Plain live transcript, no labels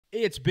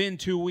It's been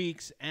 2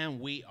 weeks, and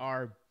we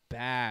are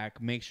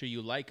back. Make sure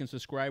you like and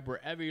subscribe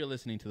wherever you're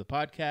listening to the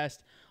podcast.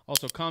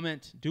 Also,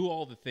 comment, do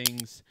all the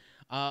things.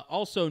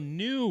 Also,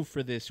 new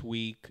for this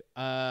week,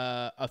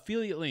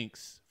 affiliate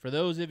links. For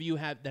those of you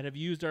that have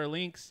used our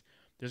links,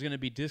 there's going to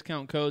be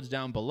discount codes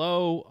down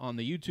below on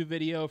the YouTube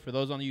video. For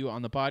those of you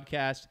on the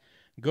podcast,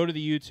 go to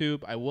the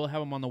YouTube. I will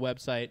have them on the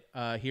website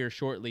here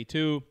shortly,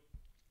 too.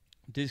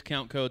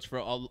 Discount codes for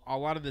a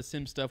lot of the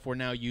sim stuff we're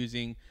now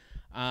using.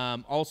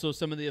 Also,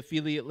 some of the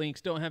affiliate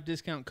links don't have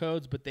discount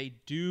codes, but they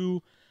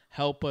do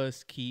help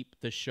us keep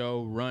the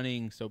show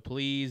running. So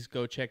please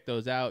go check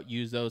those out.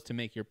 Use those to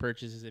make your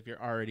purchases if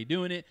you're already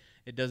doing it.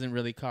 It doesn't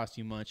really cost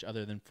you much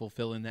other than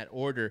fulfilling that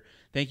order.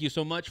 Thank you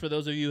so much for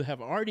those of you who have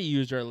already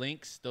used our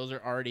links. Those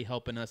are already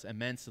helping us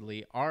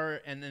immensely.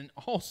 And then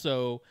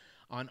also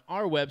on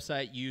our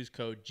website, use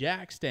code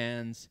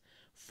JackStands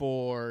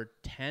for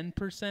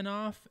 10%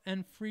 off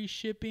and free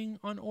shipping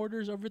on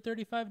orders over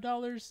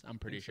 $35. I'm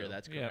pretty sure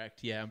that's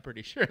correct. Yeah, I'm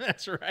pretty sure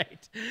that's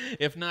right.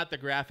 If not, the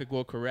graphic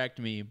will correct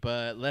me,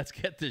 but let's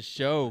get the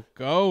show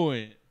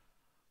going.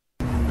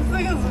 This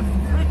thing is a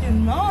freaking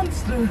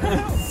monster.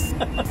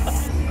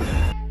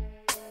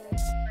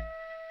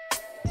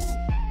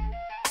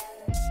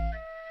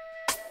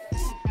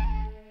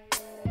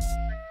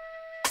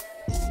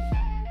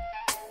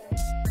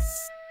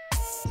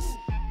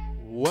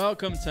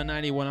 Welcome to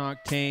 91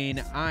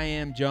 Octane. I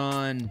am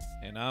John.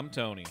 And I'm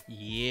Tony.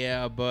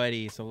 Yeah,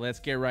 buddy. So let's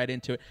get right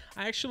into it.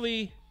 I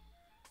actually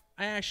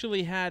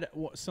had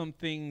some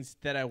things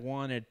that I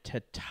wanted to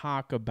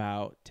talk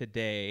about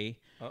today.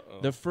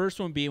 The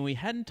first one being we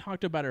hadn't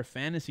talked about our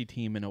fantasy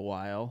team in a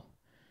while.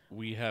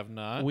 We have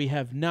not. We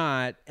have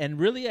not. And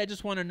really, I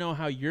just want to know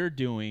how you're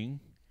doing.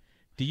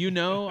 Do you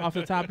know off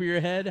the top of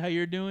your head how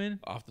you're doing?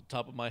 Off the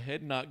top of my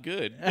head, not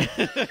good.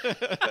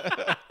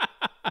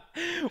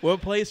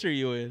 What place are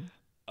you in?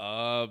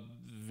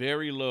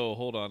 Very low.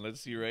 Hold on.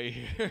 Let's see right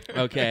here.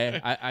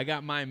 Okay. I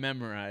got mine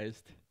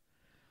memorized.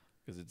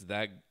 Because it's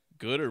that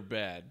good or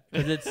bad?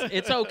 Because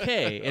it's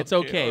okay. It's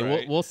okay.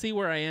 Right. We'll see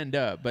where I end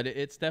up, but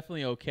it's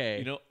definitely okay.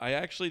 You know, I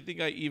actually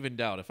think I evened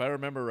out. If I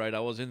remember right,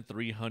 I was in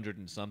 300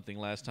 and something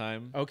last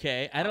time.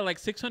 Okay. Out of like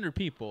 600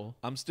 people.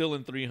 I'm still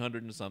in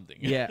 300 and something.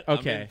 Yeah,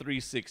 okay. I'm in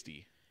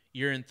 360.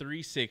 You're in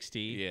 360.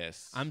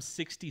 Yes. I'm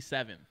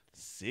 67th.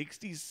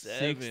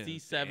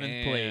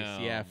 67th place.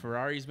 Yeah,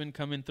 Ferrari's been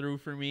coming through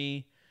for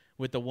me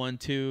with the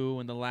 1-2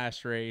 in the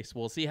last race.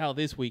 We'll see how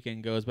this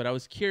weekend goes, but I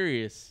was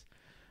curious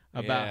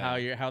about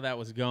how that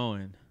was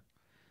going.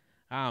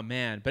 Oh,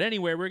 man. But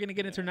anyway, we're going to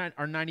get into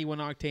our 91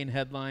 Octane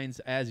headlines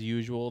as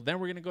usual. Then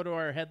we're going to go to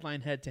our headline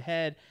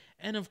head-to-head.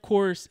 And, of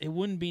course, it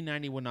wouldn't be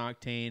 91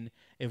 Octane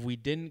if we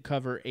didn't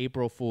cover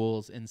April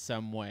Fools in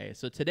some way.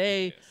 So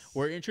today,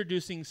 we're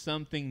introducing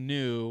something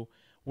new.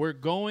 We're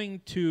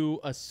going to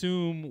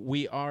assume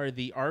we are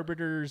the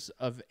arbiters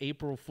of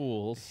April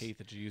Fools. I hate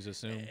that you use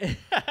assume.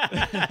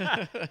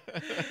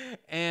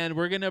 And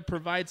we're going to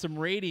provide some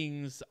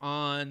ratings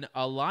on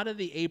a lot of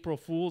the April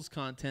Fools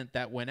content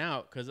that went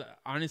out. Because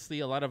honestly,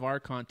 a lot of our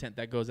content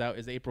that goes out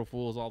is April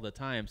Fools all the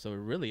time. So it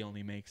really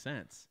only makes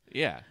sense.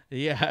 Yeah.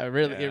 Yeah, it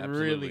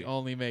really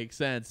only makes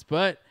sense.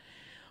 But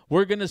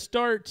we're going to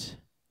start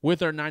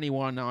with our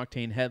 91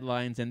 Octane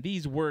headlines. And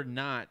these were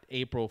not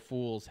April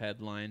Fools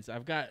headlines.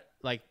 I've got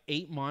like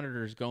 8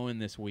 monitors going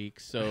this week,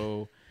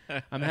 so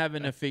I'm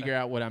having to figure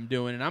out what I'm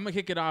doing. And I'm going to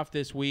kick it off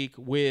this week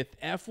with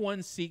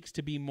F1 seeks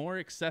to be more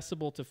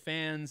accessible to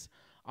fans,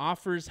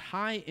 offers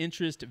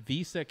high-interest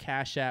Visa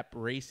Cash App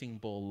Racing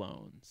Bull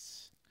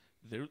loans.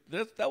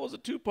 That was a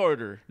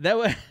two-parter. That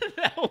was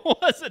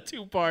a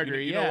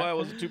two-parter, You know why it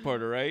was a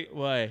two-parter, right?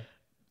 Why?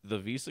 The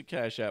Visa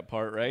Cash App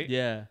part, right?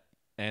 Yeah.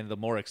 And the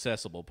more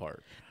accessible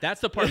part. That's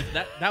the part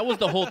that was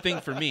the whole thing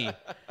for me.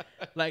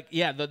 Like,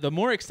 yeah, the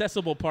more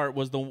accessible part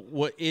was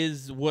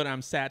what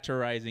I'm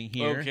satirizing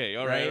here. Okay,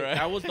 all right.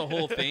 That was the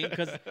whole thing,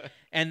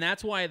 and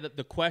that's why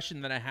the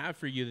question that I have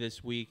for you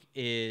this week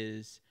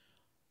is,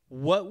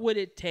 what would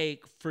it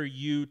take for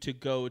you to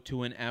go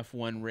to an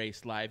F1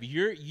 race live?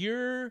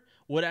 You're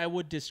what I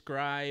would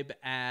describe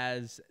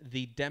as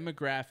the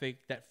demographic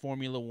that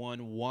Formula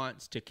One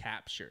wants to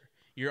capture.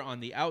 You're on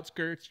the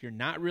outskirts. You're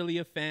not really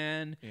a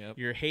fan. Yep.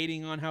 You're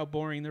hating on how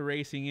boring the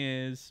racing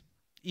is.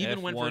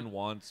 Even F1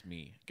 wants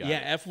me.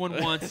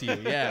 F1 wants you.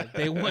 Yeah,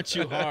 they want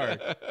you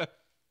hard.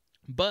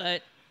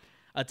 But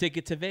a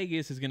ticket to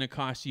Vegas is going to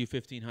cost you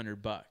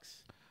 $1,500.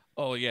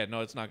 Oh yeah,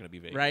 no, it's not going to be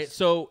Vegas. Right.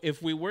 So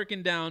if we're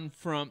working down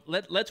from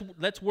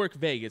let's work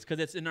Vegas because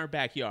it's in our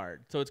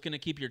backyard. So it's going to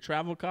keep your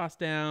travel costs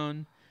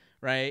down.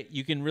 Right.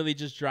 You can really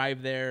just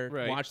drive there,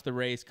 watch the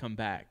race, come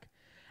back.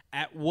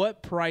 At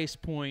what price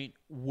point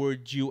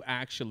would you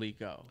actually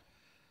go?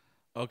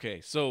 Okay,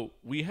 so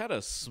we had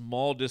a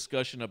small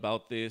discussion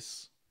about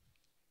this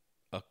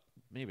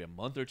maybe a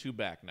month or two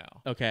back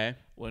now. Okay.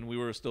 When we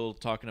were still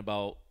talking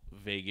about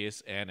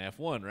Vegas and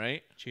F1,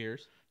 right?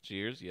 Cheers.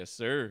 Cheers. Yes,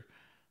 sir.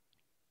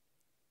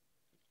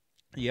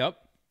 Yep.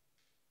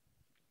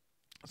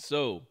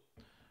 So,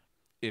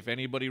 if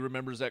anybody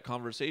remembers that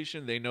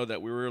conversation, they know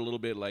that we were a little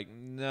bit like,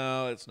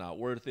 no, it's not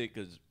worth it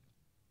because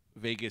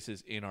Vegas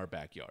is in our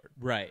backyard,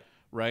 Right.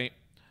 right?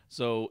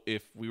 So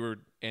if we were,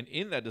 and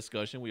in that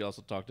discussion, we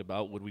also talked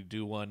about, would we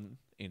do one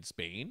in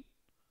Spain?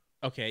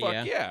 Okay.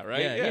 Fuck yeah,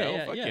 right?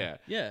 Yeah. Fuck yeah.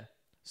 Yeah.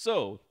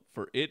 So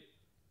for it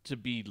to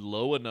be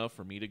low enough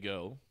for me to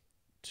go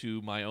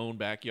to my own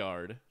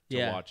backyard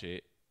to watch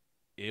it,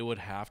 it would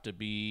have to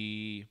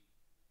be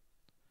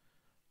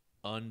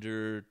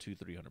under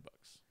 $200-300.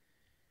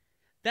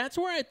 That's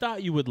where I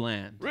thought you would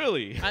land.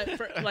 Really?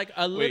 For like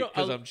a little.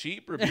 Because I'm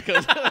cheap, or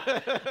because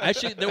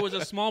Actually, there was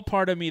a small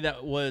part of me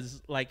that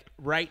was like,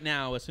 right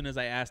now, as soon as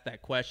I asked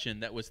that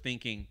question, that was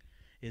thinking,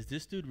 is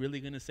this dude really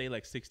gonna say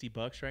like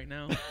 $60 right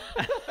now?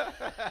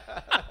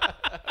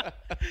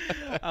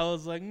 I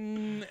was like,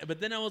 but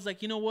then I was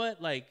like, you know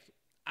what? Like,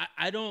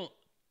 I don't.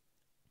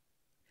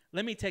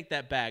 Let me take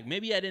that back.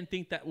 Maybe I didn't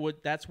think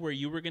that's where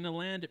you were gonna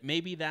land.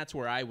 Maybe that's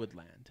where I would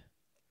land.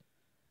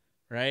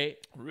 Right?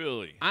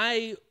 Really?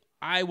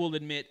 I will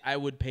admit I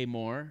would pay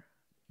more.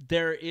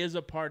 There is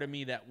a part of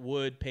me that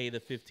would pay the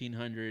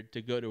 $1,500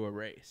 to go to a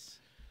race.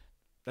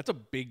 That's a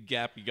big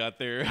gap you got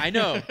there. I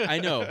know.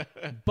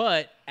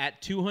 But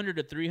at $200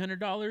 to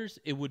 $300,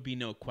 it would be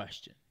no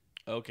question.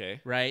 Okay.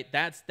 Right?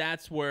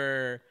 That's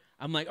where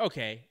I'm like,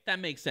 okay, that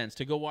makes sense.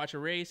 To go watch a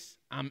race,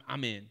 I'm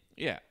in.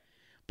 Yeah.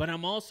 But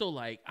I'm also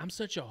like, I'm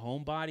such a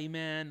homebody,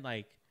 man.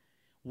 Like,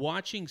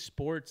 watching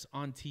sports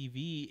on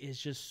TV is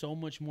just so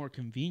much more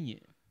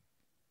convenient.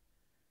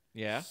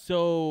 Yeah.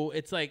 So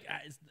it's like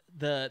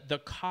the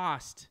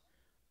cost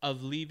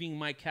of leaving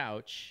my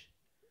couch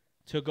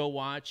to go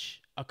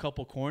watch a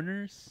couple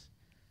corners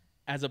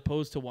as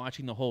opposed to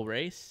watching the whole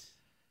race.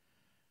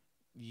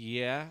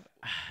 Yeah.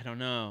 I don't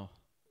know.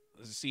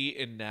 See,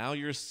 and now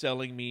you're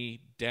selling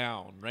me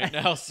down right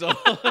now. So,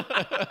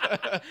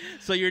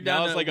 So you're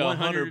down now to it's like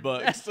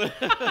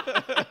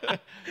 $100.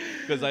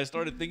 Because I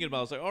started thinking about it.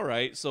 I was like, all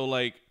right, so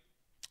like,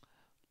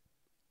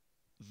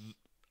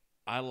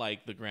 I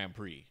like the Grand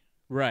Prix.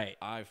 Right.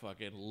 I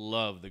fucking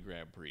love the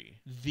Grand Prix.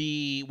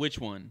 Which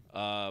one?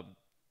 Long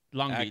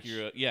Beach.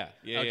 Yeah.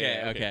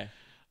 Okay.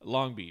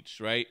 Long Beach,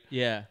 right?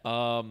 Yeah.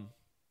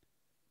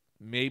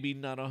 Maybe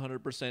not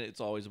 100%.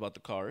 It's always about the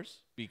cars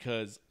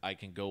because I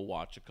can go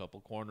watch a couple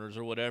corners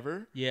or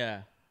whatever.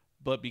 Yeah.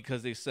 But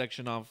because they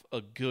section off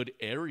a good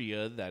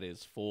area that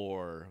is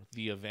for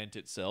the event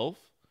itself,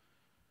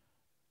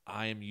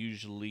 I am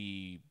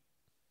usually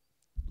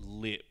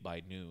lit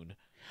by noon.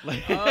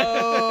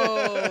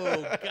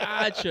 Oh,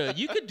 gotcha.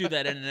 You could do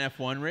that in an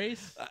F1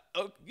 race.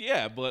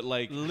 Yeah, but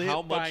like Lit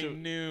how much by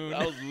noon.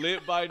 I was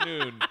lit by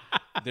noon.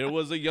 There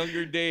was a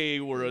younger day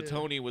where a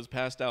Tony was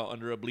passed out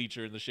under a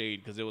bleacher in the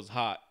shade because it was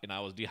hot and I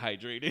was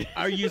dehydrated.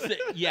 Are you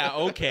yeah,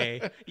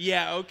 okay.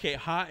 Yeah, okay.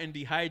 Hot and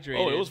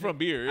dehydrated. Oh, it was from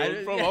beer. It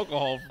was from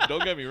alcohol.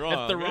 Don't get me wrong.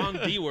 That's the wrong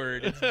D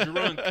word. It's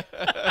drunk.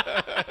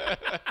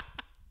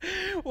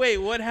 Wait,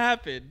 what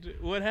happened?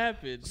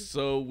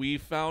 So we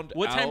found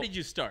What out. time did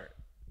you start?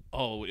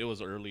 Oh, it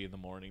was early in the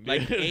morning.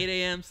 Like dude. 8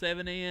 a.m.,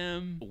 7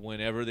 a.m.?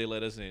 Whenever they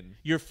let us in.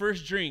 Your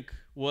first drink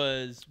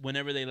was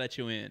whenever they let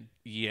you in.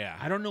 Yeah.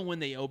 I don't know when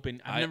they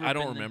opened. I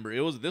don't remember.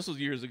 This was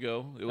years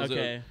ago. It was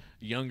a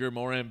younger,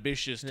 more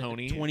ambitious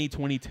Tony.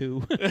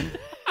 2022.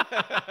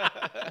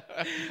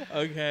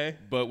 Okay.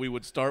 But we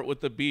would start with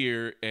the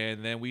beer,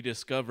 and then we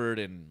discovered,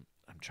 and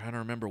I'm trying to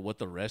remember what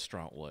the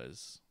restaurant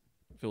was.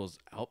 If it was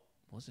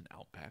wasn't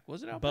Outback?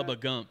 Was it Outback? Bubba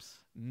Gump's.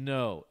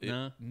 No.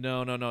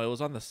 No. It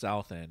was on the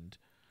south end.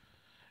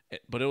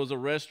 But it was a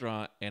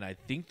restaurant, and I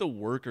think the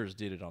workers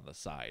did it on the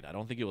side. I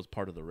don't think it was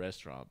part of the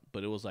restaurant,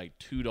 but it was like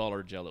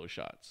 $2 Jello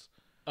shots.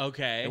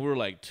 Okay. And we were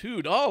like,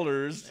 $2?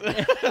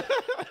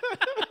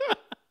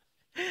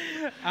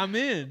 I'm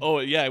in. Oh,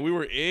 yeah, we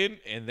were in,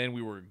 and then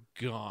we were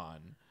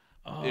gone.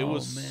 Oh, it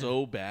was man.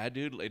 so bad,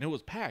 dude. And it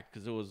was packed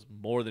because it was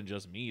more than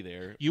just me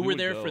there. You We were would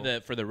there go.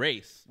 for the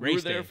race. We were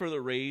Race there day. for the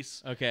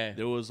race. Okay.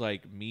 There was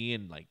like me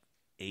and like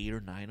 8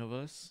 or 9 of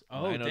us.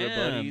 Oh, 9 other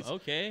damn. buddies.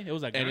 Okay. It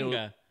was like And it was-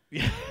 ganga.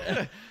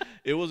 Yeah.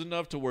 It was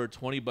enough to where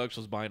 $20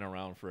 was buying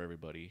around for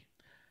everybody.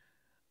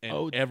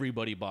 And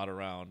everybody bought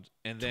around.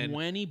 And then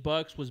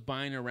 $20 was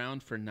buying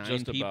around for 9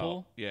 just people.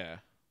 about. Yeah.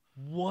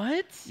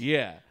 What?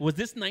 Yeah. Was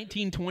this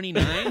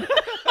 1929?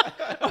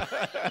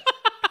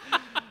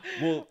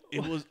 Well,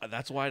 it was.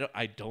 That's why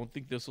I don't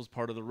think this was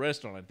part of the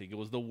restaurant. I think it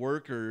was the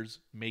workers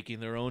making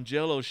their own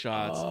Jello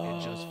shots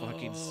and just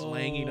fucking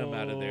slanging them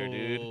out of there,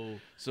 dude.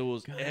 So it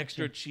was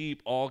extra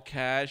cheap, all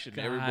cash, and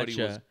everybody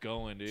was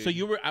going, dude. So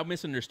I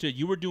misunderstood.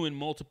 You were doing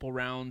multiple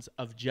rounds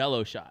of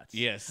Jello shots.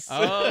 Yes.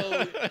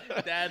 Oh,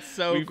 that's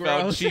so we gross.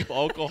 found cheap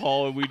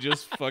alcohol and we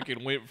just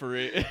fucking went for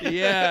it.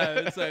 Yeah,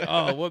 it's like,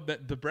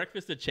 the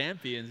breakfast of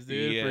champions,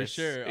 dude, for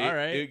sure. All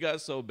right. It got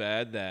so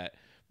bad that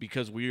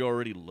because we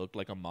already looked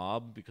like a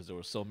mob because there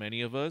were so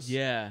many of us.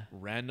 Yeah.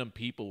 Random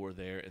people were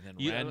there, and then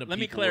random. Let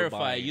me people were clarify.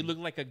 buying. You look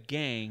like a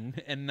gang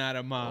and not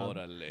a mob.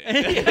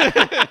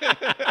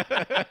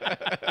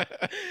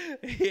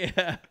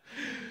 Yeah.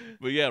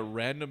 But yeah,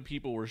 random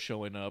people were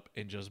showing up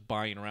and just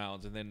buying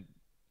rounds, and then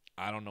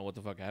I don't know what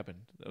the fuck happened.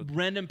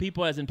 Random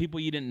people, as in people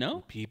you didn't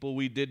know? People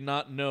we did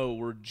not know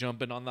were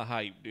jumping on the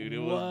hype, dude. It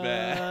was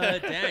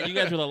bad. Damn, you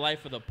guys were the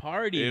life of the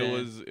party.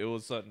 It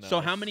was something else. So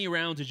how many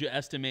rounds did you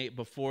estimate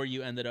before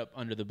you ended up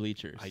under the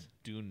bleachers? I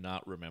do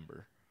not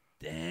remember.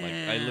 Damn,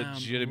 Like, I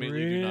legitimately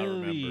do not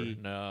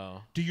remember.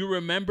 No. Do you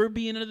remember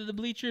being under the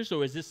bleachers,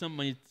 or is this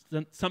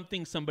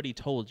something somebody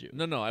told you?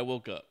 No, I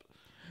woke up.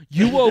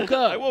 You woke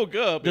up? I woke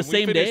up. The and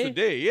same we finished day? the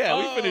day. Yeah,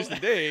 Oh. we finished the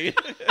day. You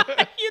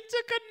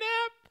took a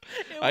nap.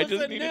 I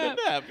just needed a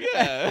nap.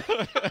 Yeah.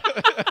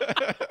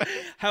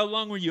 How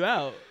long were you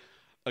out?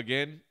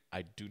 Again,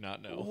 I do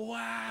not know. Wow.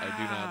 I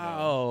do not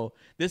know.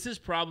 This is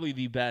probably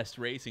the best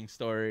racing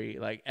story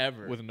like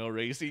ever. With no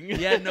racing.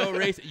 Yeah, no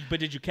race. But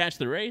did you catch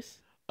the race?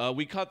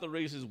 We caught the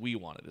races we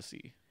wanted to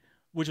see.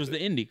 Which was the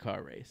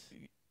IndyCar race.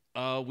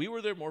 We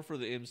were there more for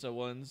the IMSA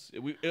ones.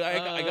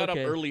 I got up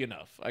early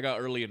enough.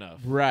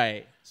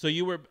 Right. So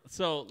you were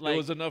it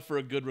was enough for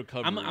a good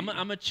recovery. I'm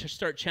gonna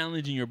start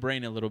challenging your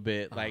brain a little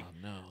bit. Like,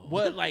 no.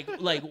 What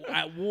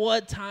at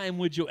what time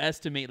would you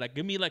estimate? Like,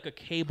 give me like a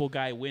cable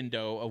guy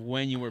window of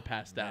when you were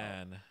passed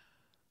out.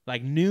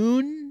 Like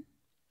noon.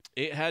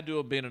 It had to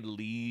have been at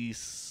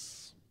least.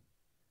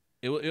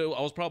 I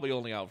was probably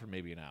only out for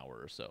maybe an hour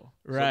or so.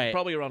 Right. So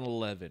probably around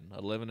 11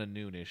 to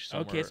noonish.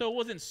 Somewhere. Okay, so it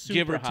wasn't super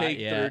give or hot take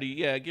yet. 30.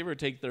 Yeah, give or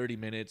take 30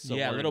 minutes.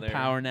 Yeah, a little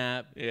power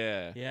nap.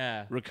 Yeah.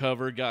 Yeah.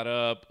 Recovered, got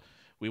up.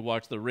 We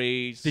watched the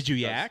race. Did you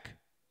yak?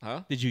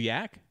 Huh? Did you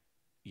yak?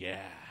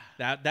 Yeah.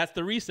 That's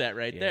the reset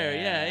right there.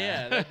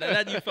 Yeah.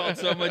 That you felt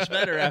so much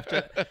better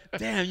after.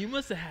 Damn, you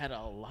must have had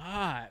a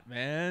lot,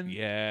 man.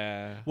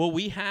 Yeah. Well,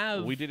 we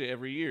did it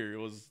every year. It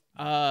was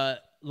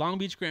Long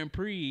Beach Grand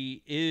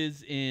Prix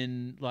is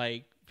in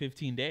like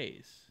 15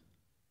 days.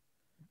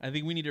 I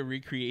think we need to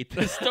recreate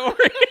this story.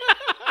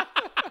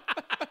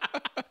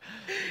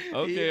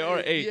 Okay, all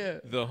right. Hey, Yeah.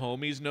 the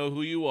homies know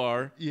who you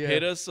are. Yeah.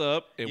 Hit us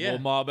up and we'll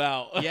mob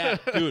out. Yeah,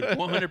 dude,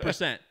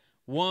 100%.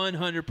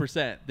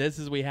 100%. This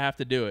is, we have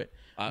to do it.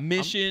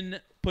 Mission,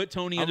 put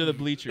Tony under the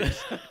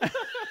bleachers.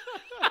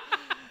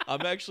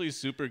 I'm actually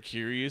super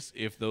curious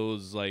if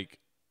those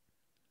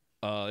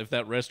if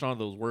that restaurant,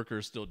 those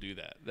workers still do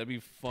that. That'd be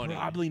funny.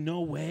 Probably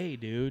no way,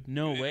 dude.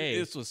 No way.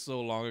 This was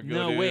so long ago.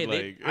 No dude.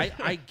 way.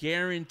 I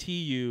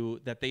guarantee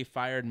you that they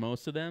fired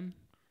most of them.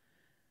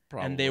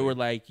 Probably. And they were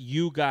like,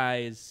 you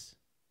guys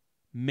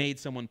made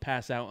someone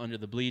pass out under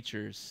the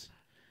bleachers.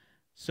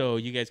 So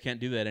you guys can't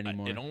do that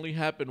anymore. It only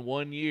happened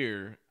 1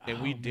 year,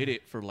 and we did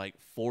it for like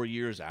 4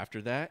 years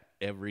after that,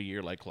 every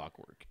year like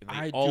clockwork. And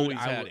they always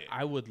had it.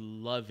 I would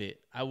love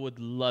it. I would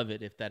love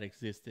it if that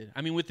existed.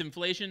 I mean, with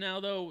inflation now,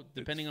 though,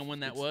 depending on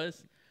when that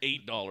was.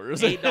 $8.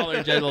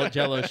 $8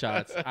 Jello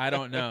shots. I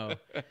don't know.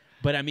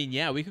 But, I mean,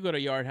 yeah, we could go to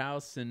Yard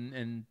House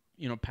and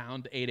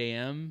pound 8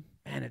 a.m.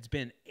 Man, it's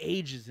been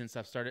ages since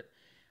I've started.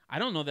 I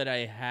don't know that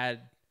I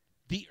had –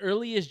 the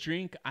earliest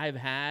drink I've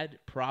had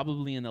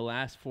probably in the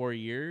last 4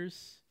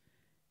 years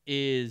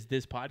is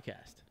this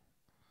podcast.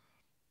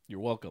 You're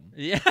welcome.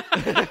 Yeah.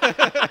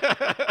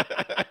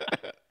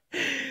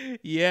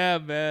 Yeah,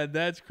 man,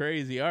 that's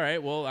crazy. All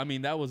right, well, I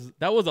mean, that was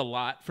a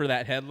lot for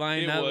that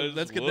headline.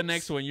 Let's get the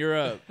next one. You're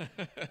up.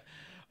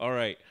 All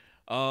right.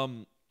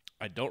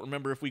 I don't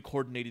remember if we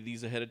coordinated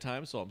these ahead of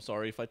time, so I'm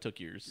sorry if I took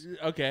yours.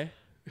 Okay.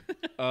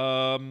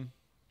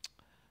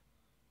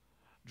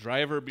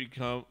 Driver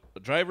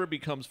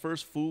becomes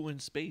first fool in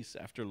space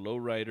after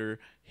lowrider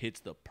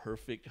hits the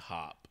perfect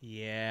hop.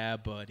 Yeah,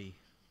 buddy.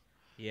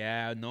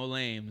 Yeah, no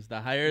lames. The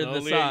higher the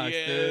socks,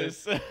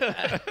 yes. dude.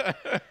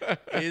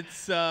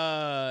 It's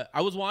I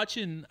was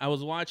watching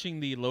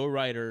the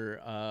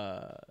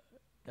lowrider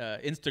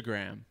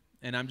Instagram,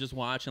 and I'm just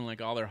watching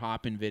like all their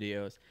hopping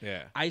videos.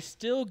 Yeah. I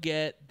still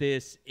get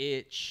this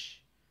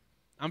itch.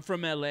 I'm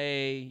from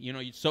LA,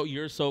 so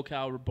you're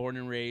SoCal, born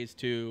and raised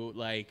too,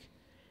 like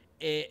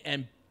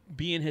and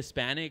being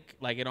Hispanic,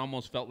 like it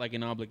almost felt like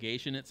an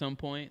obligation at some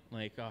point,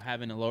 like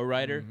having a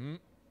lowrider. Mm-hmm.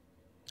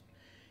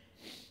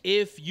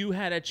 If you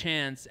had a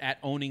chance at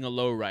owning a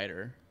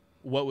lowrider,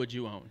 what would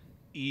you own?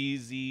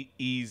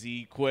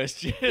 Easy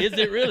question. Is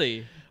it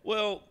really?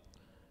 Well,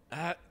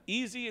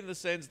 easy in the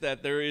sense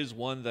that there is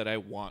one that I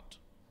want.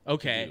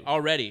 Okay,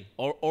 already,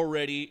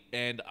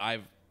 and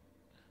I've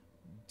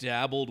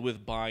dabbled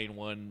with buying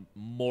one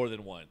more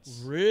than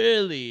once.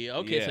 Really?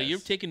 Okay, yes. So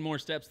you've taken more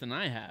steps than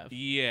I have.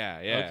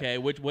 Yeah. Okay,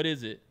 what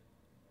is it?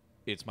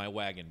 It's my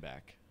wagon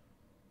back.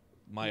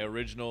 My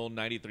original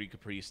 93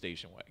 Capri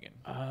station wagon.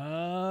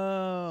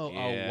 Oh,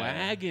 yeah. A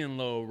wagon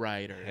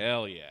lowrider.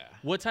 Hell yeah.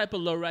 What type of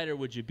lowrider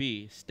would you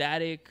be?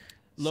 Static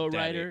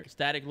lowrider?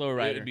 Static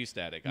lowrider. It would be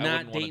static.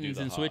 Not Dayton's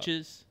and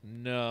switches?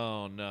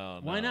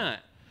 No. Why not?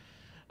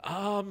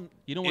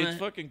 You don't want It's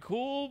fucking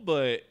cool,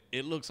 but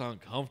it looks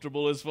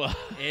uncomfortable as fuck.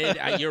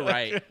 You're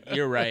right.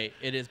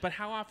 It is. But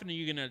how often are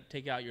you gonna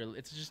take out your?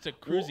 It's just a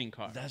cruising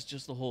car. That's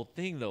just the whole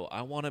thing, though.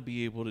 I want to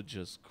be able to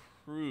just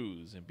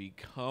cruise and be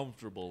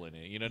comfortable in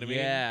it. You know what I mean?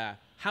 Yeah.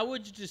 How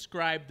would you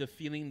describe the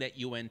feeling that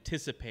you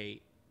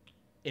anticipate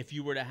if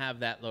you were to have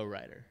that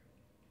lowrider?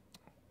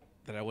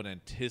 That I would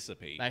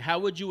anticipate. Like, how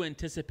would you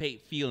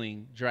anticipate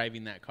feeling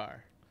driving that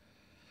car?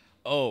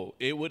 Oh,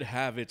 it would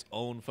have its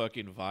own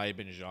fucking vibe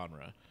and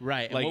genre.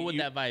 Right. And Like, what would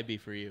that vibe be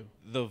for you?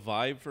 The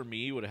vibe for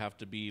me would have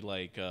to be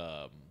like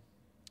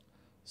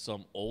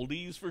some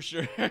oldies for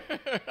sure.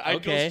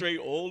 I'd go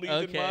straight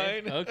oldies in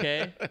mine.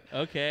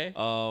 Okay.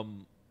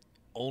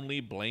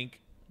 Only blank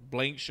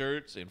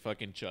shirts and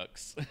fucking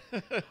chucks.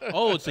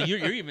 Oh, so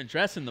you're even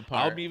dressing the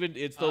part.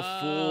 It's the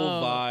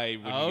full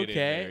vibe when you get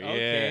in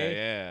there.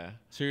 Yeah.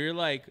 So you're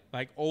like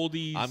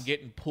oldies. I'm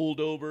getting pulled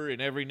over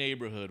in every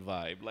neighborhood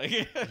vibe.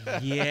 Like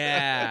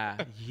yeah.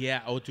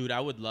 Oh, dude, I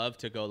would love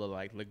to go to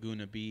like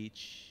Laguna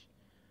Beach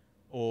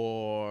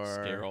or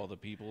scare all the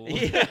people.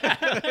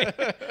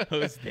 Yeah.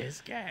 Who's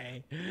this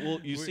guy? Well,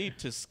 you see,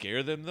 to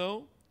scare them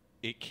though,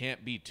 it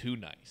can't be too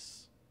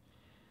nice.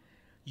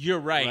 You're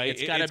right. Right?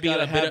 It's got to be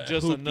gotta a have bit of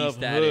just hoopty enough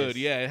status. hood.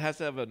 Yeah, it has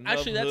to have enough.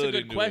 Actually, that's a hood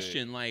good into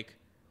question. It.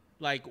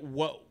 Like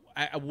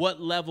what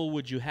level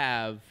would you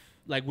have?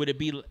 Like, would it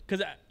be?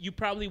 Because you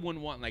probably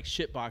wouldn't want like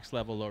shitbox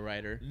level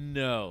lowrider.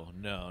 No.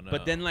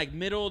 But then like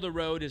middle of the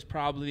road is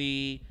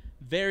probably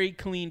very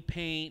clean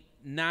paint,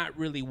 not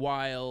really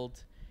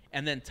wild.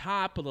 And then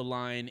top of the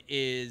line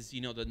is,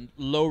 the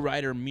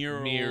lowrider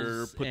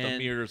murals. Put the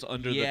mirrors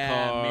under the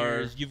car.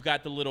 Mirrors. You've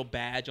got the little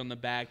badge on the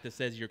back that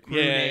says your crew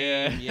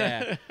name.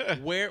 Yeah.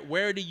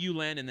 Where do you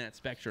land in that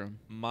spectrum?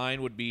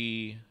 Mine would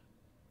be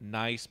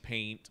nice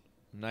paint,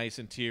 nice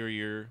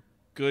interior,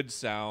 good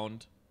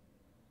sound,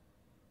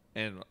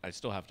 and I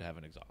still have to have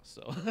an exhaust.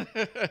 So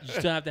you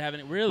still have to have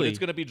it. Really? But it's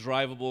gonna be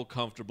drivable,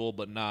 comfortable,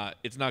 but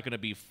it's not gonna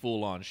be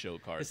full on show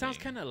car. It sounds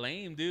kind of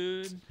lame,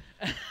 dude.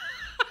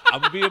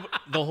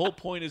 The whole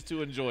point is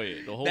to enjoy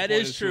it. That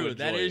is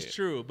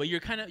true. But you're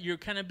kind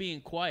of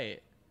being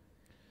quiet.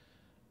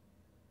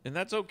 And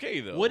that's okay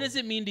though. What does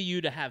it mean to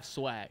you to have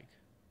swag?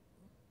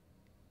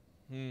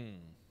 In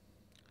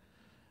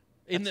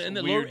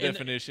the weird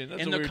definition.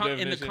 That's a weird definition.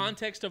 In the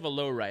context of a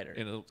lowrider.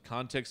 In the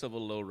context of a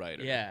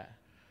lowrider. Yeah.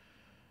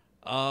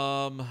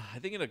 I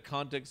think in the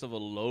context of a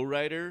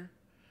lowrider,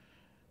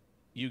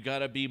 you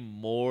gotta be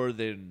more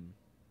than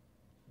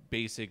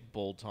basic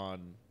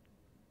bolt-on.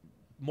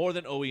 More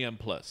than OEM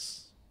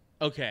plus.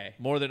 Okay.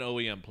 More than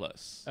OEM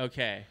plus.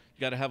 Okay.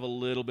 You got to have a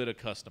little bit of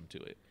custom to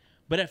it.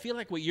 But I feel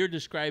like what you're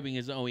describing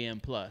is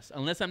OEM plus,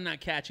 unless I'm not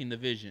catching the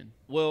vision.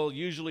 Well,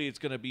 usually it's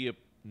going to be a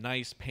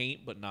nice paint,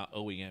 but not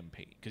OEM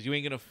paint, because you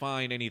ain't going to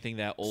find anything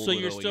that old. So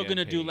you're still going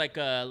to do like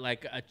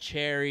a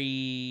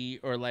cherry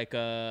or like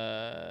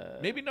a.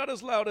 Maybe not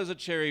as loud as a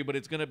cherry, but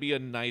it's going to be a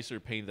nicer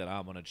paint that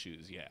I'm going to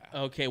choose. Yeah.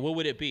 Okay. What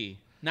would it be?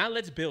 Now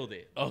let's build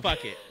it. Okay.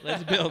 Fuck it.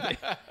 Let's build it.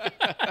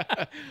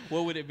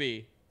 What would it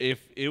be? If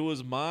it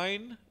was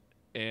mine,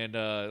 and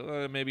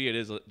maybe it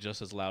is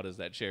just as loud as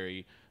that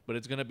cherry, but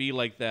it's gonna be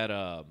like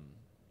that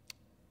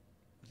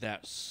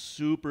that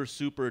super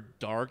super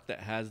dark that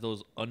has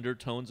those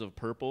undertones of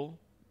purple,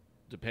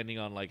 depending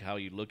on like how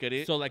you look at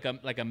it. So like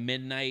a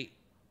midnight.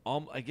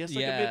 I guess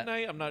like a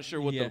midnight. I'm not sure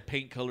what the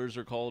paint colors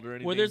are called or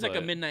anything. Well, there's like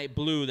a midnight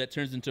blue that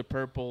turns into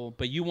purple,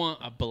 but you want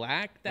a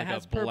black that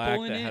has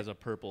purple in it? That has a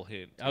purple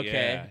hint.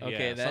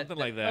 Okay, something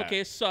like that.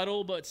 Okay,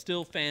 subtle but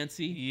still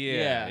fancy.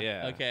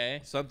 Yeah. Okay,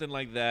 something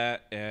like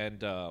that,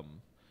 and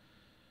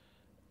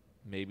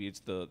maybe it's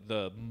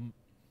the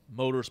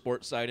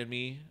motorsport side of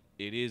me.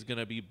 It is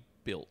gonna be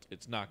built.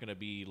 It's not gonna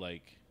be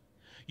like.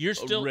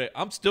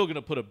 I'm still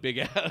gonna put a big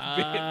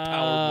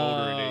power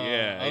motor in it.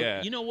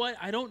 Yeah. You know what?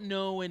 I don't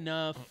know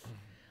enough.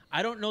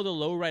 I don't know the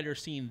lowrider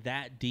scene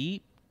that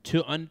deep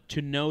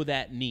to know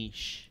that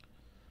niche,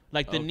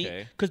 like the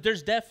niche. Because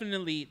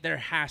there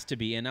has to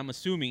be, and I'm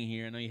assuming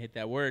here. I know you hit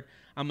that word.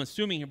 I'm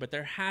assuming here, but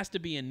there has to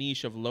be a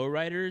niche of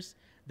lowriders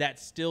that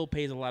still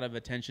pays a lot of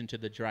attention to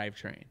the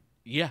drivetrain.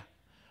 Yeah.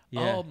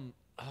 Oh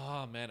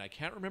man, I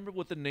can't remember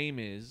what the name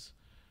is,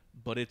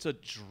 but it's a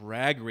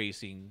drag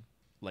racing.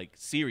 Like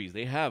series,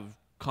 they have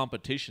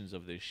competitions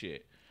of this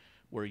shit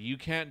where you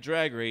can't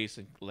drag race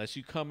unless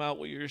you come out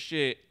with your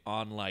shit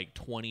on like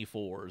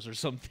 24s or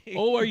something.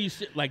 Oh, are you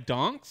like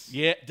donks?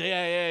 Yeah.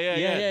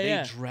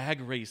 They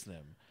drag race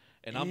them,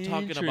 and I'm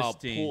talking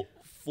about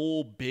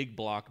full big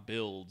block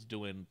builds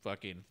doing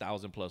fucking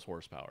 1,000+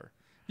 horsepower.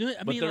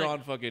 But they're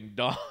on fucking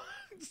donks.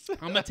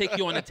 I'm gonna take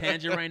you on a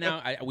tangent right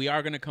now. We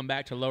are gonna come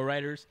back to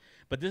lowriders,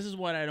 but this is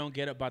what I don't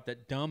get about the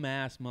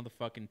dumbass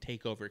motherfucking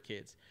takeover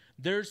kids.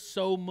 There's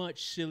so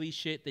much silly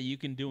shit that you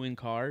can do in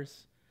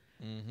cars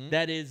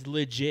that is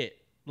legit,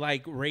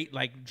 like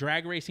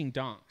drag racing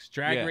donks,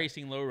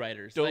 racing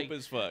lowriders, dope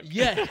as fuck.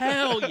 Yeah,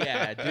 hell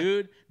yeah,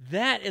 dude.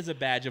 That is a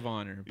badge of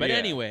honor. But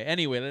anyway,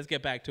 let's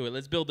get back to it.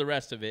 Let's build the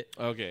rest of it.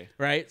 Okay.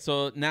 Right.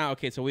 So now,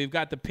 so we've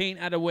got the paint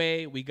out of the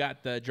way. We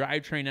got the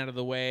drivetrain out of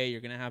the way.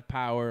 You're gonna have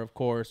power, of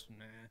course.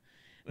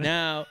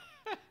 Now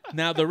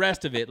the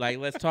rest of it, like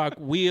let's talk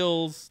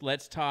wheels.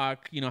 Let's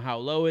talk, how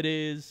low it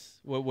is.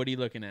 What are you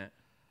looking at?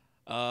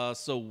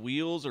 So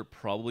wheels are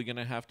probably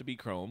gonna have to be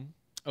chrome.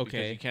 Okay.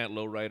 Because you can't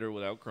lowrider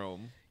without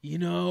chrome.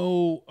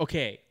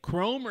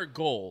 Chrome or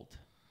gold?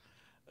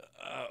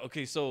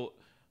 Okay, so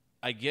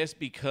I guess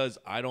because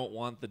I don't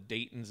want the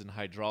Daytons and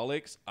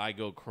hydraulics, I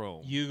go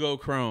chrome. You go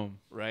chrome.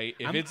 Right?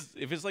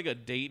 If it's like a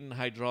Dayton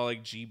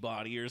hydraulic G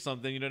body or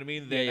something, you know what I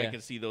mean? Then Yeah. I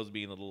can see those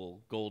being the little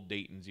gold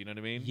Daytons, you know what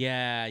I mean?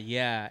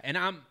 Yeah. And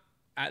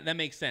that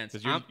makes sense.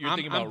 'Cause you're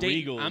thinking about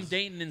Regals. I'm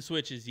dating in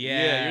switches.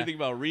 Yeah, you're thinking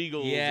about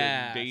Regals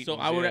and Daytons. So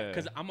I would,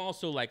 because I'm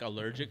also like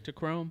allergic to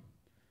chrome.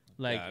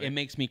 Like it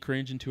makes me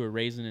cringe into a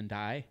raisin and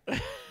die.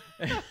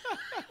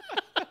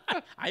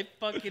 I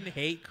fucking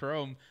hate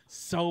chrome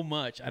so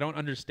much. I don't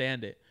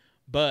understand it,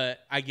 but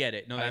I get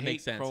it. No, that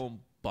makes sense. Chrome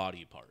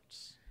body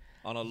parts.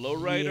 On a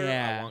lowrider,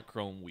 Yeah. I want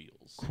chrome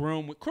wheels.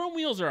 Chrome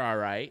wheels are all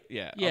right.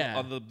 Yeah. Yeah.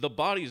 On the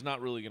body's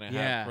not really gonna have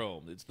Yeah.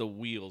 chrome. It's the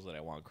wheels that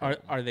I want chrome.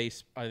 Are they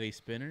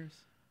spinners?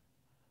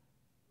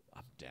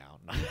 I'm down.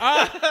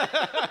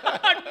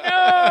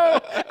 No.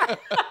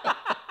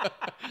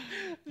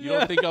 You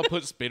don't think I'll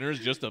put spinners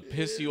just to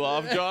piss you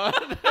off, John?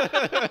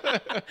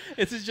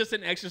 This is just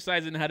an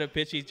exercise in how to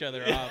pitch each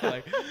other off.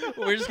 Like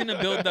we're just gonna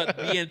build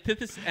the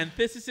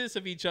antithesis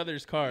of each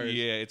other's cars.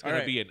 Yeah, it's gonna All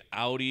right. be an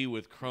Audi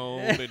with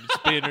chrome and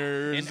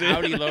spinners. An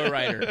Audi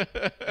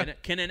lowrider.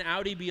 Can an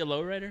Audi be a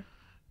lowrider?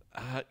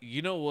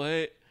 You know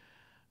what?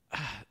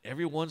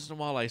 Every once in a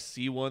while, I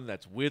see one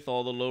that's with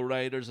all the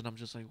lowriders, and I'm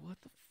just like, what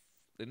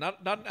the? Not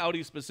an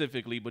Audi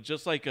specifically, but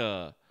just like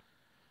a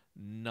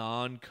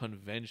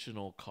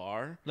non-conventional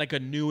car, Like a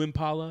new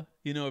Impala,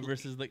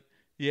 versus like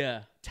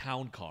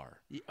town car.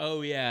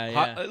 Oh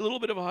yeah. A little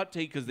bit of a hot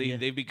take because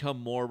they've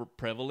become more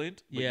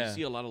prevalent. But Yeah. you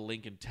see a lot of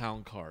Lincoln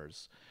town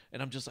cars,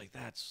 and I'm just like,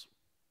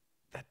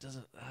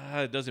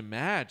 it doesn't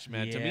match,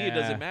 man. To me, it Yeah.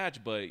 doesn't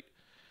match. But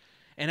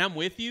And I'm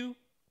with you,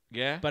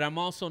 yeah, but I'm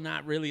also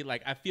not really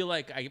like I feel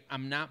like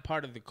I'm not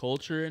part of the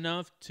culture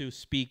enough to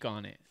speak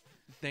on it.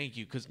 thank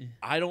you, because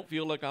I don't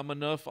feel like I'm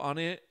enough on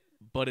it.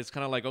 But it's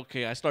kind of like,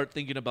 okay, I start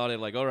thinking about it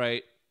like, all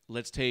right,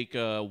 let's take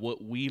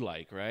what we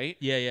like, right?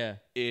 Yeah.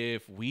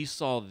 If we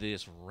saw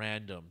this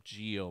random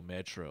Geo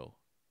Metro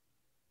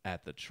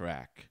at the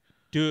track,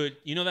 Dude,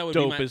 that would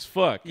dope be as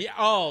fuck. Yeah.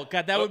 Oh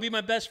God, that would be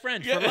my best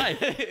friend for life.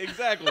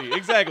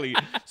 exactly.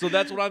 So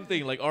that's what I'm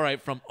thinking. Like, all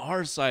right, from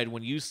our side,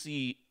 when you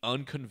see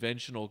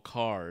unconventional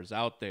cars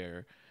out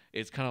there,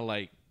 it's kind of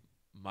like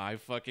my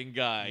fucking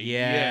guy.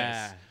 Yeah.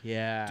 Yes.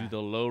 Yeah. Do the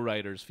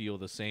lowriders feel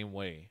the same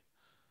way?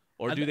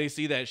 Or do they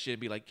see that shit and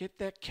be like, get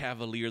that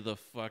Cavalier the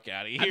fuck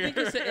out of here?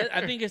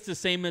 I think it's the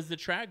same as the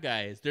track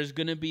guys. There's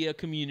gonna be a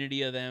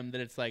community of them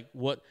that it's like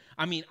what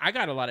I mean. I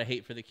got a lot of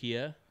hate for the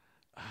Kia.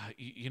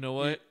 You know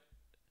what?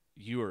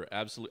 You are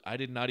absolutely. I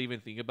did not even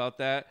think about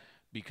that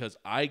because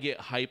I get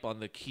hype on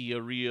the Kia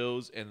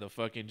Rios and the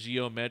fucking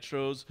Geo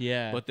Metros.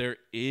 Yeah. But there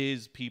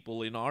is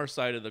people in our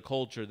side of the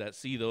culture that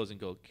see those and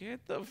go,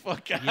 get the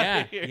fuck out Yeah,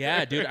 of here.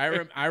 yeah, dude.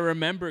 I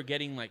remember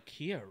getting like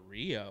Kia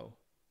Rio.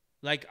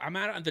 Like I'm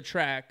out on the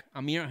track,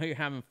 I'm here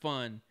having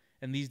fun,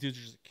 and these dudes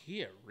are just like,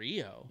 Kia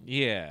Rio.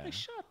 Yeah. Like,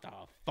 shut the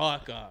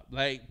fuck up.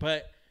 Like,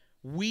 but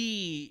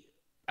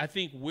I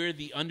think we're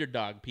the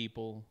underdog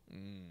people,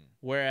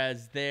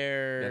 whereas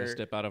they're Gotta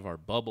step out of our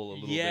bubble a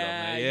little bit on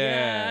yeah, that.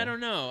 yeah. I don't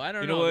know.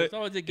 You know what? There's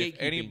always a If gatekeeping.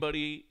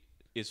 anybody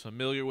is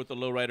familiar with the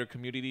lowrider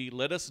community,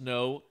 let us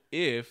know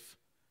do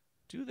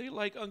they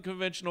like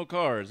unconventional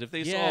cars? If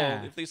they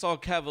saw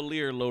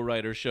Cavalier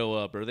lowrider show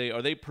up, are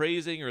they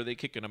praising or are they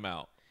kicking them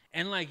out?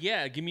 And like,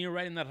 yeah, give me a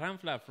ride in that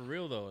Ramfla for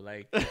real though.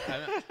 Like,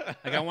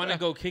 I want to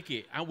go kick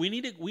it. We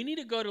need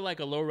to go to like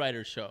a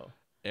lowrider show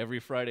Every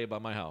Friday by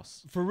my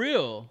house. for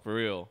real. For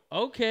real.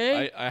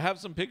 Okay, I have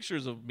some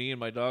pictures of me and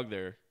my dog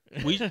there.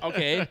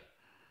 okay.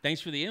 Thanks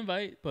for the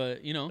invite, but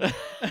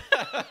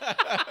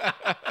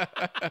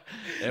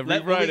Every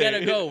Friday. we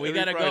gotta go. We Every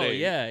gotta go. Friday.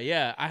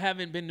 Yeah. I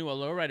haven't been to a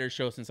lowrider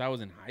show since I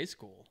was in high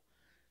school.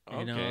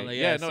 Okay.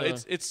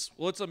 Like,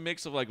 it's a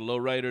mix of like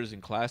lowriders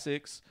and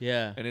classics.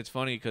 Yeah. And it's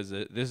funny because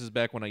this is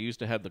back when I used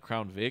to have the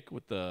Crown Vic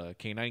with the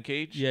K9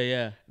 cage.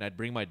 Yeah. And I'd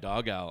bring my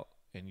dog out.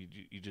 And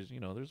you just,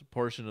 there's a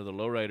portion of the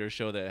lowrider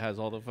show that has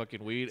all the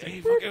fucking weed.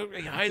 Hey,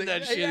 fucking hide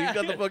that shit. He's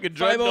got the fucking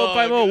drug dog.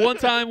 50,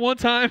 one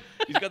time.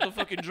 He's got the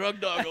fucking drug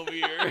dog over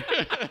here.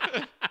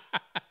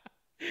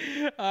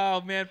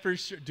 Oh man, for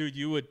sure, dude.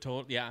 You would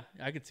totally. Yeah,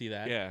 I could see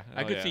that. Yeah.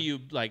 I Oh, could yeah. see you.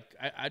 Like,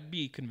 I'd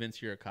be convinced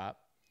you're a cop.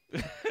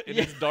 And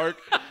it's dark.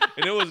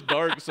 And it was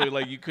dark, so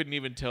like you couldn't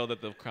even tell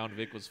that the Crown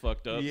Vic was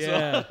fucked up.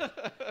 Yeah. So.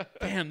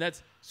 Damn,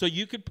 that's so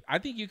you could. I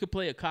think you could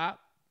play a cop.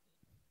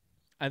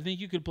 I think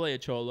you could play a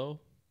cholo.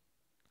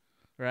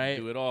 Right.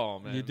 Do it all,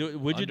 man. You do it.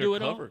 Would you do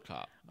it all? Undercover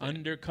cop. man.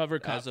 Undercover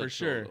cop As a for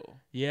sure. cholo.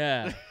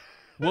 Yeah.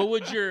 What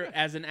would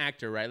as an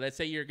actor, right? Let's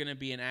say you're gonna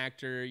be an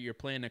actor. You're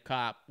playing a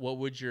cop. What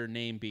would your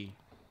name be?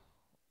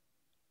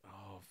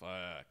 Oh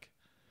fuck.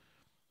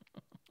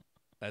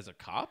 As a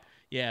cop?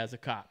 Yeah, as a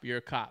cop. You're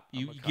a cop.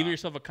 You a give cop.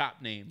 yourself a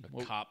cop name.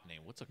 A cop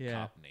name. What's a Yeah.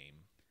 cop name?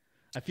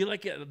 I feel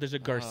like there's a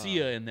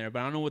Garcia in there, but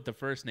I don't know what the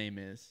first name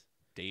is.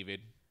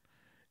 David.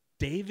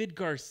 David I think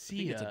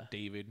Garcia. it's a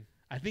David.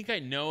 I think I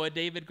know a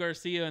David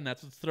Garcia, and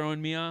that's what's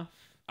throwing me off.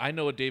 I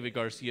know a David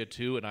Garcia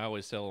too, and I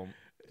always tell him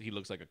he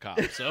looks like a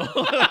cop. So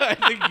I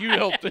think you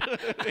helped.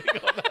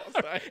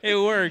 It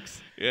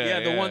works. Yeah,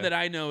 the yeah. one that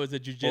I know is a Or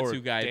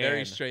jiu-jitsu guy, very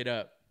Dan. straight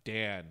up.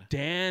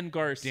 Dan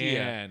Garcia.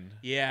 Dan.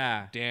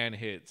 Yeah. Dan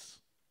hits.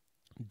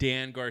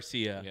 Dan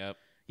Garcia. Yep.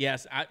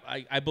 Yes,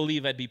 I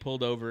believe I'd be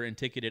pulled over and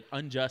ticketed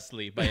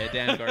unjustly by a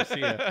Dan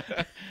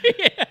Garcia.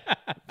 Yeah.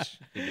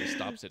 He just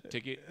stops at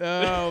ticket.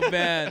 Oh,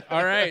 man.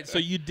 All right. So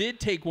you did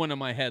take one of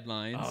my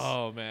headlines.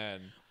 Oh, man.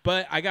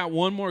 But I got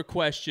one more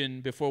question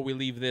before we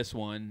leave this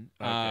one.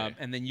 Okay.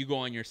 And then you go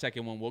on your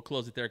second one. We'll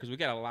close it there because we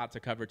got a lot to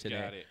cover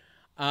today.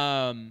 Got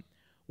it.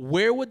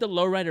 Where would the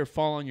lowrider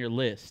fall on your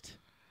list,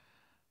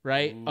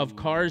 right, of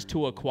cars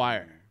to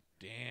acquire?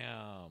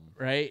 Damn.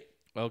 Right?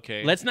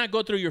 Okay. Let's not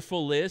go through your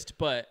full list,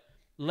 but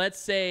let's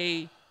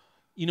say,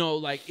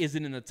 like, is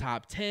it in the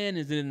top 10?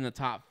 Is it in the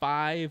top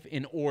 5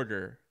 in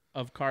order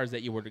of cars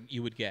that you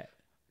would get?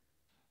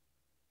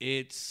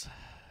 It's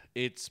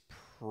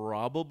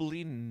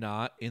probably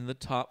not in the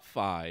top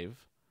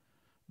 5,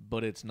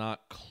 but it's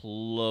not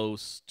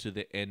close to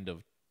the end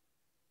of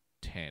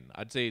 10.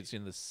 I'd say it's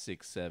in the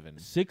 6-7.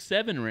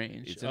 6-7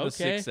 range. It's in the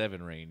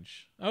 6-7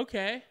 range.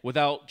 Okay.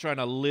 Without trying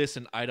to list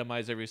and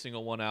itemize every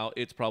single one out,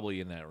 it's probably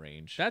in that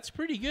range. That's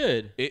pretty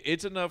good.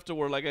 It's enough to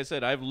where, like I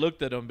said, I've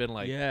looked at them and been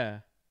like, yeah.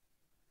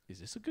 Is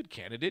this a good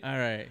candidate? All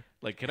right.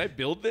 Like, can I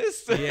build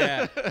this?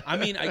 Yeah. I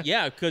mean,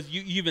 yeah, because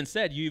you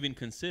even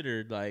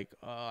considered, like,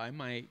 I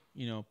might,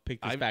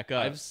 pick this back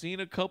up. I've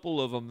seen a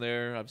couple of them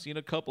there. I've seen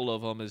a couple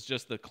of them. It's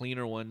just the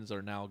cleaner ones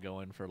are now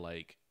going for,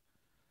 like,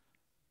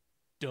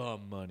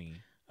 dumb money.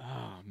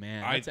 Oh,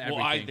 man. That's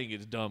everything. I think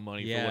it's dumb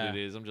money for what Yeah. it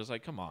is. I'm just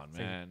like, come on,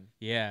 man.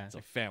 Yeah. It's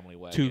a family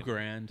wagon.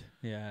 $2,000.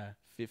 Yeah.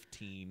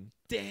 15.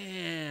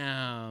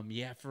 Damn.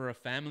 Yeah, for a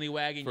family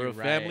wagon. For a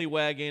family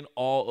wagon,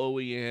 all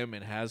OEM,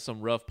 and has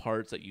some rough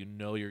parts that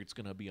it's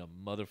gonna be a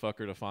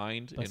motherfucker to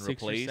find and 6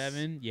 replace. or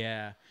 7,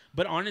 yeah.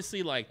 But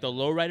honestly, like, the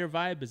lowrider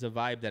vibe is a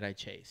vibe that I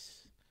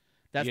chase.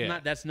 That's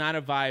not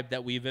a vibe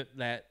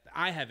that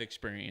I have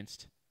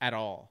experienced at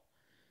all.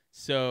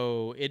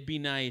 So it'd be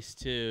nice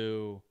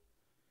to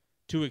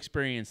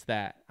experience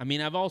that. I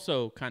mean, I've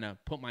also kind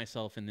of put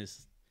myself in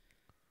this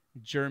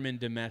German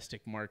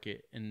domestic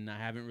market, and I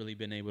haven't really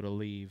been able to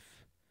leave.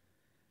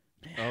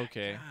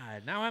 Okay.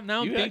 God, now I'm You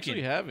thinking.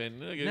 actually haven't.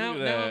 Now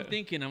I'm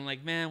thinking. I'm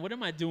like, man, what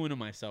am I doing to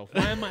myself?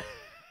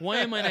 Why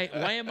am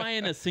I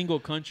in a single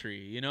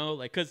country?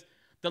 Like, because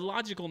the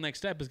logical next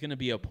step is going to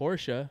be a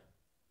Porsche,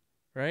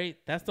 right?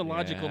 That's the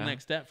logical Yeah.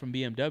 next step from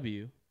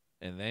BMW.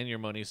 And then your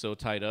money's so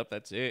tied up,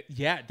 that's it.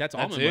 Yeah, that's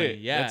all That's my money. it.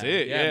 Yeah, That's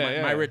it. Yeah, my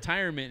yeah.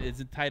 retirement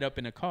isn't tied up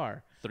in a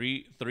car.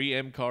 Three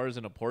M cars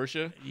and a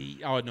Porsche.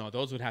 Oh no,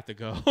 those would have to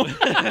go. Those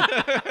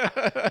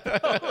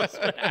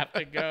would have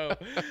to go.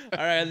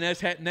 All right,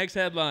 next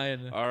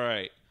headline. All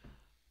right.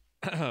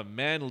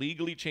 Man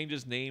legally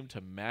changes name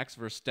to Max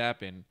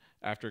Verstappen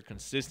after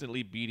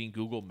consistently beating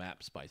Google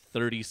Maps by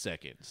 30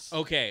 seconds.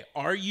 Okay,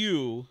 are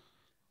you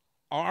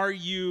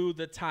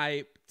the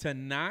type to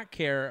not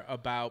care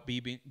about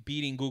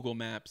beating Google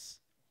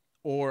Maps,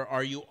 or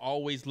are you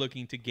always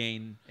looking to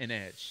gain an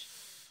edge?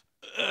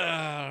 All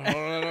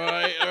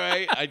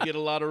right. I get a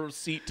lot of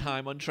seat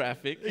time on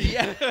traffic.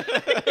 Yeah.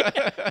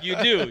 You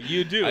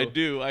do. I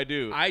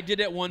do. I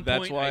did at one That's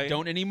point. why- I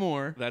don't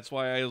anymore. That's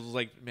why I was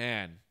like,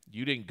 man,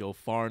 you didn't go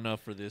far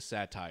enough for this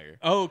satire.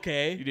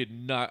 Okay. You did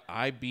not.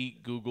 I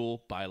beat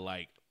Google by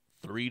like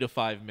 3 to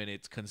 5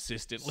 minutes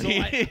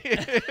consistently.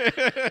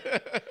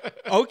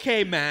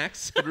 Okay,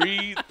 Max.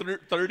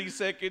 30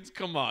 seconds.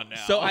 Come on now.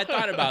 So I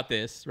thought about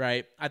this,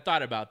 right? And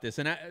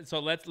so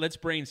let's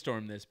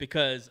brainstorm this,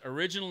 because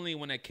originally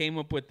when I came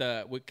up with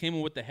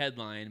the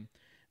headline,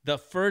 the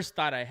first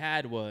thought I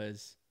had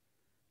was,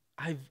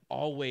 I've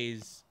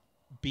always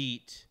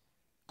beat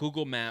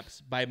Google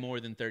Maps by more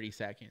than 30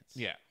 seconds.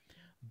 Yeah.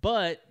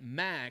 But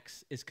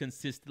Max is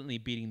consistently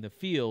beating the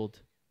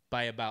field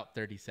by about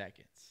 30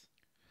 seconds.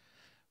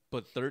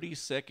 But 30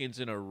 seconds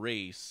in a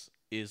race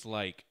is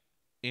like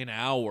an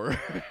hour.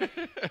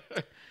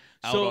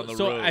 Out on the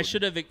road. I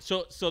should have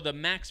so the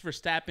Max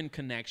Verstappen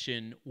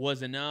connection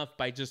was enough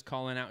by just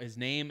calling out his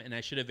name, and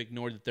I should have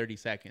ignored the 30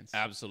 seconds.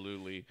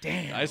 Absolutely.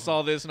 Damn. I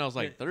saw this and I was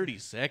like, 30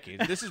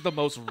 seconds? This is the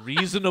most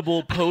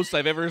reasonable post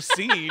I've ever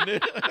seen.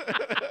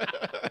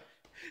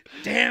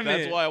 Damn it.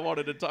 That's why I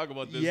wanted to talk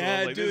about this. Yeah, I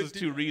was like, dude, this is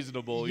too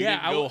reasonable. yeah,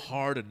 You didn't go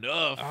hard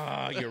enough.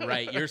 Oh, you're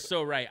right. You're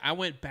so right. I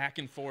went back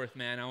and forth,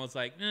 man. I was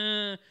like,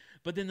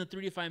 but then the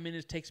 3 to 5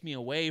 minutes takes me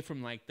away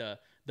from like the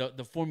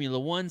Formula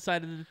One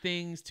side of the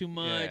things too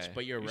much. Yeah,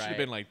 But you're it right. should have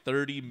been like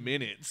 30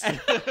 minutes.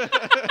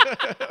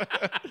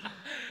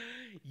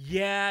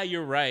 Yeah,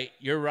 you're right.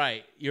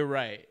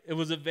 It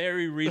was a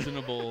very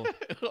reasonable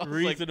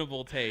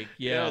take.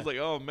 Yeah. I was like,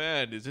 oh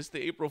man, is this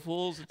the April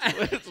Fool's?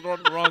 It's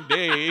on the wrong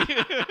day.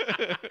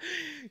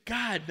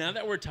 God, now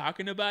that we're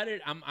talking about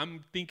it,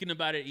 I'm thinking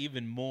about it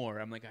even more.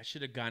 I'm like, I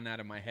should have gotten out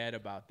of my head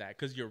about that,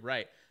 because you're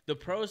right. The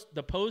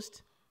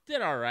post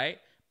did all right,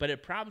 but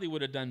it probably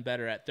would have done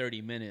better at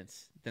 30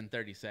 minutes than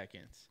 30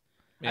 seconds.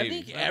 Maybe. I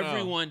think I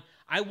don't know.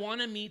 I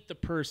want to meet the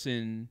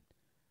person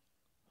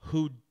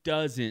who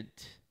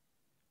doesn't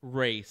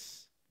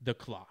race the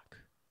clock.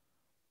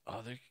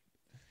 Oh, they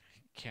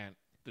can't.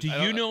 Do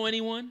you know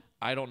anyone?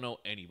 I don't know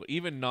anybody.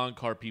 Even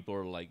non-car people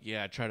are like,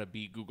 yeah, try to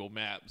beat Google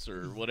Maps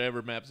or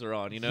whatever maps are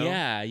on, you know?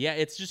 Yeah.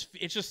 It's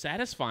just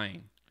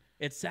satisfying.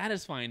 It's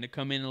satisfying to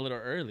come in a little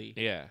early.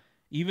 Yeah.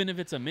 Even if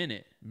it's a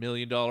minute. $1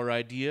 million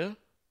idea.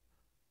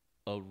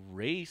 A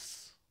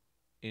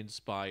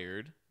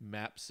race-inspired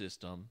map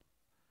system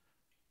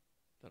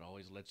that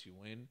always lets you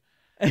win.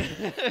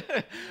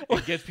 It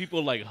gets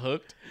people like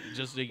hooked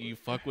just so you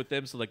fuck with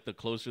them. So like the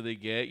closer they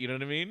get, you know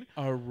what I mean?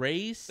 A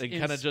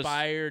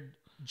race-inspired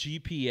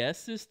GPS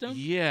system?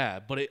 Yeah,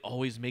 but it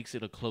always makes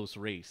it a close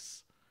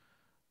race.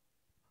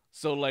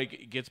 So like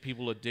it gets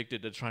people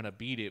addicted to trying to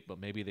beat it, but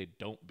maybe they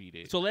don't beat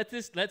it. So let's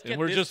get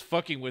we're this, just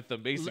fucking with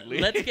them basically.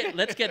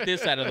 Let's get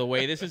this out of the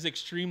way. This is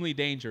extremely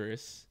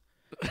dangerous.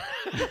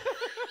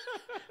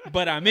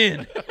 But I'm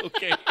in.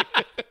 Okay.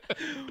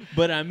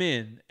 But I'm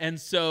in.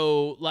 And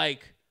so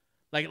like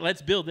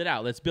let's build it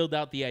out. Let's build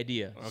out the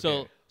idea.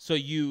 Okay. So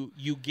you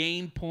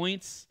gain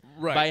points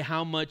Right. by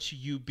how much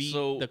you beat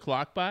the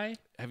clock by?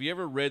 Have you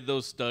ever read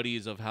those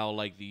studies of how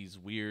like these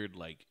weird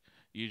like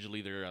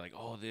usually they're like,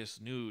 oh,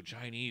 this new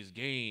Chinese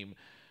game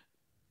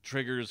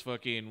triggers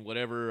fucking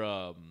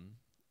whatever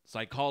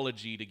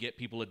psychology to get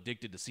people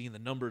addicted to seeing the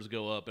numbers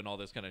go up and all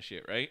this kind of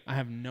shit, right? I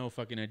have no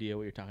fucking idea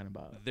what you're talking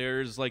about.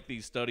 There's like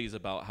these studies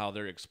about how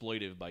they're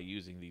exploitive by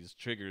using these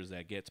triggers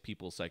that gets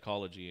people's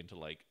psychology into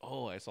like,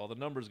 oh, I saw the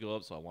numbers go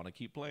up, so I want to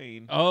keep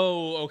playing.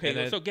 Oh, okay.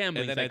 Then, so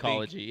gambling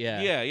psychology,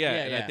 yeah.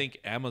 And I think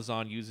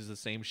Amazon uses the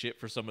same shit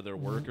for some of their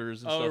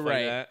workers and stuff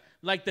like that.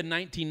 Like the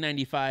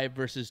 $19.95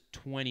 versus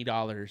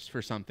 $20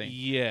 for something.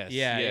 Yes.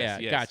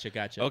 Yeah.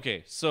 Gotcha.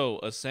 Okay, so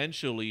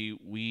essentially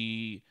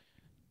we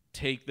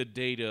take the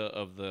data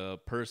of the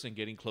person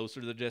getting closer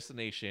to the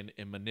destination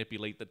and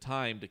manipulate the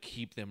time to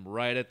keep them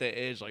right at the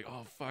edge. Like,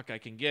 oh, fuck, I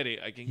can get it.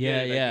 I can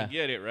get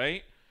it,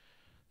 right?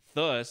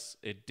 Thus,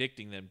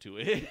 addicting them to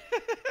it.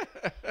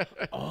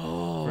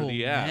 For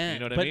the app, man. you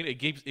know what I mean?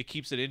 It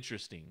keeps it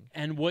interesting.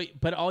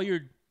 But all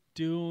you're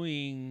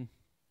doing,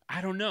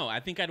 I don't know. I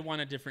think I'd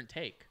want a different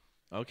take.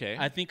 Okay.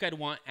 I think I'd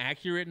want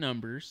accurate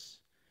numbers,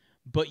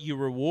 but you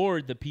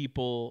reward the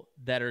people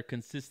that are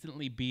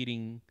consistently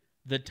beating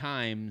the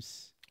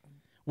times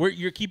where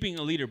you're keeping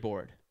a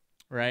leaderboard,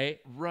 right?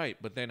 Right,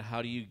 but then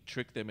how do you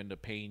trick them into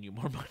paying you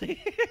more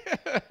money?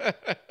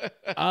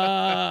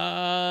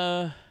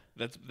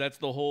 That's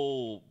the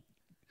whole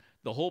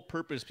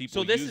purpose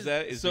people use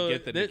that is to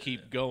get them to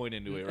keep going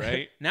into it,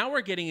 right? Now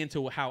we're getting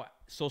into how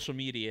social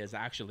media is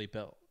actually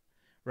built,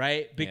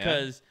 right?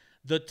 Because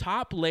the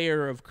top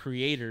layer of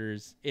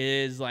creators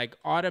is like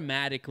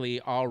automatically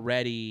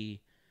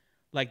already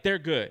like they're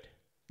good.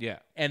 Yeah.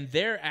 And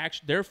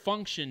their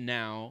function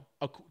now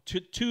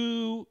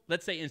to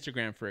let's say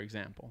Instagram, for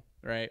example,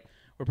 right?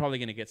 We're probably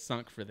going to get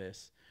sunk for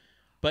this.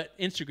 But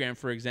Instagram,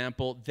 for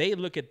example, they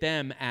look at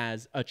them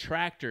as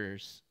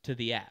attractors to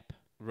the app.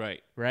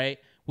 Right. Right?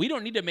 We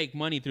don't need to make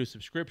money through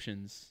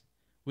subscriptions.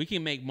 We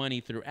can make money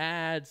through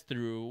ads,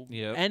 through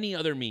any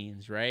other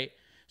means, right?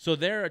 So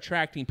they're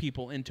attracting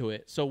people into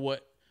it. So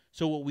what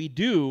we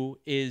do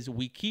is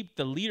we keep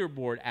the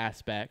leaderboard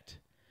aspect,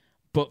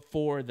 but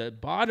for the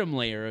bottom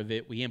layer of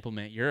it, we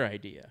implement your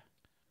idea.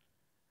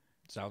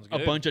 Sounds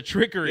good. A bunch of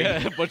trickery.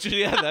 Yeah, a bunch of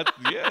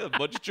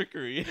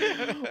trickery.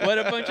 What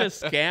a bunch of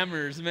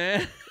scammers,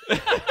 man.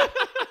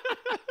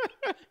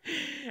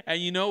 And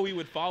we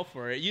would fall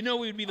for it. We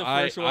would be the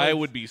first ones. I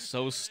would be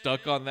so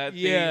stuck on that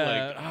thing.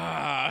 Like,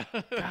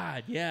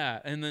 God,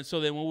 yeah. And then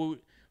when we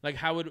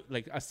how would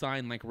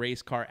assign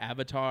race car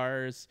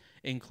avatars,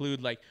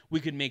 include we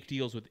could make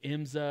deals with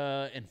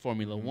IMSA and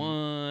Formula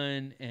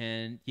One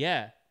and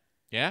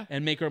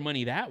and make our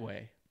money that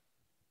way.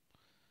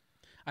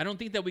 I don't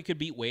think that we could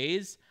beat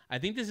Waze. I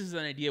think this is an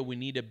idea we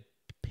need to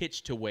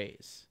pitch to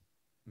Waze.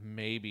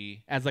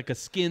 Maybe. As a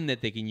skin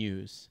that they can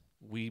use.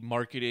 We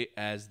market it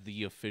as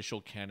the official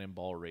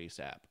Cannonball Race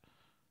app.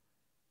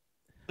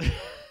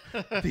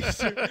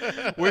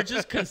 We're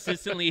just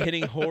consistently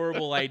hitting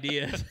horrible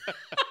ideas.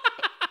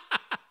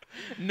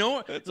 No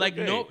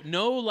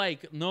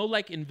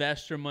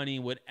investor money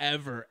would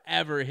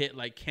ever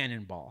hit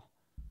Cannonball.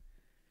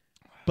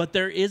 But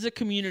there is a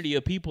community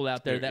of people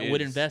out there that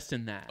would invest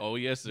in that. Oh,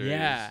 yes, there is.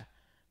 Yeah.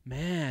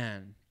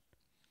 Man.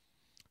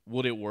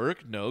 Would it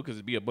work? No, because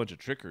it'd be a bunch of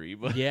trickery.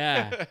 But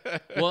yeah.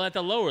 Well, at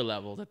the lower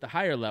levels, at the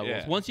higher levels.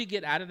 Yeah. Once you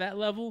get out of that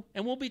level,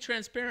 and we'll be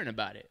transparent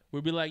about it.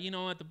 We'll be like,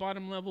 at the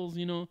bottom levels,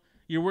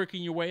 you're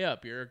working your way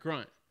up. You're a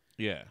grunt.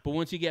 Yeah. But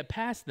once you get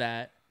past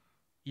that,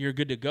 you're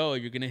good to go.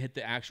 You're going to hit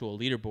the actual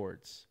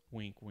leaderboards.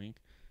 Wink, wink.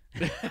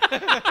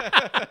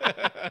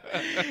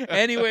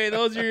 Anyway,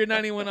 those are your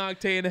 91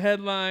 Octane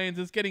headlines.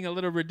 It's getting a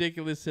little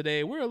ridiculous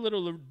today. We're a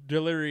little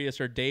delirious.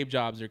 Our day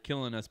jobs are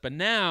killing us. But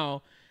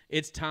now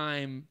it's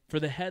time for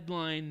the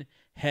headline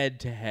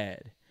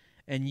head-to-head.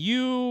 And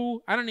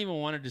I don't even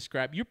want to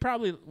describe. You're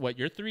probably,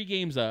 you're 3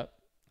 games up,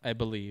 I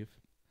believe.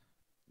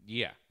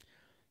 Yeah.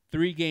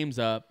 3 games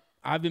up.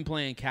 I've been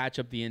playing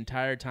catch-up the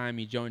entire time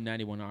you joined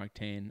 91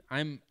 Octane.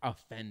 I'm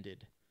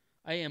offended.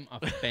 I am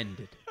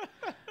offended.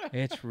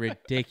 It's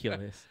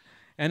ridiculous.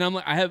 And I'm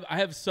like, I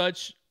have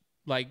such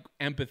like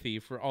empathy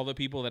for all the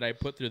people that I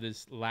put through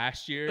this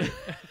last year.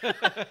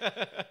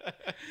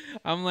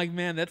 I'm like,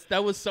 man,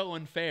 that was so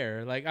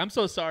unfair. Like, I'm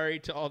so sorry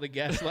to all the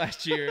guests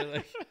last year.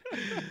 Like,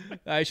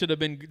 I should have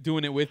been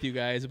doing it with you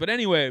guys. But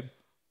anyway,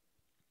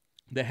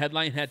 the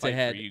headline head to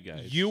head. For you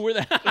guys. You were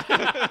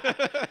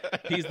the.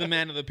 He's the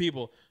man of the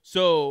people.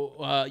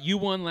 So you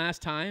won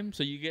last time,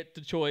 so you get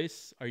the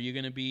choice. Are you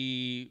going to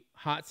be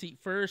hot seat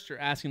first or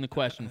asking the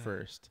question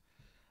first?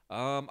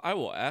 I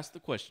will ask the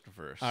question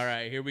first. All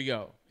right, here we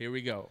go.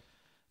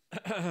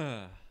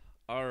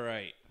 All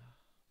right.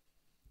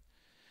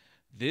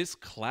 This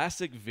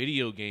classic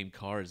video game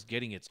car is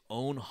getting its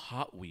own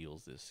Hot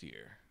Wheels this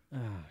year. Oh,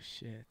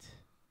 shit.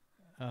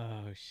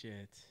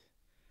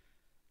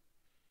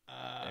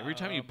 Every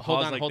time you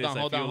pause like this,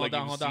 I feel like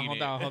you've seen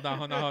it. Hold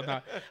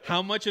on.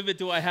 How much of it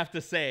do I have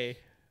to say?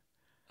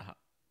 What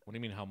do you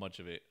mean, how much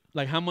of it?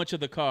 Like, how much of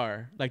the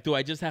car? Like, do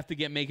I just have to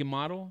get make and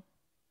model?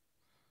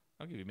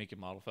 I'll give you make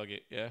and model. Fuck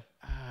it. Yeah.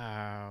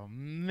 Oh,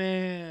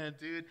 man,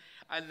 dude.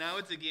 Now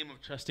it's a game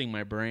of trusting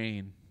my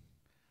brain.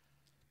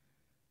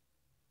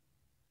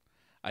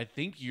 I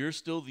think you're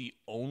still the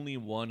only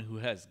one who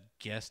has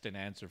guessed an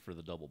answer for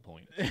the double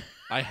point.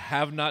 I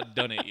have not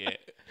done it yet.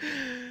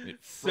 It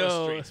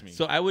frustrates me.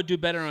 So I would do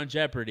better on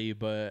Jeopardy,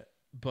 but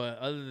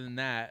other than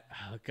that,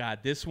 oh God,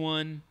 this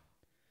one.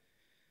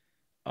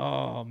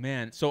 Oh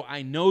man. So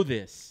I know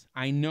this.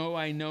 I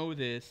know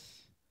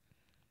this.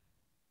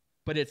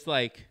 But it's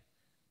like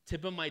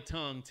tip of my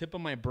tongue, tip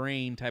of my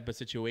brain type of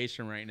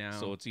situation right now.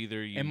 So it's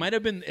either you. It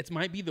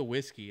might be the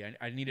whiskey.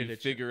 I needed to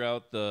figure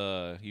out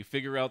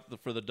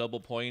for the double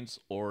points,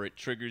 or it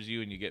triggers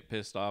you and you get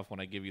pissed off when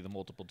I give you the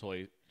multiple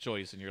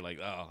choice and you're like,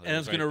 oh, and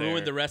it's gonna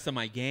ruin the rest of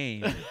my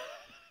game.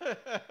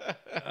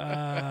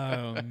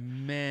 Oh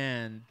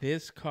man,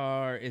 this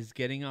car is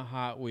getting a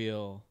Hot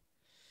Wheel.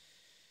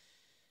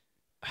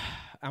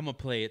 I'm gonna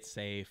play it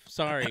safe.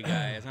 Sorry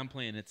guys, I'm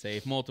playing it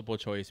safe. Multiple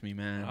choice me,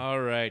 man.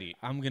 Alrighty.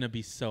 I'm gonna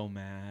be so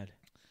mad.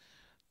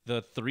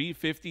 The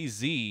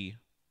 350Z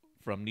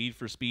from Need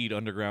for Speed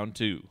Underground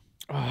 2.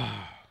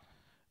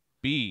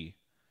 B.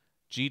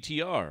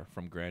 GTR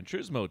from Gran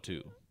Turismo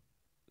 2.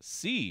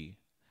 C.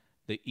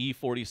 The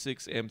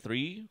E46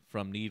 M3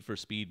 from Need for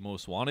Speed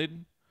Most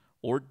Wanted.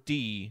 Or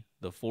D.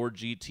 The Ford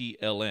GT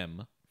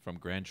LM from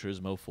Gran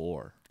Turismo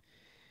 4.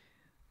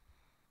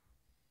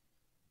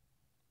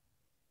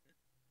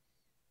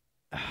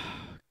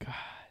 Oh God.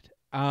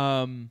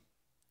 I'm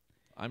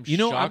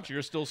shocked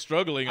you're still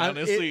struggling.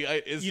 Honestly,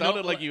 it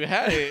sounded like you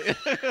had it.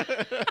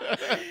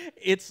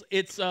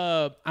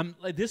 I'm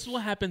like, this is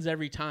what happens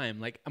every time.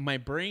 Like my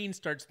brain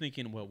starts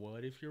thinking, well,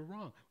 what if you're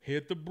wrong?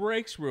 Hit the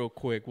brakes real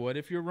quick. What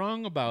if you're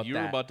wrong about that? You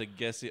were about to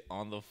guess it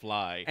on the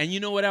fly. And you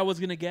know what I was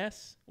gonna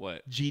guess?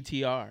 What?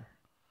 GTR.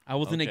 I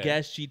was gonna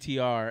guess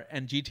GTR,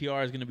 and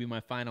GTR is gonna be my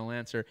final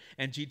answer,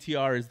 and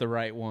GTR is the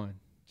right one.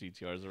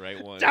 GTR is the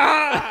right one.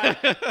 Ah!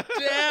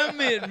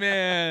 Damn it,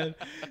 man.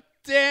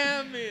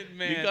 Damn it,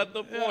 man. You got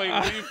the point.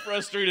 What are you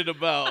frustrated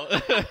about?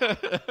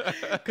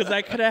 Because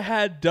I could have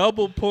had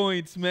double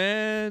points,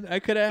 man. I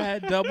could have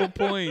had double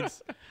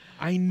points.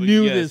 I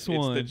knew this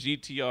one. It's the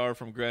GTR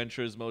from Gran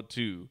Turismo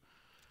 2.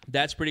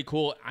 That's pretty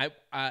cool. I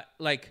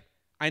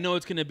know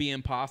it's going to be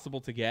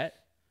impossible to get,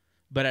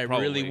 but I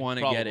really want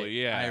to get it.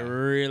 Yeah. I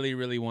really,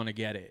 really want to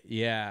get it.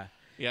 Yeah.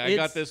 Yeah, I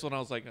got this one. I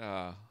was like,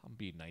 I'm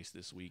being nice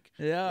this week.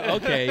 Yeah,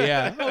 okay,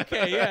 yeah.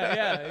 Okay,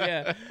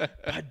 yeah.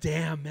 But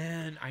damn,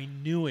 man, I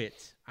knew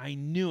it. I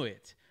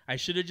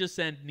should have just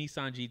sent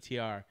Nissan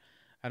GTR.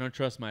 I don't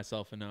trust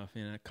myself enough.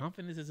 You know,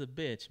 confidence is a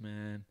bitch,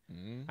 man.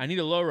 Mm-hmm. I need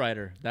a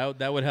lowrider.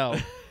 That would help.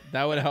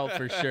 That would help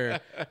for sure.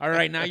 All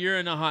right, now you're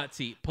in a hot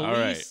seat.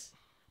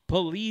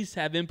 Police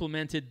have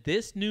implemented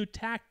this new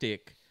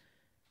tactic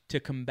to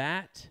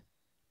combat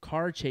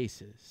car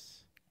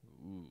chases.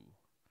 Ooh.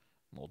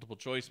 Multiple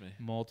choice, man.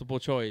 Multiple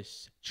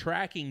choice.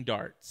 Tracking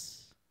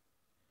darts.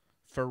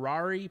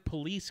 Ferrari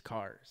police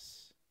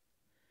cars.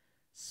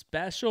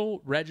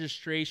 Special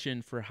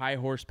registration for high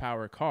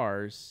horsepower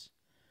cars.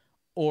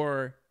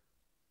 Or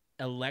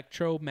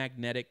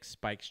electromagnetic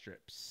spike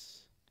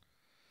strips.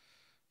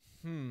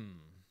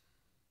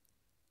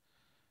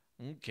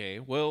 Okay.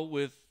 Well,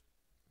 with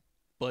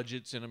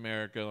budgets in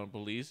America on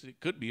police,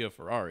 it could be a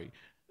Ferrari.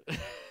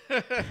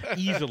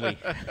 Easily.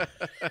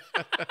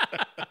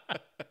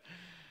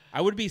 I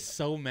would be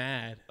so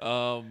mad.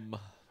 What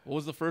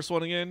was the first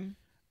one again?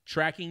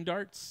 Tracking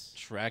darts.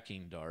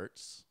 Tracking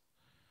darts.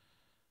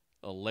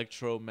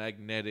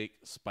 Electromagnetic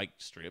spike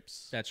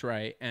strips. That's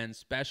right. And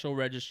special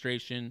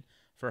registration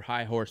for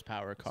high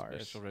horsepower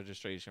cars. Special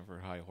registration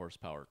for high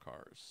horsepower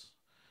cars.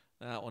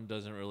 That one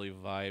doesn't really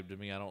vibe to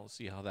me. I don't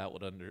see how that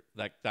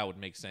would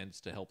make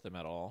sense to help them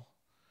at all.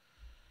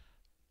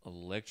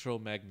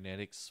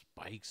 Electromagnetic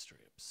spike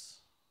strips.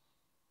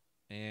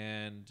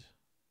 And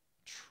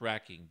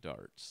tracking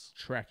darts.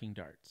 Tracking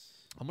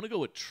darts. I'm going to go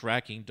with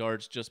tracking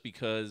darts just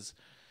because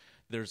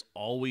there's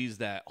always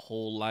that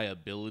whole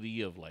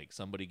liability of like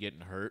somebody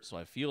getting hurt. So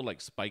I feel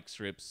like spike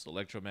strips,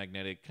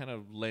 electromagnetic, kind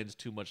of lends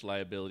too much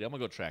liability. I'm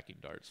gonna go tracking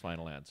darts.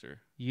 Final answer.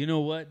 You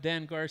know what,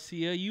 Dan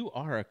Garcia? You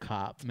are a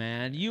cop,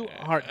 man. You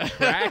are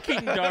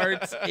tracking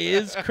darts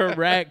is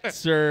correct,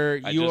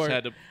 sir. I You just are.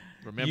 had to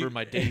remember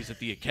my days at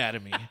the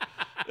academy.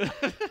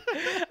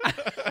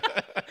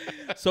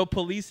 So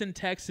police in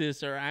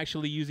Texas are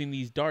actually using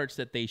these darts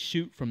that they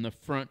shoot from the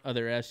front of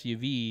their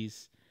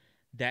SUVs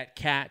that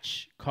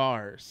catch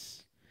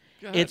cars.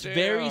 It's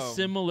very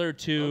similar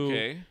to,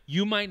 Okay.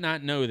 you might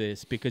not know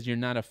this because you're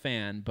not a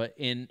fan, but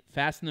in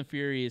Fast and the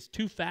Furious,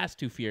 Too Fast,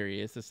 Too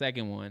Furious, the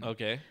second one,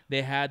 Okay.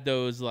 they had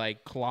those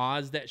like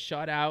claws that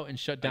shot out and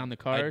shut down the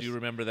cars. I do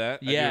remember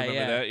that. Yeah, I do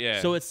remember that.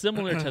 Yeah. So it's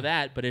similar to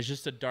that, but it's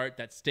just a dart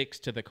that sticks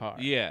to the car.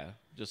 yeah,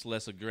 just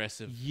less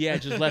aggressive. Yeah,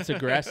 just less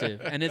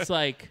aggressive. And it's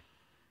like,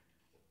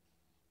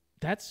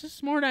 that's a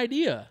smart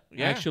idea,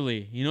 Yeah.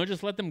 actually. You know,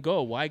 just let them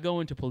go. Why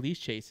go into police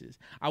chases?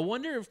 I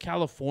wonder if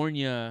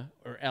California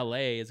or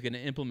LA is going to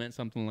implement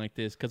something like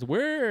this, because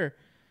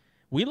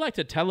we like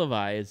to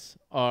televise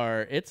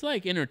it's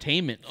like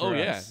entertainment for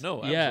us.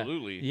 No,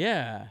 absolutely.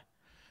 Yeah.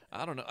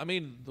 I don't know. I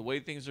mean, the way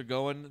things are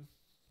going,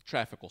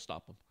 traffic will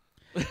stop them.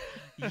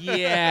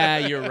 Yeah,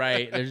 you're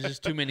right. There's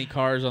just too many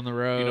cars on the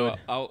road. You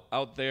know,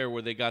 out there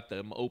where they got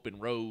them open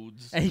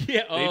roads,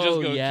 Yeah, they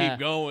just gonna keep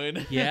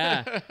going.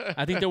 Yeah.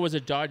 I think there was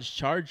a Dodge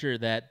Charger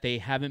that they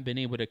haven't been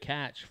able to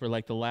catch for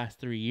like the last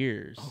 3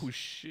 years. Oh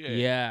shit.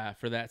 Yeah,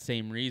 for that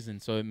same reason.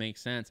 So it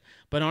makes sense.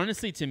 But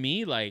honestly, to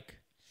me, like,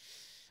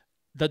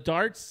 the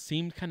darts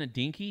seemed kind of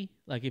dinky.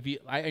 Like,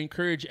 I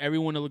encourage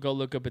everyone to go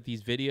look up at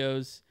these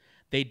videos.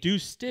 They do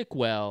stick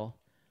well,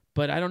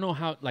 but I don't know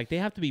how. Like, they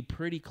have to be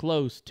pretty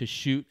close to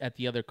shoot at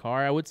the other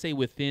car. I would say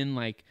within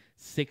like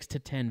 6 to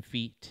 10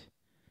 feet.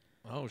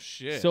 Oh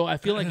shit. So I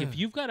feel like if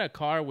you've got a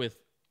car with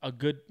a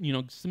good,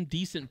 some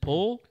decent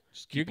pull,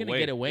 you're gonna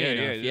get away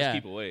enough. Just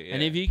keep away. Yeah.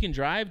 And if you can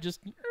drive,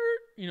 just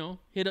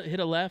hit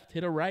a left,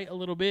 hit a right a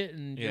little bit,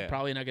 and you're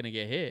probably not gonna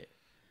get hit.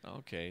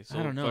 Okay, so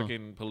I don't know.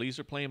 fucking police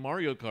are playing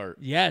Mario Kart.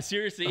 Yeah,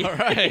 seriously. All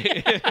right.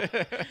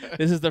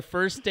 This is the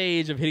first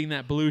stage of hitting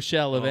that blue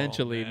shell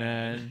eventually,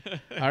 man.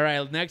 man. All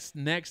right,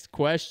 next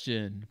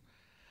question.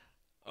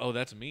 Oh,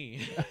 that's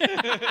me.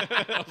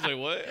 I was like,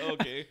 what?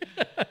 Okay.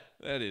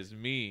 That is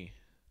me.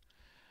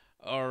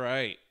 All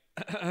right.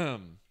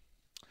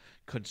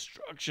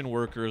 Construction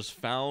workers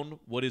found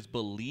what is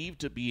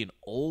believed to be an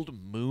old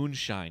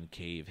moonshine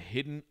cave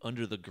hidden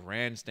under the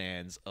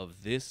grandstands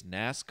of this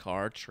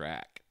NASCAR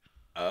track.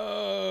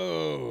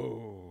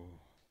 Oh.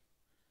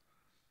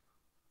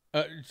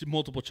 It's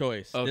multiple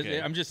choice. Okay.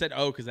 I'm just said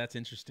because that's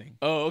interesting.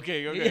 Oh,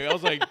 okay. I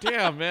was like,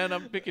 damn, man,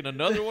 I'm picking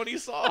another one he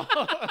saw.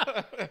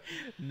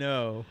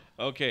 No.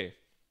 Okay.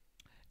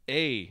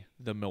 A,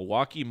 the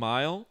Milwaukee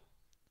Mile.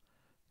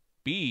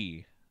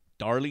 B,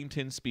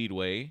 Darlington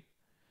Speedway.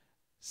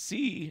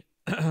 C,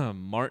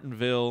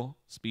 Martinville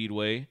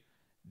Speedway.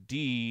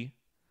 D,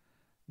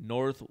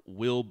 North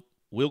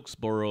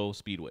Wilkesboro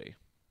Speedway.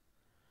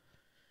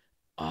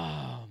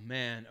 Oh,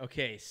 man.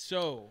 Okay,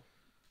 so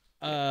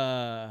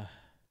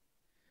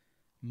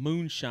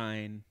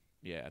moonshine.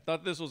 Yeah, I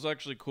thought this was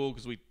actually cool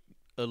because we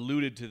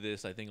alluded to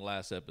this, I think,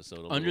 last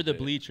episode. Under the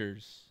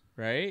bleachers,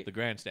 right? The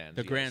grandstands.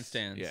 The yes.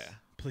 grandstands. Yeah.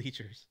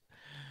 Bleachers.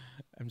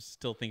 I'm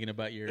still thinking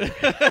about your...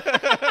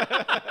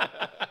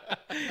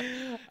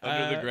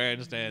 Under the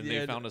grandstand, yeah,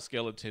 they found a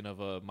skeleton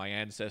of my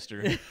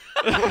ancestor.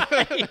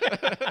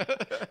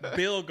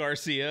 Bill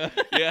Garcia.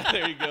 Yeah,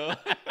 there you go.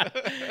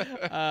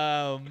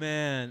 Oh,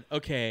 man.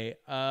 Okay.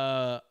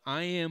 I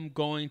am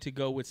going to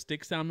go with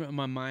sticks out in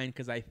my mind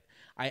because I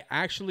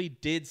actually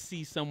did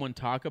see someone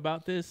talk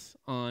about this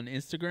on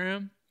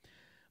Instagram,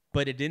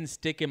 but it didn't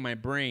stick in my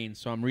brain.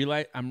 So I'm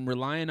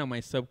relying on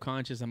my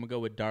subconscious. I'm going to go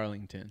with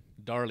Darlington.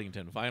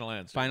 Darlington, final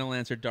answer. Final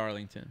answer,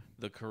 Darlington.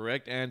 The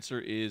correct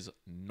answer is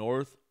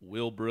North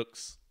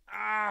Willbrooks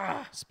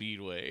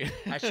Speedway.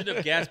 I should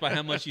have guessed by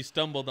how much you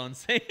stumbled on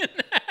saying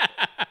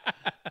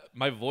that.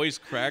 My voice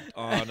cracked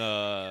on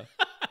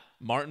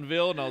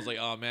Martinville, and I was like,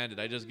 oh, man,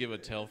 did I just give a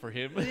tell for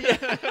him?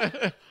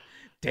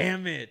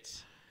 Damn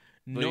it.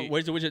 No,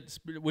 which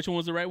one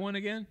was the right one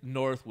again?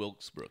 North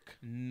Wilkesbrook.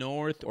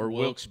 North Or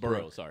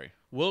Wilkesboro, sorry.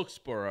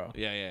 Wilkesboro.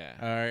 Yeah.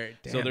 All right.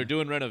 Damn. So they're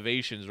doing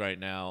renovations right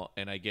now,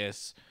 and I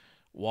guess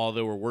while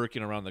they were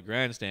working around the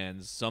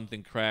grandstands,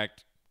 something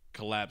cracked,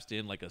 collapsed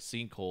in like a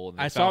sinkhole. And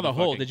I saw the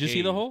hole. Did you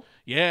see the hole?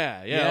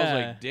 Yeah. I was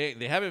like, dang.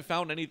 They haven't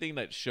found anything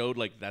that showed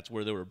like that's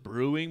where they were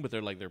brewing, but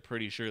they're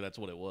pretty sure that's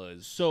what it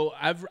was. So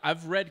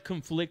I've read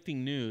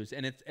conflicting news,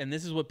 and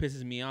this is what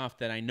pisses me off,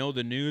 that I know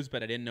the news,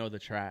 but I didn't know the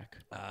track.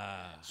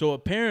 So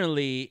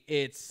apparently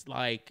it's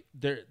like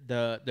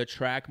the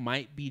track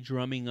might be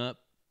drumming up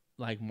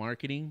like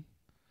marketing,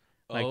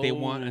 like they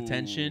want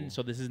attention.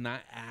 So this is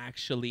not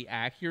actually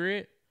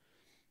accurate,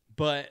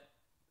 but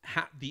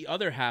the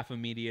other half of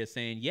media is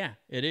saying, yeah,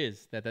 it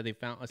is that they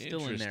found a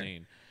still in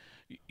there.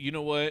 You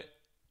know what?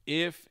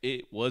 If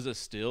it was a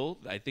still,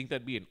 I think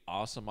that'd be an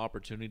awesome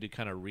opportunity to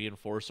kind of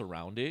reinforce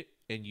around it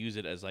and use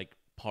it as like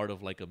part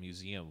of like a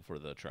museum for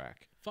the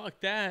track.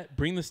 Fuck that.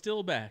 Bring the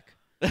still back.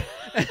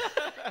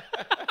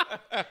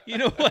 You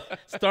know what?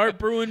 Start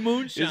brewing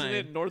moonshine. Isn't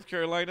it North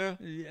Carolina?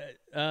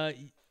 Yeah.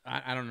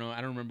 I don't know.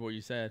 I don't remember what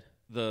you said.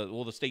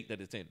 The state that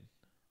it's in.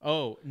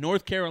 Oh,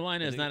 North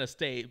Carolina is not a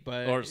state,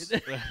 but Or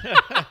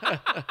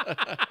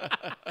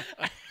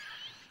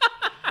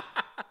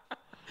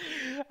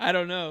I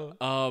don't know.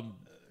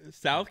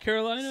 South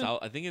Carolina?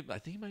 I think it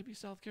might be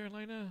South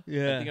Carolina.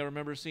 Yeah. I think I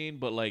remember seeing,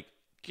 but like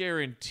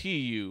guarantee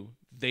you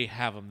they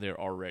have them there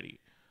already.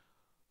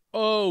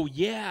 Oh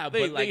yeah,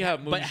 They but like,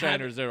 have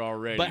moonshiners there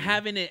already. But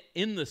having it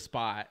in the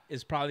spot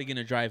is probably going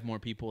to drive more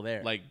people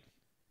there. Like,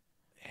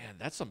 man,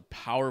 that's some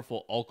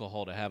powerful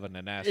alcohol to have in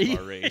a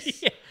NASCAR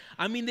race. Yeah.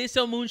 I mean, they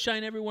sell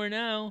moonshine everywhere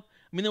now.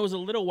 I mean, there was a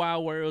little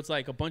while where it was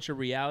like a bunch of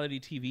reality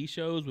TV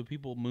shows with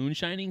people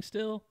moonshining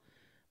still.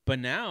 But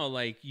now,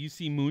 like, you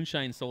see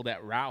moonshine sold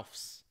at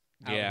Ralph's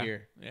out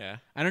here. Yeah.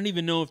 I don't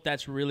even know if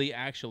that's really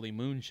actually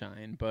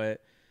moonshine,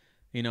 but,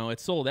 you know,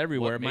 it's sold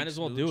everywhere. What Might makes as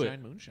well do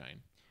it.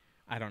 Moonshine.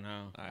 I don't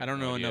know. I I don't have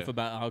no know idea. enough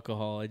about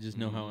alcohol. I just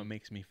know how it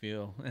makes me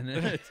feel.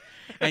 And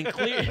and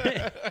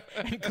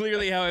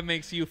clearly how it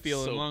makes you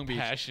feel So in Long Beach.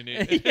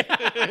 passionate.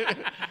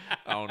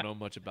 I don't know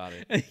much about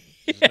it.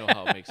 Just know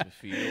how it makes me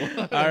feel.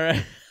 All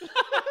right.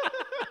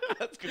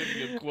 That's going to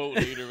be a quote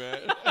later,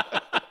 man.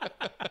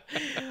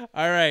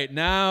 All right,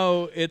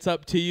 now it's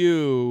up to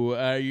you.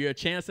 You a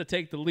chance to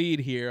take the lead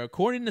here.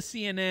 According to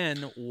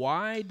CNN,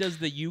 why does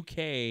the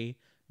UK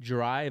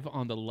drive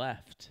on the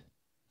left?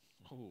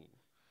 Ooh.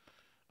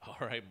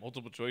 All right,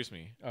 multiple choice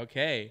me.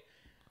 Okay.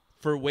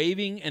 For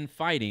waving and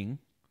fighting,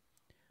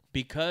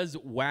 because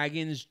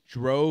wagons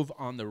drove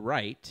on the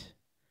right,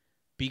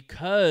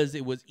 because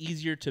it was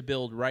easier to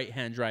build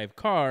right-hand drive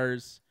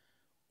cars,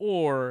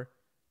 or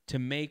to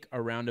make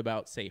a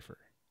roundabout safer.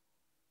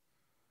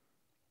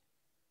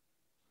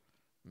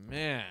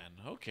 Man,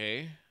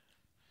 okay.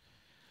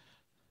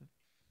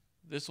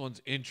 This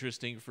one's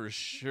interesting for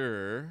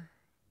sure.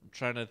 I'm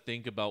trying to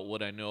think about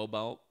what I know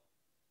about,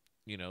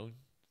 you know,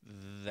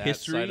 that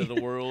History? side of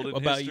the world and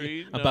about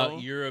history.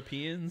 about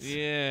Europeans?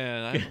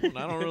 Yeah, I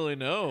don't really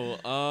know.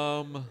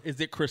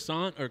 Is it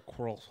croissant or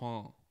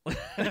croissant?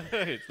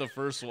 It's the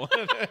first one.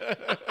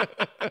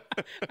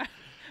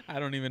 I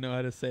don't even know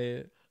how to say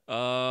it.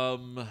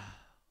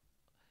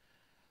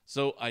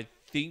 So I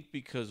think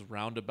because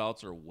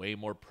roundabouts are way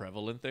more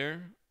prevalent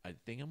there, I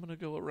think I'm going to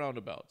go with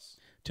roundabouts.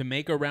 To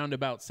make a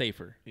roundabout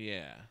safer.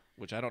 Yeah,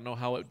 which I don't know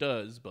how it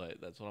does, but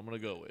that's what I'm going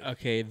to go with.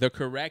 Okay, the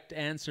correct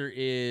answer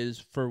is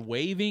for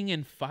waving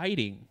and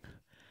fighting.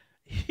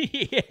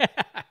 Yeah.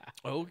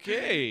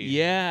 Okay.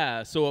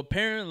 Yeah, so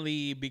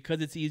apparently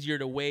because it's easier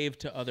to wave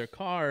to other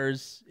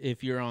cars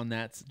if you're on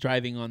that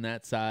driving on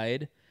that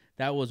side,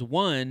 that was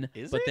one.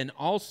 Is but it? then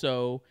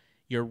also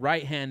your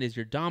right hand is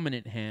your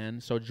dominant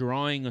hand, so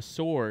drawing a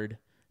sword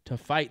to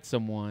fight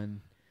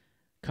someone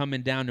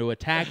coming down to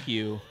attack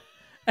you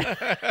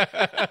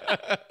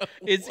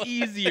it's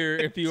easier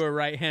if you are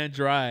right-hand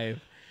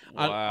drive.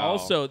 Wow.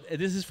 Also,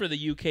 this is for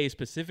the UK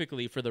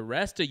specifically. For the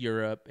rest of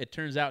Europe, it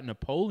turns out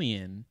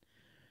Napoleon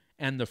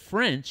and the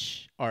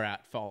French are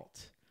at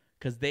fault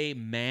because they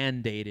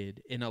mandated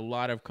in a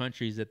lot of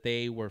countries that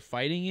they were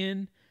fighting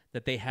in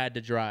that they had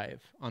to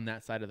drive on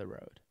that side of the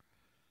road.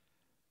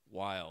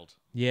 Wild.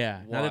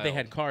 Yeah. Not that they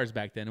had Wild. cars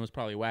back then. It was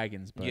probably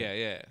wagons. But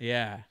Yeah.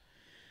 Yeah.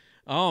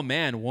 Oh,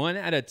 man. 1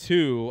 out of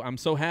 2. I'm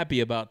so happy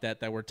about that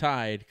we're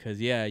tied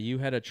because, yeah, you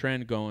had a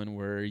trend going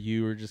where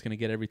you were just going to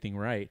get everything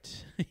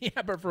right.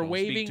 Yeah, but for Don't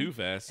waving speak too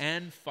fast.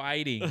 and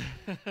fighting.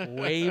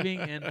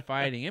 Waving and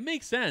fighting. It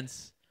makes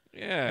sense.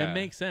 Yeah. It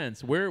makes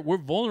sense. We're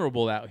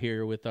vulnerable out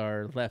here with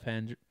our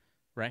left-hand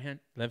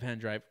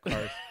drive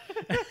cars.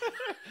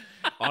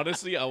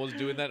 Honestly, I was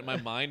doing that in my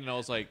mind, and I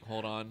was like,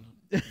 hold on.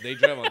 They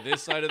drive on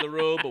this side of the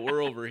road, but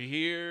we're over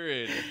here.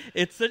 And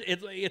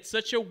It's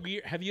such a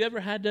weird. Have you ever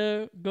had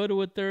to go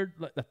to a third?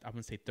 I'm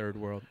gonna say third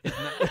world. It's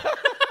not,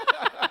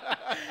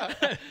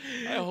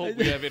 I hope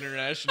we have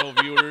international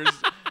viewers.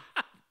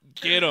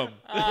 Get them.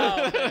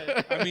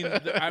 I mean,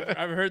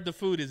 I've heard the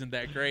food isn't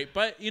that great,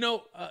 but you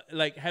know,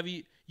 like have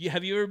you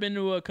ever been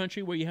to a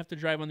country where you have to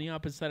drive on the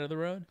opposite side of the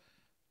road?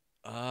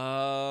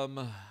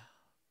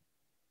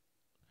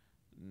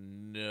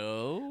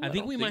 No. I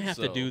think we might have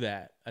to so. do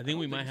that. I think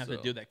we might have to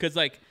do that because,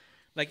 like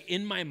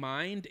in my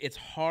mind, it's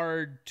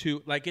hard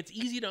to it's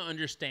easy to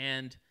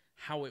understand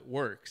how it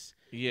works,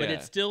 Yeah. but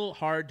it's still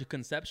hard to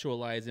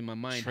conceptualize in my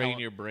mind. Train how,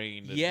 your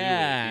brain to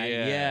yeah, do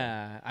it.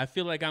 yeah. I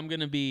feel like I'm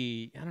gonna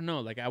be. I don't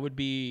know. Like I would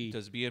be.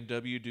 Does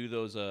BMW do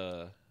those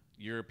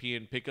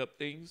European pickup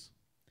things?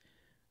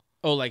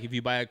 Oh, like if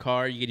you buy a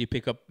car, you get to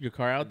pick up your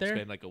car out there.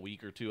 Spend like a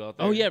week or two out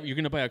there. Oh yeah, you're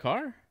gonna buy a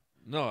car.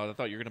 No, I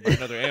thought you were gonna buy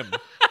another M.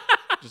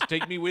 Just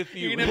take me with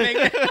you. You're gonna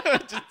make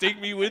Just take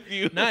me with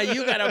you. Nah,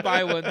 you gotta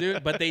buy one,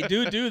 dude. But they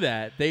do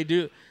that. They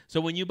do.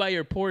 So when you buy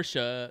your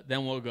Porsche,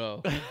 then we'll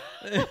go.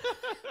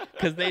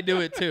 Because they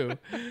do it too.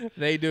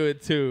 They do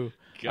it too.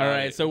 Got All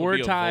right, it. so It'll we're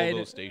be a tied.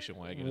 Volvo station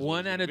wagon is what 1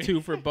 it's out gonna of be. 2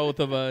 for both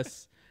of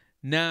us.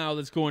 Now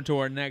let's go into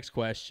our next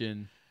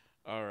question.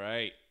 All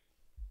right.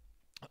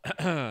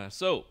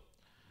 So,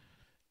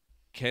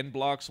 Ken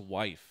Block's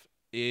wife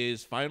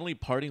is finally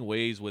parting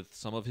ways with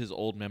some of his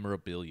old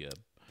memorabilia.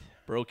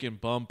 Broken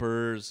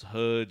bumpers,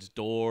 hoods,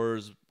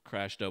 doors,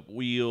 crashed up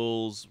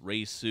wheels,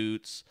 race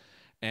suits.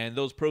 And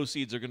those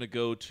proceeds are going to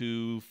go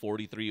to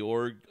 43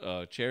 Org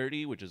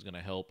charity, which is going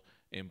to help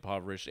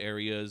impoverished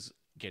areas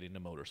get into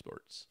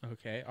motorsports.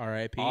 Okay.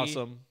 R.I.P.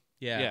 Awesome.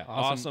 Yeah.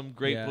 Awesome.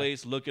 Great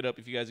place. Look it up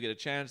if you guys get a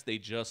chance. They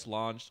just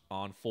launched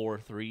on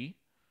 4/3.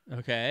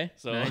 Okay.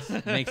 So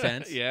nice. Makes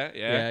sense.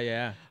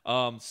 Yeah.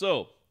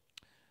 So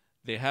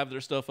they have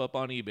their stuff up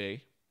on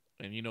eBay,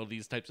 and you know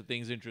these types of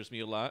things interest me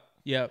a lot.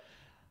 Yep.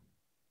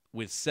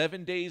 With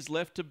 7 days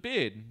left to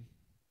bid,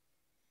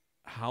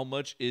 how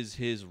much is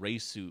his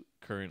race suit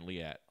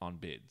currently at on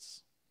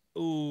bids?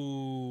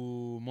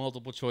 Ooh,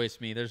 multiple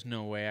choice me. There's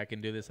no way I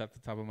can do this off the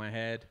top of my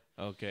head.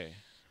 Okay.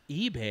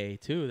 eBay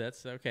too.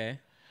 That's okay.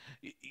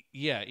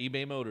 Yeah,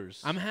 eBay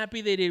Motors. I'm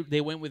happy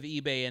they went with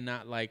eBay and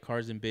not like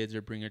Cars and Bids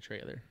or Bring a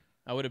Trailer.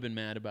 I would have been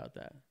mad about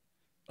that.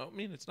 I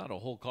mean, it's not a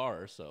whole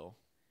car, so.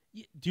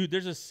 Dude,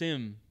 there's a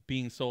sim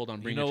being sold on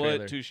Bring a Trailer. You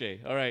know what? Touche.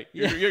 All right.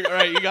 You're all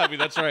right. You got me.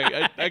 That's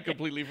right. I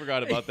completely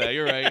forgot about that.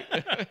 You're right.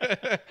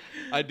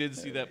 I did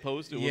see that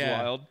post. It was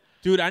wild.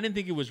 Dude, I didn't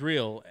think it was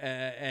real.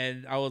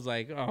 And I was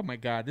like, oh, my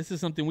God, this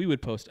is something we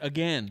would post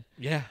again.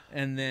 Yeah.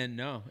 And then,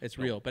 no, it's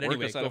real. But Work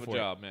anyway, us out go of for a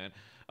job, man.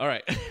 All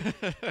right.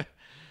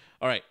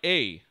 All right.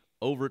 A,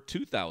 over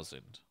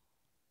 2,000.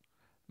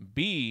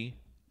 B,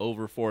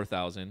 over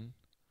 4,000.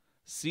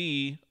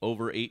 C,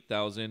 over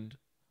 8,000.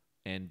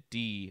 And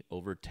D,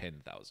 over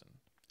 10,000.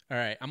 All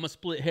right. I'm going to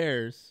split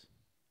hairs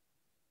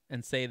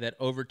and say that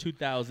over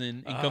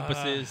 2,000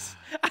 encompasses.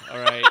 All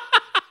right.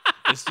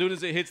 As soon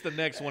as it hits the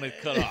next one, it's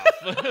cut off.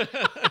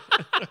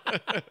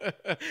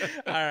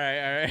 All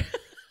right.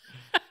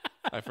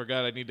 I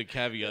forgot I need to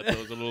caveat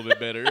those a little bit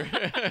better.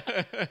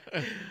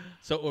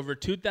 So over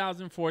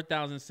 2,000,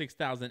 4,000,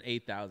 6,000,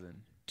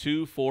 8,000.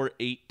 2, 4,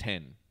 8,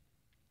 10.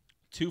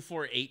 2,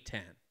 4, 8,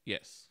 10.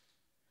 Yes.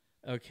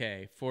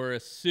 Okay. For a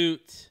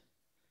suit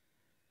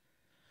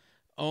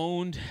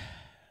owned.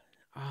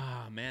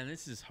 Man,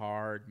 this is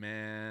hard,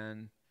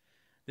 man.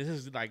 This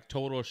is like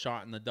total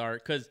shot in the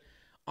dark. Because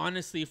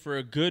honestly, for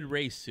a good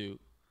race suit,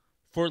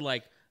 for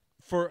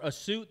a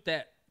suit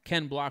that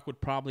Ken Block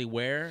would probably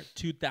wear,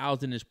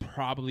 2,000 is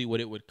probably what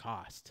it would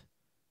cost.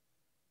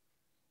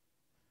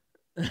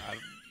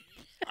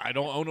 I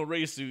don't own a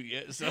race suit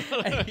yet, so.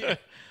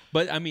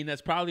 But I mean,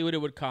 that's probably what it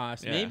would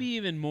cost. Yeah. Maybe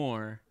even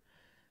more.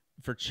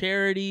 For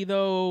charity,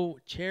 though,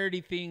 charity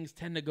things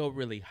tend to go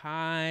really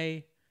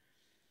high.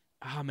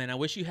 Oh man, I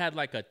wish you had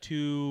like a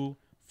 2,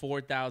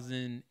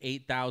 4,000,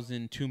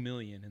 8,000, 2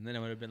 million, and then I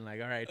would have been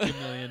like, all right, 2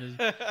 million is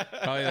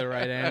probably the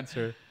right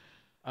answer.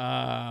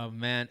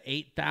 Man,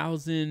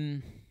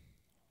 8,000.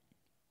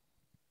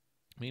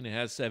 I mean, it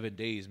has 7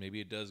 days. Maybe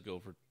it does go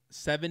for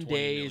 7 days.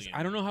 million.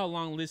 I don't know how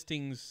long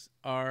listings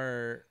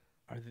are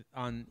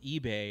on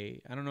eBay.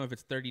 I don't know if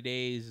it's 30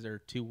 days or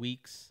 2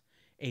 weeks,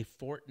 a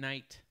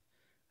fortnight.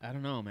 I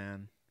don't know,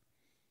 man.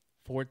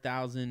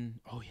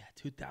 4,000. Oh, yeah.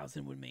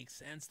 2,000 would make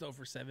sense, though,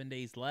 for 7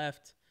 days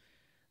left.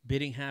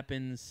 Bidding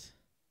happens.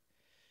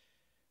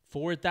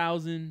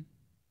 4,000,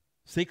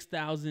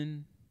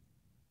 6,000,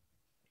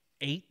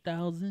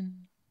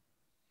 8,000.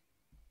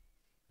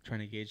 Trying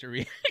to gauge your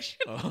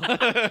reaction. Oh.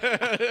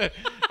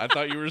 I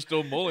thought you were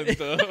still mulling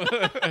stuff.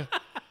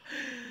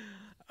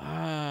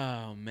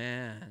 Oh,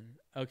 man.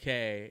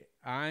 Okay.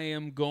 I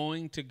am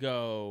going to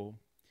go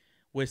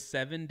with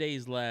 7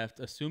 days left,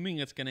 assuming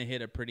it's going to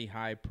hit a pretty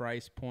high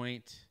price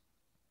point.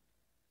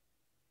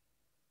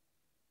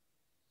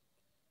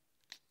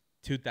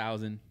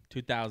 2,000.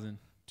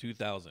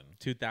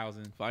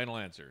 Final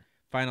answer.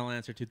 Final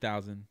answer,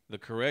 2,000. The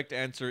correct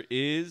answer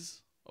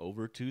is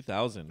over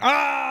 2,000.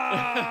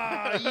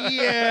 Ah,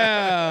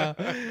 yeah.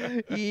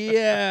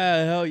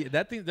 Yeah. Hell yeah.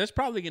 That thing, that's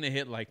probably going to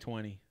hit like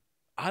 20.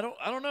 I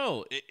don't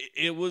know.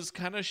 It was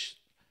kind of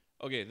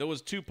okay, there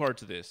was 2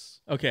 parts of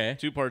this. Okay.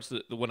 2 parts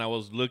when I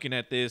was looking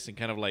at this and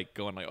kind of like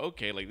going like,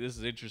 okay, like this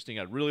is interesting.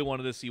 I really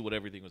wanted to see what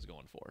everything was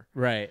going for.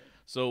 Right.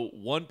 So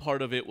one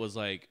part of it was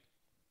like,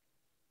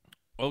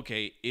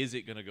 okay, is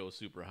it going to go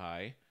super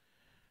high?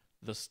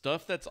 The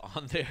stuff that's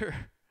on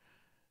there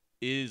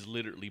is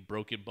literally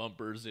broken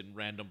bumpers and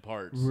random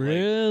parts.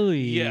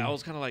 Really? Like, yeah, I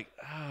was kind of like,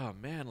 oh,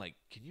 man, like,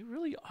 can you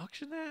really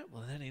auction that?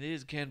 Well, then it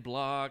is Ken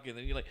Block. And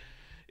then you're like,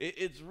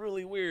 it's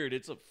really weird.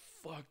 It's a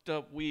fucked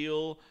up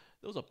wheel.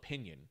 There was a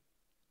pinion.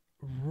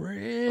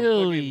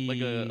 Really?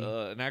 Like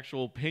an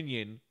actual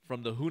pinion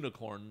from the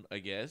Hoonicorn, I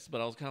guess.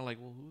 But I was kind of like,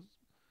 well,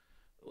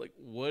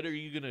 what are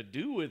you going to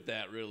do with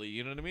that, really?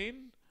 You know what I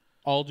mean?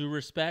 All due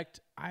respect,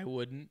 I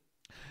wouldn't.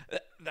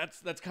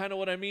 That's kind of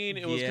what I mean.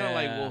 It was kind of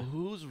like, well,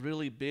 who's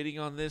really bidding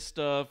on this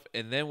stuff?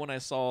 And then when I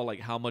saw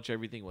like how much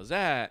everything was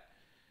at,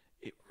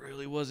 it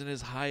really wasn't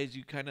as high as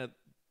you kind of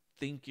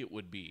think it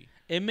would be.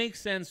 It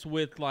makes sense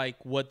with like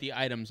what the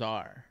items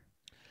are,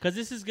 because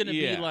this is gonna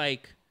be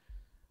like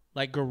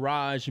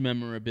garage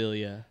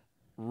memorabilia,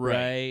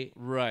 right?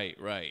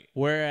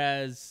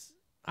 Whereas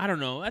I don't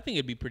know. I think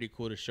it'd be pretty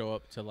cool to show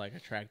up to like a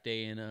track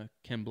day in a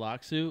Ken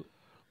Block suit.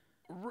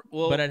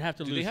 Well, but I'd have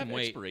to do lose they have some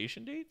weight.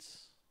 expiration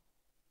dates?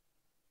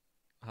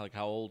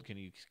 How old can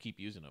you keep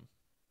using them?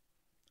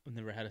 I've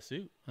never had a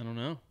suit. I don't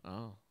know.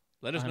 Oh,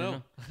 let us I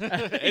know. don't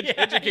know.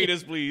 Educate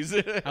us, please.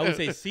 I would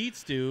say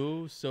seats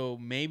do, so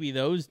maybe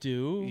those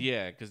do.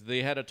 Yeah, because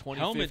they had a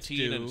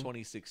 2015 and a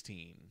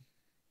 2016.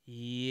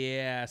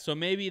 Yeah, so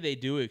maybe they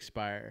do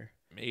expire.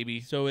 Maybe.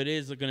 So it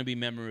is going to be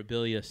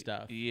memorabilia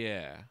stuff.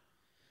 Yeah.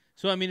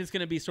 So, I mean, it's going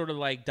to be sort of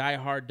like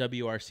diehard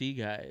WRC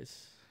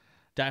guys.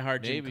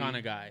 Diehard Maybe.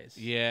 Gymkhana guys.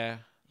 Yeah.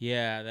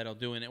 Yeah, that'll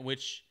do it,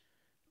 which...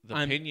 The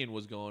pinion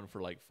was going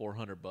for like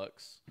 $400. But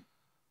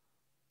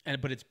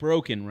it's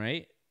broken,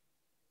 right?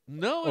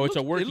 No, it's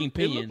a working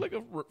pinion. It looked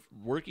like a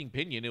working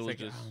pinion. It was like,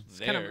 just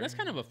there. That's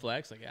kind of a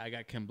flex. Like, I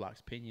got Ken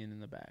Block's pinion in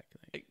the back.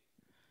 Like,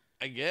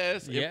 I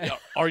guess. Yeah.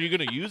 Are you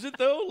going to use it,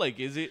 though? Like,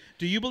 is it?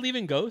 Do you believe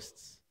in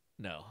ghosts?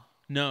 No.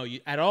 No,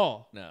 at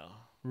all? No.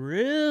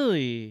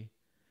 Really?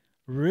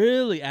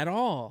 Really? At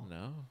all?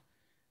 No.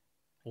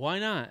 Why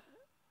not?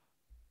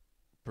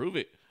 Prove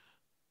it.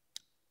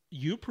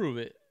 You prove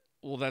it.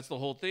 Well, that's the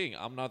whole thing.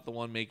 I'm not the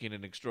one making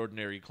an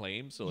extraordinary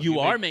claim. So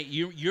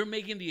you're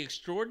making the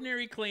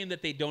extraordinary claim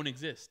that they don't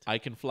exist. I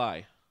can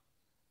fly.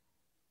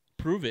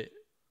 Prove it.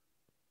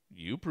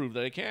 You prove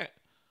that I can't.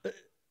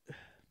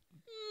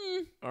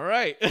 All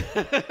right.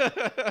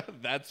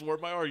 That's where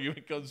my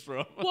argument comes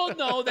from. Well,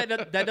 no,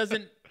 that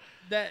doesn't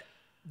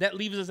that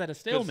leaves us at a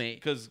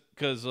stalemate. Because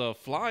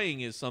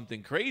flying is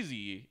something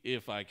crazy.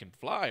 If I can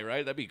fly,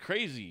 right? That'd be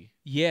crazy.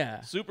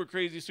 Yeah. Super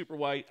crazy, super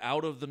wide,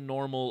 out of the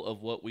normal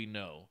of what we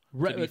know.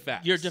 Right. To be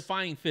facts. You're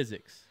defying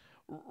physics.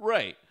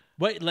 Right.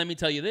 But let me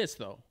tell you this,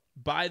 though.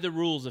 By the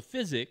rules of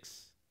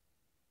physics,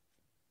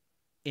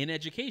 in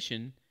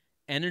education,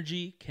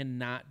 energy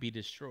cannot be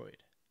destroyed.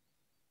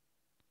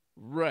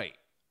 Right.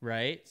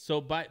 Right?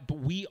 So, but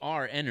we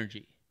are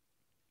energy.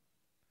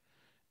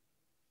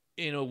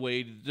 In a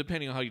way,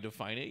 depending on how you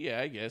define it, yeah,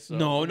 I guess. So.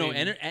 No, I mean,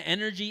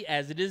 energy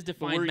as it is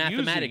defined we're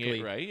mathematically,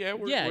 using it, right? Yeah,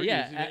 we're yeah.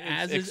 using it.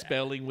 As It's is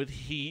expelling with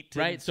heat,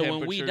 right? And So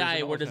when we temperatures die,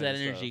 and all where does that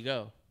kinds of energy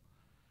stuff. go?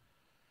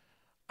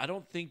 I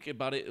don't think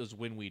about it as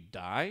when we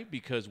die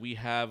because we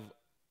have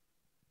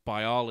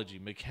biology,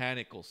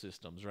 mechanical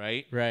systems,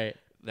 right? Right.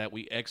 That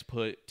we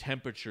exput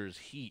temperatures,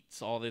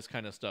 heats, all this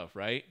kind of stuff,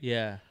 right?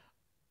 Yeah.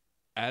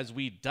 As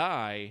we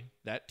die,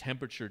 that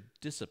temperature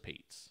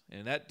dissipates,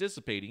 and that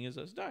dissipating is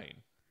us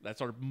dying. That's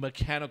our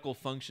mechanical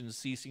functions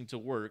ceasing to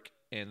work,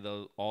 and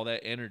all that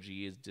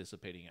energy is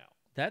dissipating out.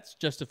 That's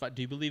justified.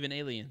 Do you believe in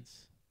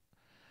aliens?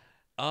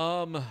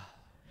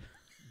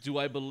 Do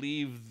I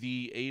believe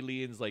the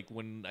aliens, like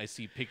when I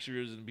see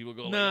pictures and people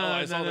go, No,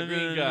 I saw the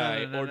green guy,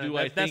 or do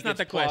I think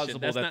it's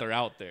plausible that they're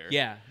out there?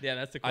 Yeah,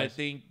 that's the question. I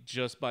think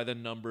just by the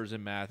numbers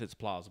and math, it's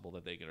plausible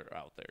that they are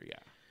out there, yeah.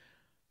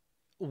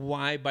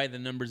 Why, by the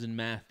numbers and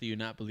math, do you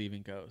not believe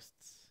in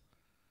ghosts?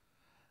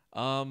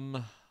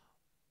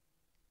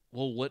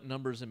 Well, what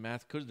numbers and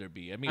math could there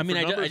be?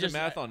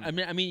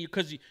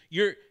 Because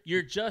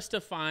you're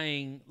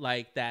justifying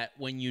like that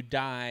when you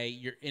die,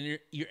 your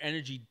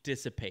energy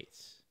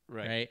dissipates,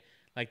 right?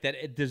 Like that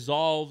it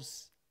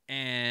dissolves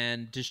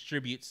and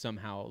distributes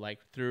somehow, like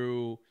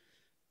through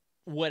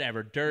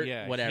whatever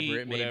dirt, whatever heat,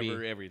 it may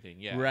be, everything,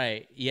 yeah,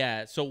 right,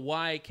 yeah. So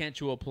why can't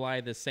you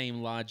apply the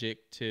same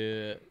logic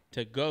to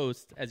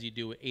ghosts as you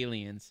do with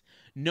aliens,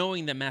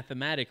 knowing that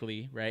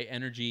mathematically, right,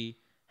 energy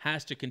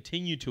has to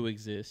continue to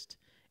exist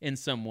in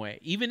some way.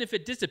 Even if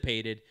it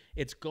dissipated,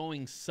 it's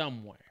going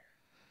somewhere.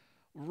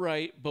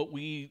 Right, but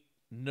we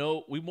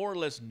more or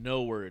less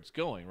know where it's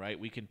going, right?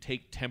 We can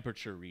take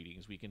temperature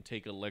readings. We can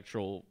take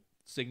electrical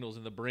signals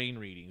in the brain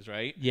readings,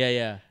 right?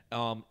 Yeah.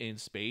 In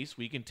space,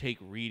 we can take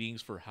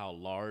readings for how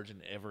large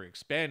and ever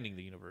expanding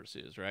the universe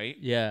is, right?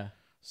 Yeah.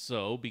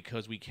 So,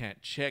 because we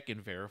can't check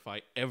and verify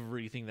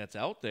everything that's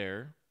out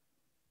there,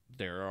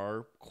 there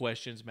are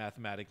questions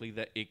mathematically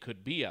that it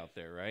could be out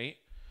there, right?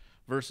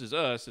 Versus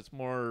us, it's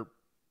more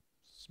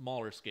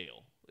smaller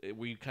scale.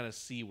 We kind of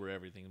see where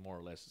everything more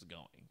or less is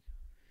going.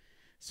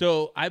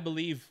 So I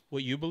believe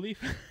what you believe.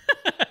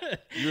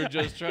 You're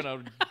just trying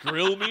to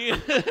grill me.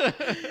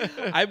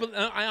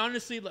 I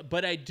honestly,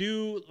 but I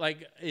do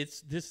like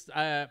it's this.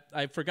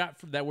 I forgot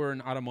that we're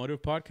an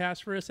automotive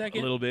podcast for a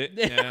second. A little bit,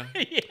 yeah.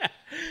 Yeah.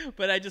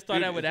 But I just thought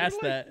Dude, I would is ask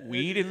there, that.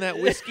 Weed in that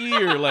whiskey,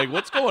 or like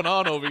what's going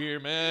on over here,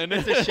 man?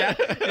 It's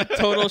a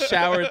total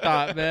shower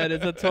thought, man.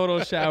 It's a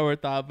total shower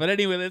thought. But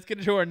anyway, let's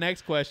get to our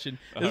next question.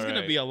 This is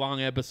going to be a long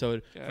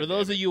episode. For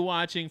those of you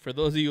watching, for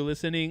those of you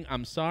listening,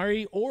 I'm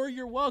sorry, or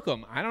you're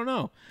welcome. I don't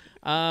know.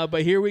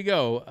 But here we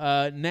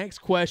go. Next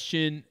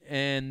question,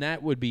 and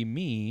that would be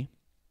me.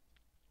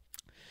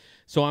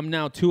 So I'm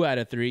now 2 out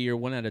of 3. You're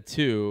 1 out of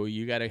 2.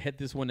 You got to hit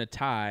this one to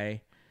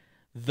tie.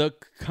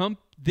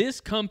 This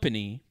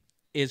company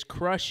is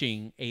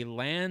crushing a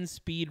land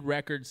speed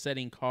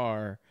record-setting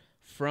car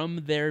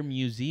from their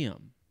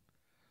museum.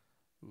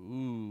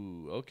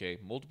 Ooh, okay.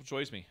 Multiple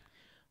choice me.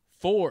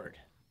 Ford,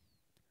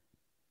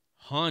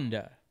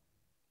 Honda,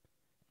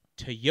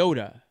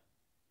 Toyota,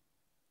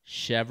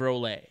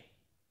 Chevrolet.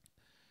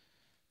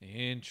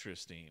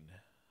 Interesting.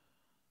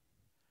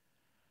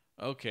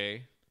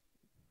 Okay.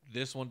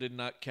 This one did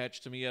not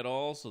catch to me at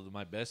all, so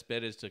my best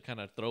bet is to kind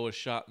of throw a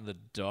shot in the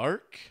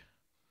dark.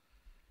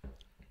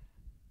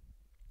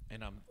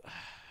 And I'm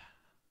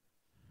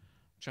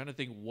trying to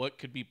think what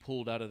could be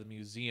pulled out of the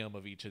museum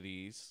of each of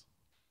these.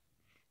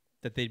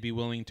 That they'd be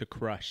willing to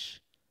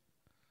crush.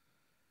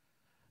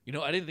 You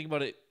know, I didn't think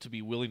about it to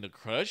be willing to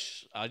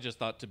crush. I just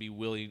thought to be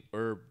willing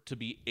or to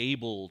be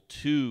able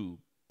to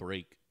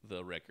break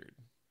the record.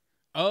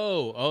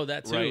 Oh,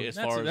 that's right. As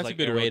far as like a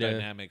good way to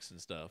aerodynamics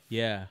and stuff.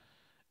 Yeah.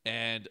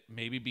 And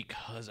maybe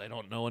because I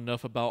don't know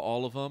enough about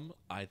all of them,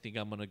 I think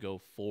I'm gonna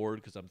go Ford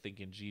because I'm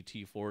thinking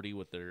GT40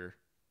 with their,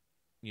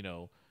 you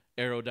know,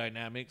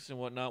 aerodynamics and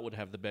whatnot would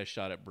have the best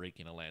shot at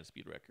breaking a land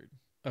speed record.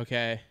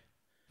 Okay.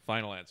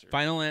 Final answer.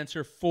 Final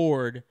answer,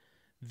 Ford.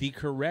 The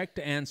correct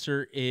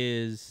answer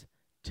is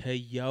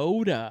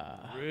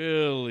Toyota.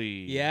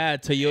 Really? Yeah,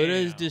 Toyota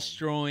is Damn.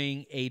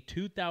 destroying a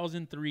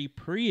 2003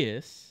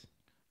 Prius.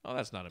 Oh,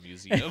 that's not a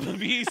museum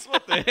piece.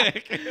 What the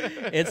heck?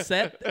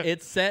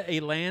 It set a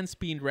land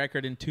speed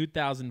record in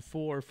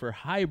 2004 for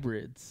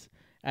hybrids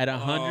at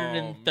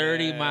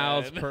 130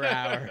 miles per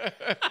hour.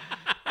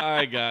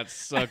 I got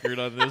suckered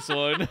on this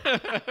one.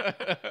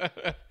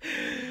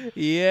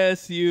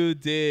 Yes, you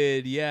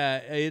did. Yeah,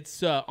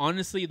 it's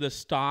honestly the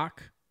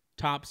stock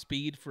top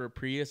speed for a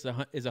Prius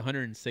is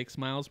 106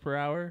 miles per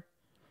hour.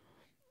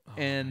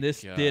 And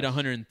this did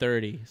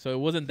 130, so it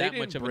wasn't that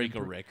much of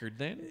a record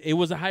then. It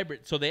was a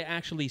hybrid, so they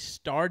actually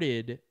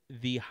started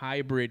the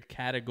hybrid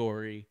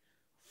category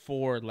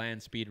for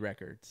land speed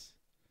records.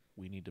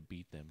 We need to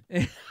beat them.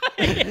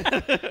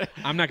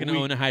 I'm not going to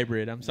own a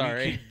hybrid. I'm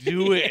sorry. We can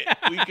do it.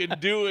 We can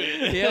do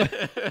it.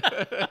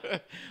 Yeah.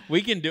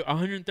 We can do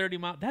 130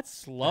 miles. That's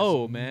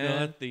slow, man.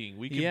 Nothing.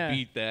 We can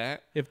beat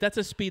that. If that's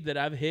a speed that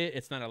I've hit,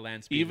 it's not a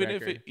land speed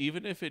record.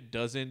 Even if it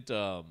doesn't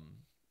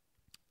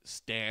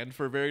stand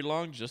for very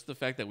long, just the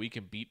fact that we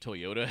can beat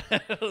Toyota.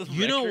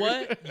 You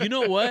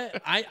know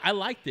what? I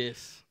like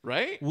this.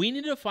 Right? We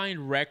need to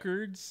find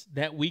records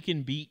that we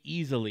can beat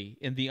easily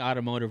in the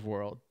automotive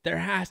world. There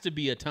has to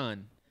be a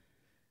ton.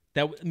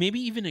 That maybe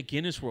even a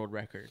Guinness World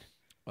Record.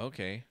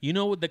 Okay. You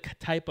know the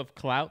type of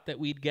clout that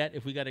we'd get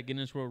if we got a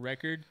Guinness World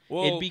Record?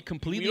 Well, it'd be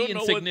completely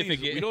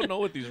insignificant. We don't know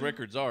what these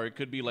records are. It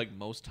could be like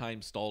most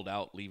times stalled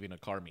out leaving a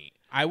car meet.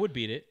 I would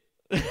beat it.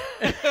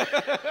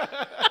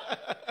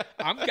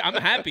 I'm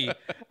happy.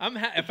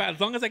 As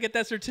long as I get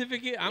that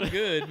certificate, I'm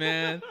good,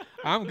 man.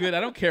 I'm good. I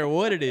don't care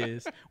what it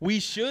is. We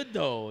should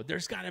though.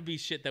 There's got to be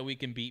shit that we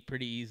can beat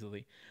pretty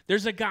easily.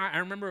 There's a guy I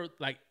remember,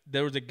 like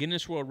there was a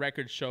Guinness World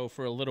Record show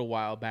for a little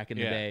while back in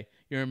the day.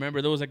 You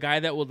remember there was a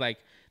guy that was like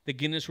the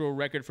Guinness World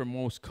Record for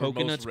most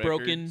coconuts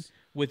broken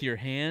with your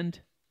hand.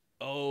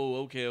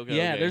 Oh, okay.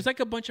 Yeah, there's like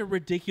a bunch of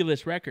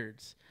ridiculous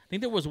records. I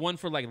think there was one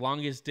for like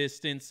longest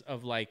distance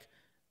of like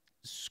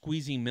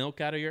squeezing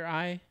milk out of your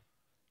eye.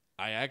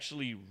 I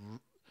actually,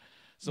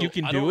 you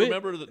can I do don't it.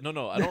 Remember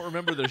I don't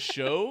remember the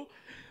show,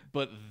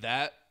 but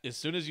that as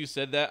soon as you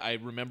said that, I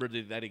remembered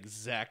that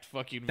exact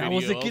fucking video. That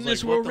was the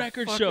Guinness World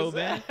Record show,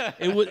 man.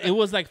 It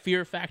was like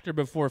Fear Factor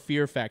before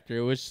Fear Factor.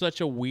 It was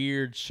such a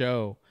weird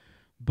show,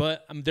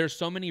 but there's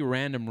so many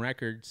random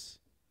records.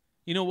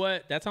 You know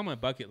what? That's on my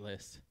bucket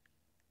list.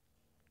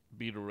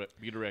 Beat a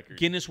record.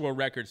 Guinness World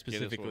Record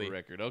specifically. Guinness World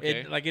Record.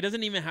 Okay. It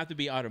doesn't even have to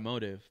be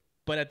automotive,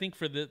 but I think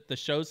for the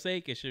show's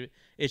sake,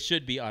 it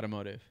should be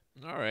automotive.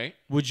 All right.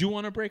 Would you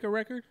want to break a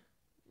record?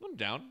 I'm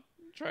down.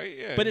 Try it,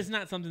 yeah. But it's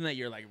not something that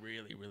you're like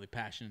really, really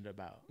passionate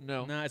about.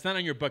 No. No, it's not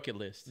on your bucket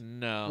list.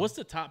 No. What's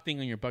the top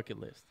thing on your bucket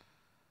list?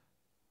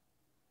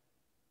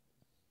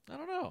 I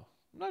don't know.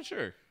 I'm not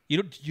sure.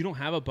 You don't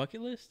have a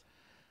bucket list?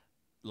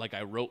 Like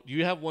I wrote.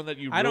 You have one that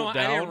you wrote down?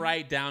 I didn't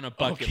write down a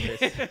bucket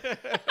list.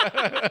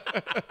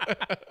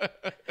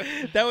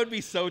 That would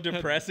be so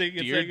depressing.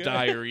 Dear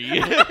diary.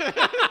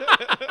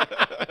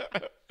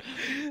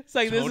 It's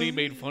like Tony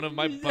made fun of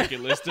my bucket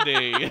list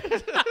today.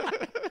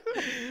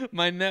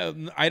 My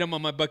item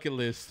on my bucket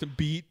list to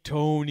beat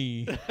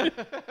Tony.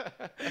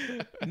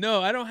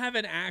 No, I don't have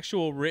an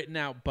actual written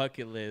out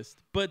bucket list,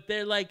 but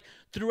they're like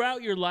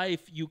throughout your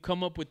life, you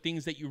come up with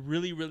things that you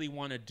really, really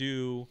want to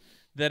do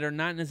that are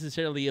not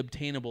necessarily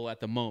obtainable at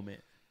the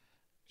moment.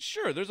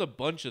 Sure, there's a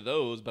bunch of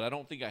those, but I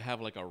don't think I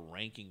have like a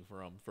ranking for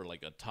them for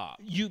like a top.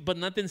 But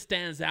nothing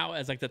stands out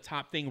as like the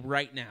top thing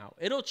right now.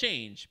 It'll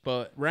change,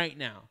 but right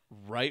now.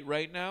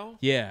 Right now?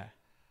 Yeah.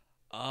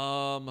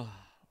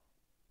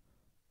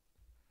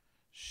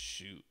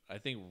 Shoot. I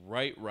think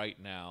right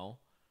now,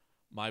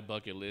 my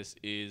bucket list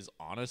is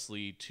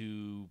honestly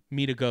to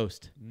meet a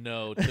ghost.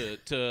 No,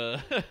 to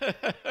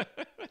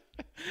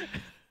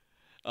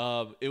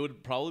it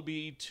would probably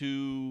be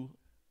to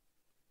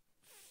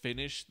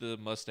finish the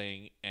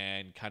Mustang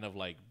and kind of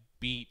like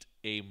beat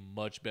a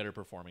much better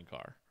performing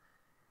car.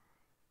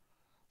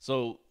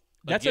 So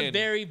that's again, a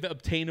very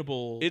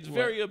obtainable. It's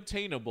very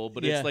obtainable,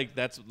 but it's like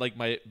that's like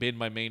been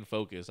my main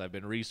focus. I've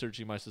been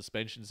researching my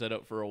suspension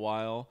setup for a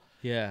while.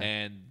 Yeah,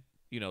 and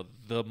you know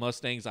the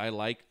Mustangs I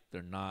like,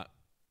 they're not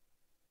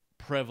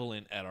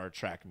prevalent at our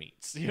track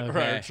meets or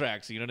our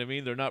tracks. You know what I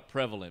mean? They're not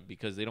prevalent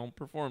because they don't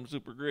perform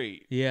super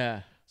great.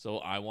 Yeah. So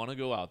I want to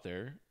go out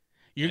there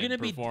You're and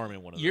gonna be perform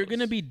in one of You're those.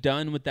 gonna be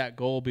done with that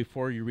goal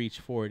before you reach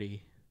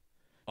 40.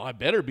 Oh, I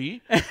better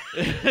be.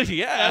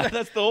 Yeah,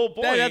 that's the whole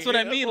point. That's what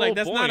I the mean. whole Like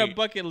that's not a point.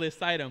 bucket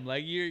list item.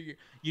 Like you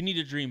need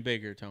to dream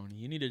bigger, Tony.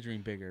 You need to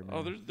dream bigger. Man.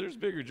 Oh, there's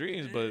bigger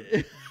dreams, but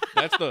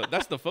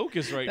that's the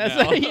focus right That's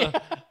now. yeah.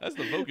 That's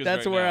the focus.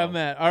 That's right where now. I'm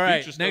at. All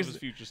right, Future next stuff is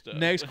future stuff.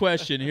 next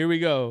question. Here we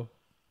go.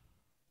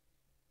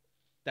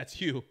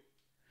 That's you.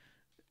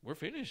 We're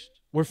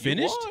finished. We're You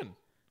finished? won.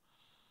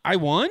 I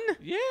won?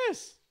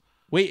 Yes.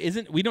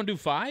 Wait, we don't do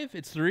 5?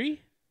 It's 3?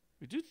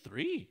 We do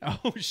 3.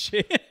 Oh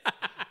shit.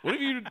 What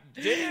have you?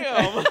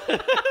 Damn.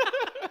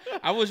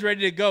 I was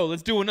ready to go.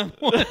 Let's do another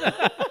one.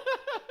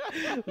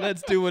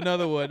 Let's do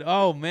another one.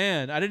 Oh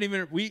man, I didn't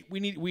even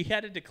we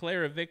had to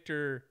declare a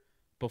victor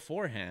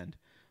beforehand.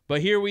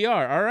 But here we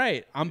are. All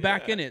right. I'm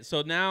back in it.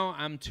 So now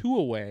I'm 2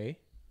 away,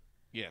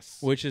 Yes.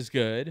 which is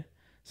good.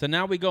 So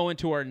now we go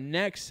into our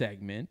next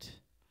segment.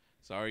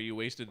 Sorry you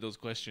wasted those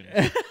questions.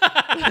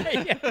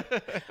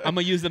 I'm going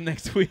to use them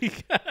next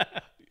week.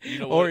 You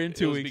know Or what? in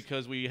 2 it was weeks.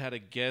 because we had a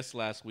guest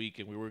last week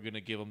and we were going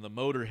to give him the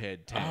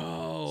Motorhead tag.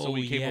 Oh, so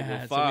we came up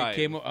yeah. with So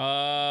 5.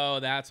 oh,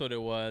 that's what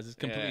it was. It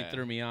completely Yeah.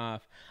 threw me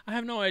off. I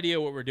have no idea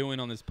what we're doing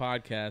on this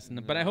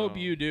podcast, but I hope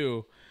No. you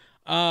do.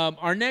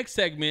 Our next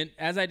segment,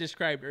 as I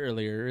described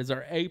earlier, is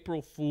our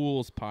April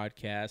Fool's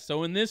podcast.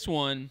 So in this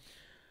one,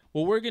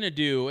 what we're going to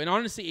do, and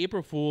honestly,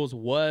 April Fool's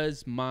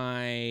was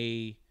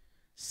my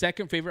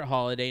second favorite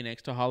holiday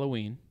next to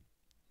Halloween.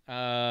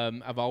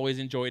 I've always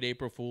enjoyed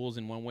April Fool's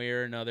in one way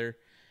or another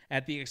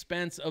at the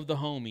expense of the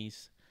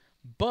homies.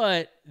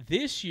 But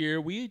this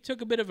year, we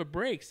took a bit of a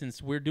break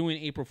since we're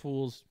doing April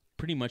Fool's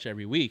pretty much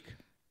every week.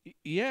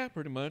 Yeah,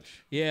 pretty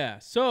much. Yeah.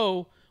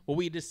 So what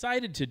we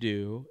decided to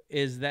do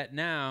is that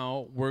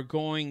now we're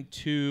going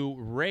to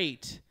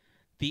rate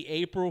the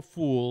April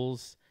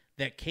Fools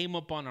that came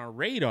up on our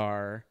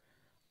radar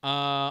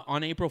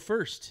on April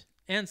 1st.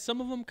 And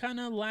some of them kind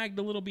of lagged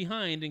a little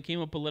behind and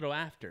came up a little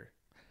after.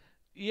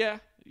 Yeah,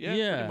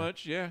 pretty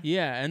much, yeah.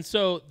 Yeah, and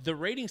so the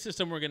rating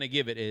system we're going to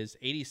give it is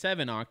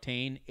 87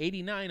 octane,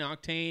 89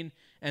 octane,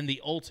 and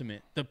the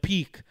ultimate, the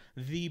peak,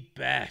 the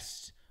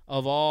best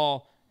of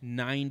all,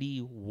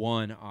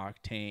 91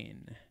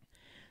 octane.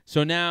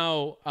 So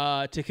now,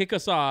 to kick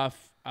us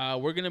off,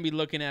 we're going to be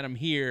looking at them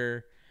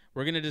here.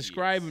 We're going to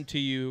describe them to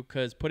you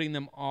because putting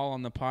them all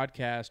on the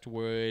podcast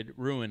would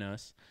ruin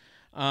us.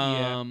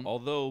 Yeah.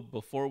 Although,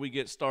 before we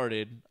get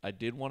started, I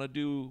did want to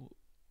do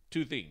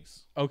 2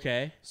 things.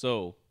 Okay.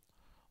 So,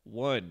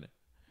 1,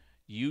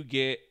 you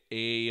get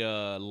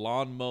a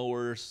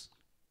lawnmower,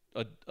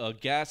 a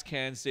gas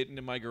can sitting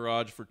in my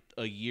garage for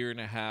a year and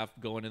a half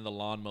going in the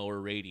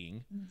lawnmower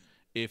rating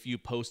if you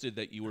posted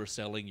that you were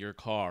selling your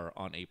car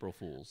on April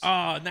Fool's.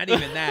 Oh, not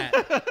even that.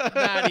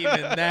 Not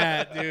even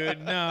that,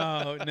 dude.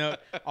 No.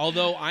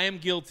 Although I am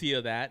guilty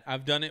of that.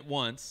 I've done it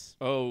once.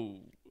 Oh,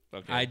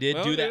 okay. I did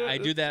Well, do that. yeah, I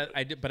do that.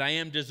 I did, but I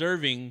am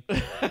deserving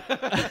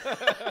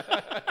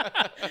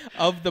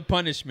of the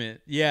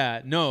punishment.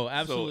 Yeah. No,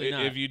 absolutely so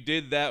not. if you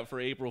did that for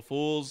April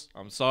Fool's,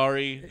 I'm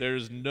sorry.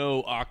 There's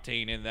no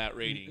octane in that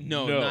rating.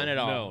 No, none at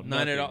all. No,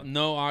 None at all. nothing.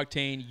 No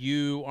octane.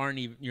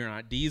 You're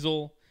not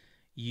diesel.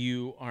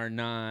 You are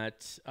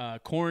not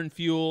corn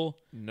fuel.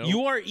 Nope.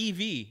 You are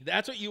EV.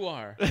 That's what you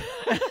are.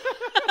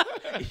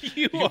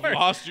 You've are.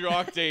 lost your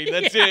octane.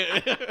 That's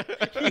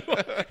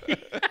it.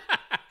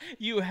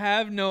 You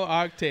have no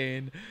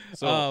octane.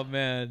 So- oh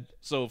man.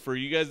 So for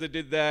you guys that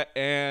did that,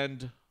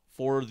 and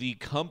for the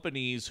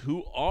companies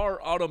who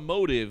are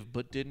automotive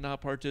but did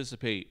not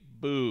participate,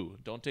 boo.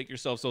 Don't take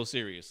yourself so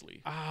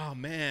seriously. Oh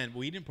man,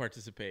 we didn't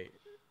participate.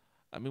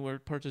 I mean, we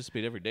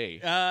participate every day.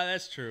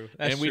 That's true.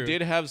 That's and we true.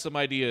 did have some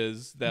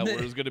ideas that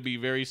was going to be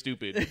very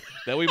stupid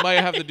that we might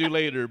have to do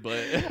later, but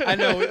I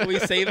know we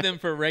saved them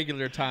for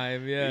regular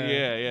time.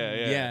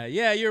 Yeah.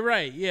 Yeah. You're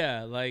right.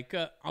 Yeah, like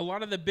a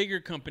lot of the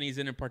bigger companies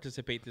didn't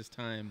participate this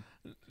time.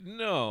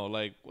 No,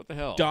 like what the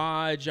hell?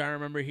 Dodge, I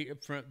remember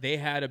they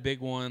had a big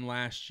one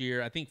last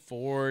year. I think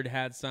Ford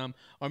had some,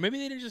 or maybe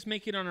they didn't just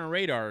make it on our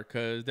radar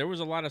because there was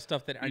a lot of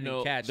stuff that I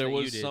didn't catch. There that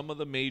was you did. some of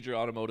the major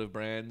automotive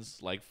brands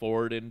like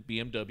Ford and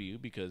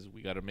BMW because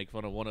we got to make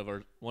fun of one of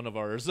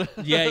ours.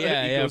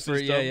 Yeah.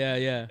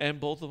 ecosystem. And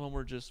both of them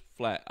were just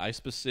flat. I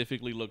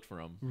specifically looked for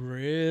them.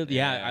 Really?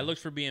 Yeah, Yeah. I looked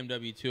for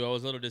BMW too. I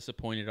was a little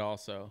disappointed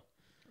also.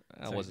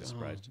 I wasn't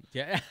surprised.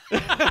 Yeah.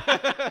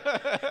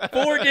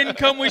 Ford didn't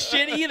come with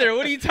shit either.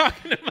 What are you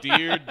talking about?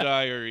 Dear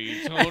diary,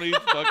 Tony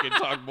fucking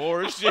talk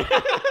more shit.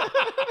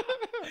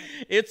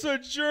 It's a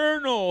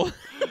journal.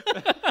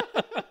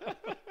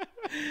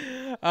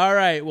 All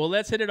right, well,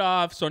 let's hit it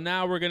off. So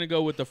now we're gonna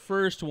go with the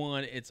first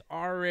one.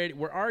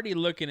 We're already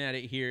looking at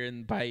it here,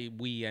 and by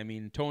we I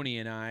mean Tony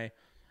and I.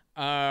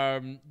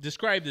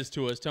 Describe this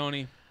to us,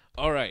 Tony.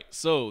 All right,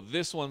 so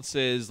this one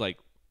says like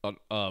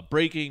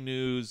breaking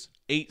news: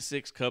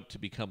 8-6 Cup to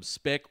become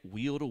spec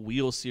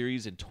wheel-to-wheel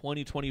series in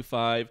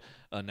 2025.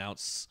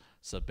 Announced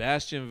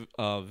Sebastian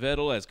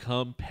Vettel as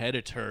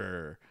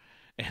competitor,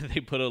 and they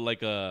put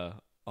a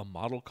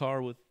model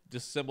car with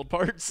disassembled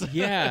parts.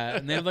 Yeah,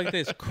 and they have like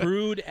this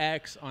crude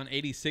X on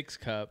 86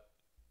 Cup.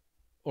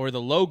 or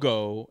the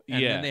logo,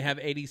 and Yeah. then they have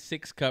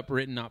 86 Cup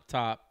written up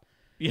top.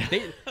 Yeah.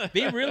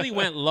 They really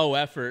went low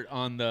effort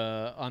on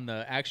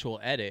the actual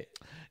edit.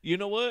 You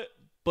know what?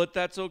 But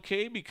that's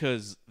okay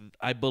because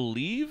I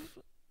believe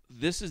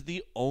this is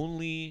the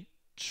only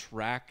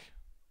track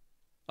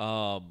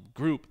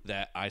group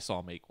that I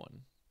saw make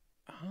one.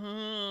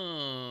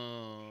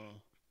 Oh.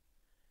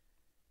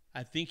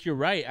 I think you're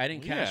right. I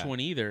didn't catch one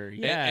either.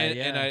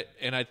 Yeah,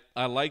 and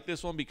I like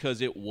this one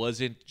because it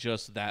wasn't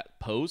just that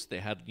post. They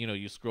had,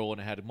 you scroll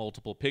and it had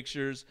multiple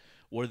pictures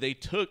where they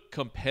took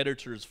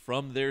competitors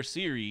from their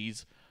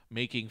series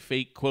making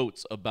fake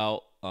quotes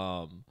about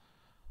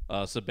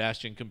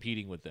Sebastian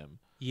competing with them.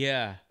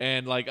 Yeah.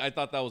 And like I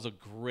thought that was a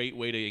great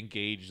way to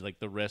engage like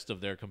the rest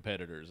of their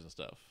competitors and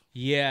stuff.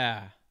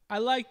 Yeah. I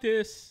like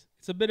this.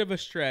 It's a bit of a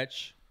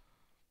stretch.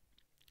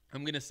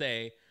 I'm going to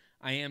say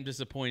I am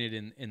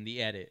disappointed in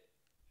the edit.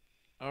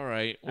 All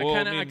right. Well,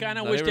 I kind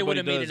of wish they would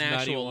have made an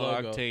actual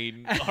logo.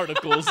 Octane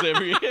articles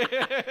every.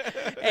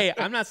 Hey,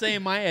 I'm not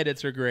saying my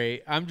edits are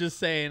great. I'm just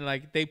saying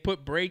like they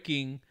put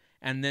braking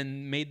and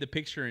then made the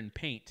picture in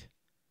paint.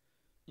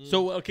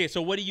 So okay,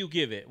 so what do you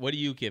give it?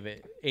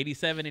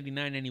 87,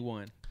 89,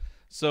 91.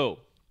 So,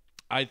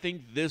 I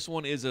think this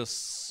one is a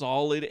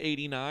solid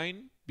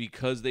 89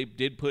 because they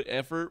did put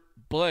effort,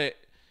 but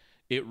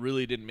it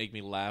really didn't make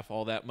me laugh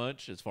all that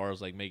much as far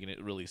as like making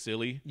it really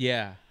silly.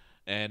 Yeah.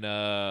 And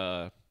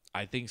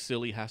I think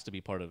silly has to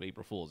be part of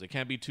April Fool's. It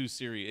can't be too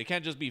serious. It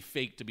can't just be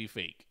fake to be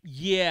fake.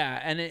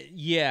 Yeah, and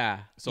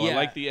So I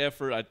like the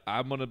effort.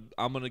 I'm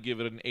gonna give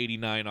it an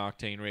 89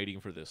 octane rating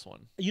for this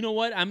one. You know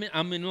what? I'm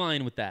in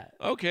line with that.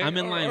 Okay, I'm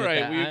in line with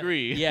that. All right, we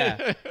agree.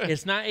 Yeah,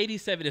 it's not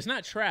 87. It's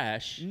not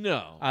trash.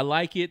 No, I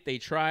like it. They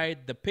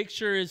tried. The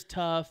picture is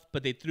tough,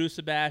 but they threw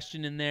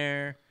Sebastian in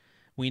there.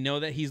 We know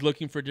that he's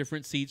looking for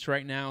different seats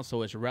right now,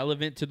 so it's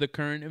relevant to the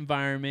current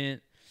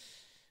environment.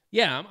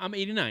 Yeah, I'm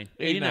 89.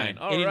 89.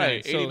 All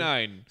right,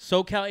 89.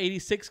 So, SoCal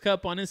 86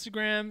 Cup on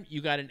Instagram,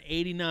 you got an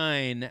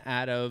 89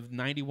 out of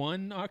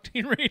 91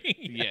 octane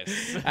rating.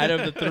 Yes. Out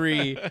of the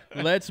 3.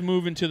 Let's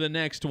move into the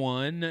next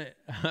one.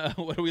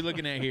 What are we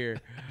looking at here?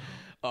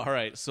 All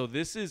right, so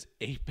this is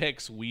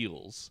Apex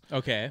Wheels.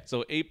 Okay.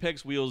 So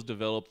Apex Wheels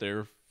developed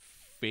their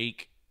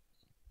fake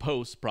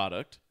post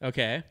product.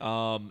 Okay.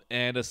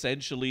 And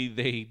essentially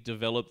they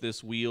developed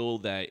this wheel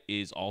that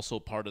is also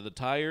part of the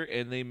tire,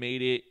 and they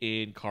made it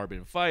in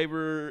carbon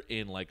fiber,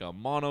 in like a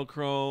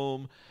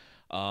monochrome.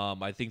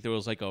 I think there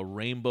was like a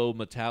rainbow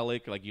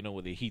metallic, like,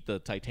 where they heat the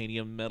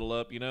titanium metal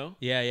up,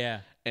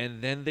 Yeah.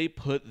 And then they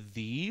put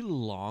the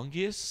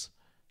longest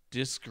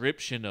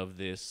description of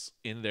this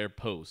in their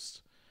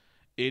post.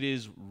 It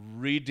is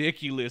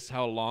ridiculous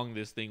how long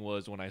this thing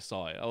was when I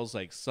saw it. I was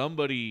like,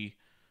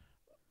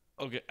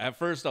 okay, at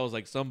first I was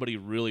like, somebody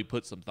really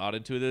put some thought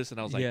into this, and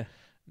I was like,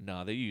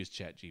 nah, they used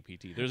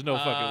ChatGPT. There's no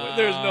fucking way.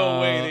 There's no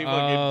way they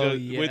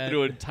fucking went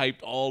through and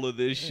typed all of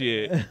this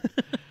shit.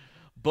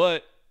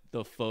 But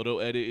the photo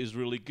edit is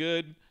really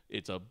good.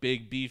 It's a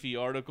big, beefy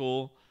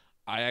article.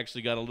 I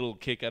actually got a little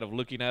kick out of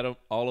looking at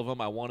all of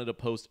them. I wanted to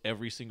post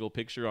every single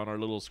picture on our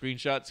little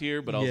screenshots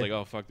here, but I was like,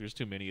 oh, fuck, there's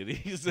too many of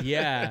these.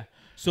 Yeah.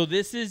 So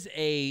this is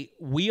a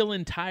wheel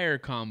and tire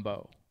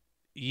combo.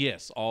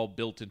 Yes, all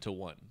built into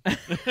one.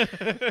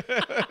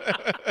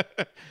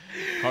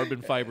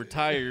 Carbon fiber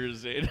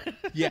tires and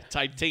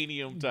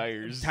titanium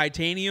tires.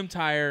 Titanium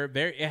tire.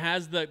 It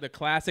has the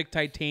classic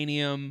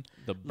titanium,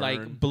 the burn.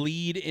 Like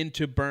bleed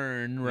into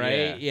burn,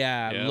 right?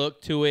 Yeah. Yep.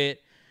 Look to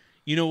it.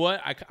 You know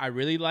what? I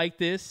really like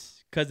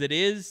this because it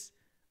is.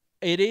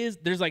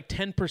 There's like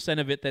 10%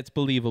 of it that's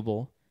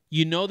believable.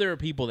 There are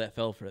people that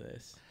fell for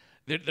this.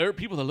 There are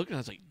people that look at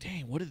us like,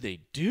 dang, what did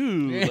they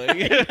do?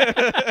 Like,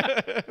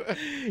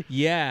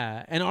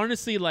 yeah. And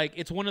honestly, like,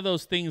 it's one of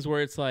those things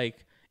where it's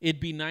like, it'd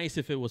be nice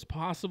if it was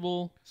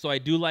possible. So I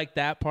do like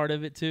that part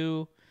of it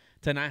too,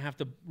 to not have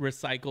to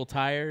recycle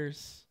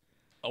tires.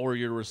 Or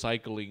you're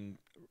recycling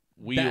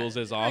wheels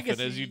as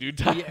often as you do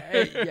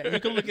tires. Yeah, you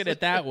can look at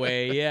it that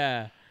way,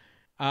 yeah.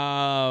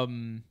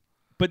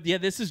 But yeah,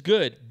 this is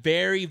good.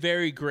 Very,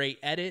 very great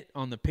edit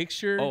on the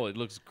picture. Oh, it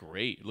looks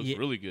great. It looks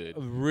really good.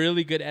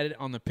 Really good edit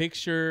on the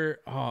picture.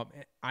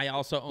 I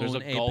also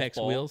own Apex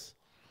wheels.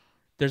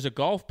 There's a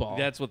golf ball.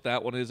 That's what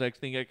that one is, I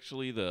think,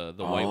 actually. The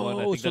white one.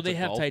 I think so they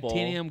have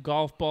titanium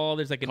golf ball.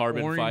 There's like an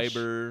carbon orange.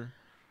 fiber.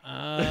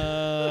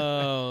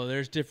 Oh,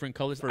 there's different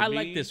colors. I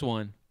like this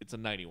one. It's a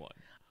 91.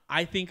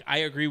 I think I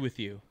agree with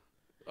you.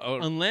 Oh.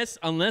 Unless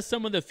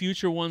some of the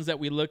future ones that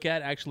we look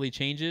at actually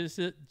changes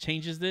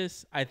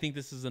this, I think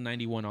this is a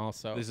 91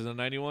 also. This is a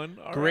 91?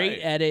 Great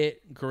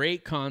edit,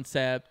 great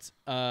concept.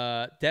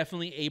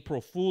 Definitely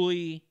April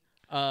Fool-y.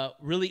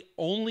 Really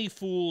only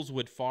fools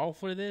would fall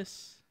for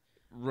this.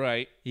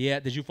 Right. Yeah.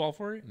 Did you fall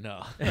for it?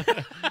 No.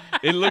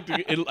 I looked at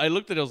it.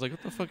 I was like,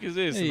 what the fuck is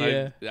this?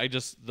 And I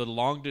just, the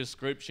long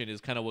description is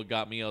kind of what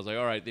got me. I was like,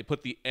 all right, they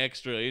put the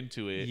extra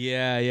into it.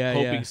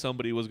 Hoping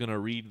somebody was going to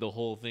read the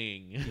whole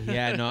thing.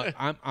 Yeah, no,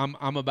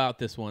 I'm about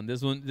this one.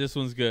 This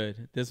one's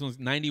good. This one's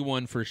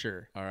 91 for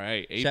sure. All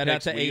right. Shout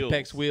out to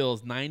Apex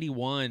Wheels.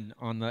 91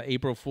 on the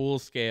April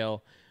Fool's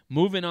scale.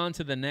 Moving on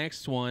to the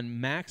next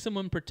one,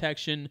 Maximum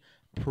Protection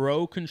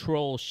Pro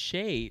Control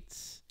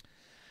Shades.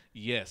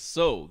 Yes.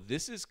 So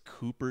this is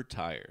Cooper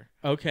Tire.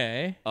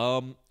 Okay.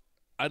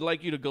 I'd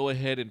like you to go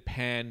ahead and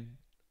pan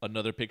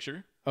another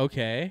picture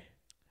Okay.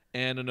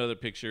 and another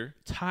picture.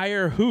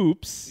 Tire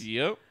hoops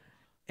Yep.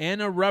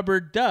 and a rubber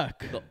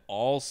duck. The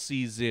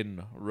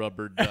all-season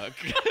rubber duck.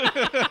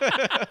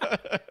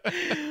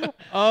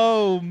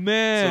 Oh,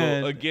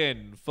 man. So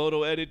again,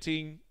 photo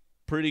editing,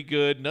 pretty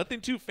good.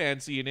 Nothing too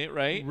fancy in it,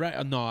 right?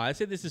 Right. No, I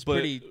said this is But-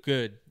 pretty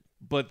good.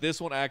 But this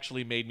one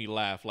actually made me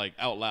laugh, like,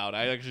 out loud.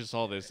 I actually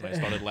saw this and I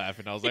started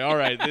laughing. I was like, all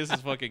right, this is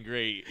fucking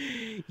great.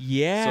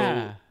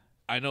 Yeah. So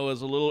I know it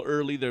was a little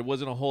early. There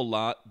wasn't a whole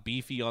lot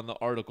beefy on the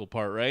article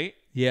part, right?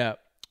 Yeah.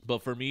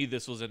 But for me,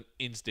 this was an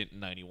instant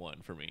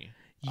 91 for me.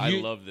 I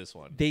love this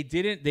one. They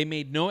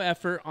made no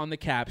effort on the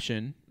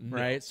caption,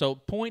 right? So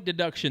point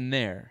deduction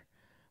there.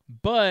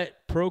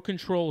 But Pro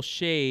Control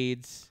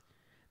Shades,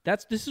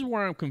 this is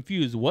where I'm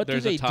confused. What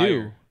There's do a they tire.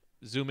 do?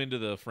 Zoom into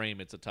the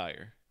frame. It's a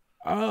tire.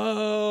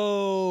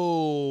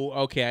 Oh,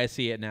 okay. I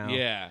see it now.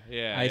 Yeah.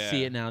 I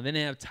see it now. Then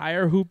they have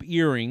tire hoop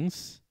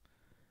earrings,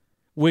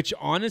 which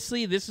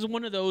honestly, this is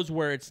one of those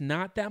where it's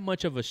not that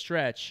much of a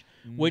stretch,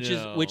 which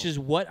is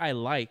what I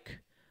like.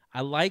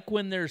 I like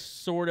when there's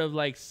sort of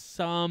like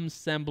some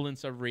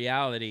semblance of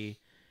reality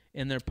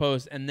in their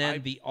post, and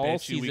then the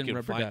all-season we can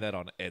rubber find duck. that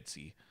on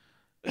Etsy.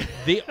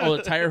 The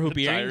tire hoop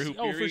The tire earrings? hoop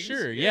Oh, for earrings?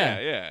 sure. Yeah,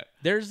 Yeah. yeah.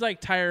 There's like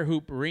tire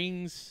hoop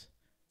rings.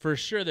 For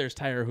sure there's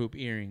tire hoop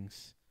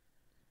earrings.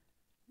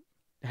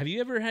 Have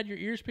you ever had your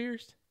ears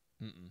pierced?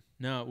 Mm-mm.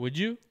 No. Would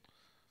you?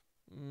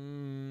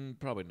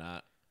 Probably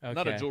not. Okay.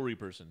 Not a jewelry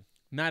person.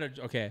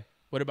 Okay.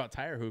 What about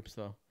tire hoops,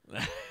 though?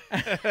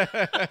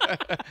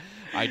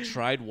 I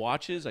tried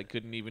watches. I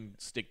couldn't even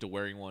stick to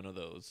wearing one of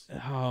those.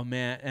 Oh,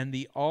 man. And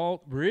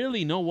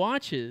really no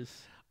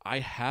watches. I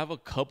have a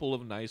couple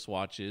of nice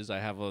watches. I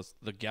have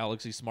the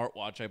Galaxy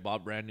smartwatch I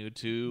bought brand new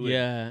too.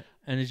 Yeah.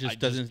 And it just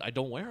doesn't. I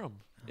don't wear them.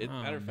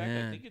 Matter of fact,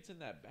 man. I think it's in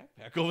that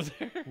backpack over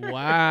there.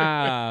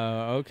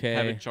 Wow. Okay.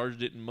 Haven't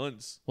charged it in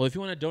months. Well, if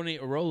you want to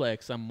donate a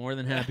Rolex, I'm more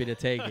than happy to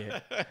take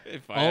it.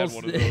 If I had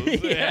one of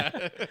those.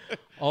 Yeah.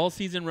 All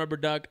season rubber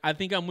duck. I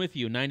think I'm with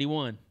you.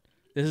 91.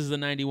 This is the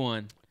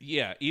 91.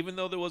 Yeah, even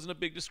though there wasn't a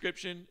big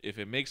description, if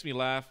it makes me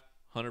laugh,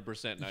 100%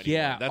 91.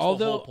 Yeah, That's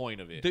the whole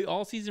point of it. The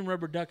all season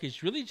rubber duck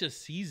is really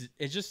just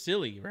it's just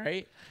silly,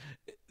 right?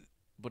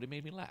 But it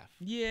made me laugh.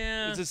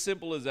 Yeah. It's as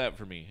simple as that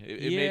for me.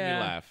 It made me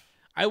laugh.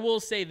 I will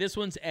say this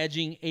one's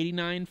edging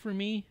 89 for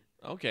me,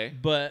 Okay.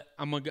 but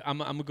I'm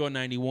gonna go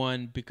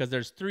 91 because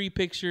there's 3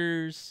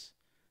 pictures.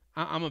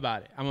 I'm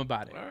about it. All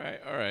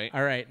right.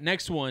 All right.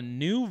 Next one: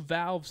 new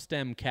valve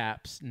stem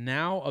caps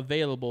now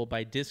available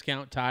by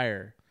Discount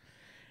Tire.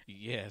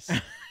 Yes.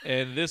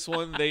 And this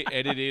one, they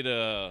edited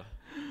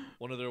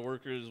one of their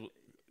workers,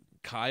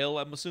 Kyle,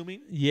 I'm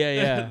assuming.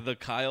 Yeah. The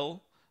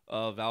Kyle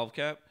valve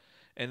cap.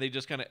 And they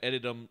just kind of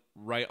edited them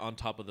right on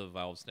top of the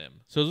valve stem.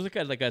 So it looks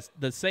like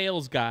the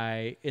sales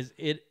guy is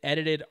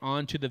edited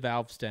onto the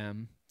valve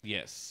stem.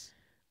 Yes.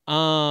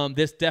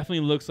 This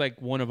definitely looks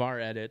like one of our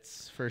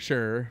edits for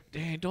sure.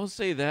 Dang, don't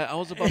say that. I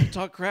was about to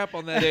talk crap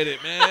on that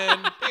edit,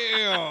 man.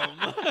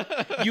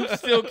 Damn. You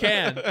still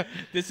can.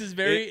 This is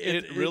very.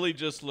 It really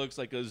just looks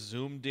like a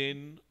zoomed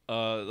in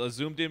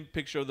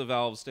picture of the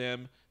valve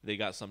stem. They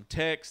got some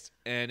text,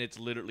 and it's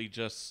literally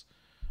just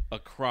a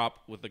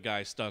crop with the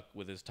guy stuck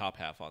with his top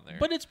half on there.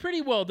 But it's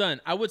pretty well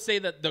done. I would say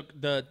that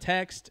the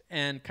text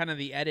and kind of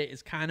the edit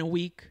is kind of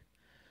weak,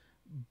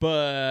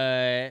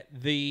 but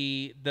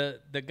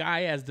the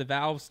guy as the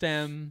valve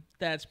stem,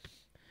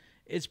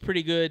 it's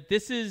pretty good.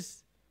 This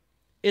is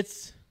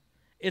it's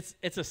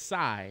a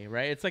sigh,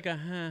 right? It's like a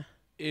huh.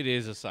 It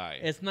is a sigh.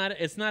 It's not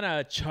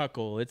a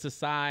chuckle. It's a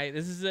sigh.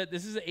 This is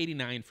an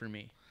 89 for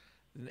me.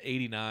 An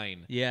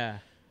 89. Yeah.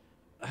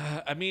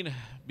 I mean,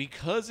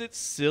 because it's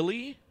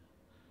silly.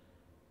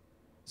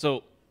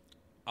 So,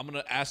 I'm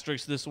gonna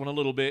asterisk this one a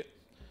little bit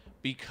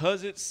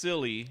because it's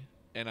silly,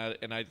 and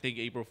I think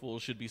April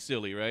Fools should be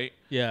silly, right?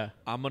 Yeah.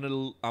 I'm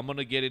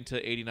gonna get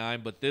into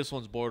 89, but this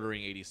one's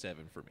bordering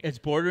 87 for me. It's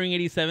bordering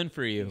 87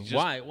 for you.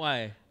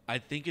 Why? I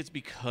think it's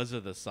because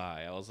of the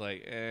sigh. I was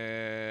like,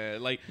 I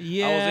was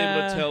Yeah.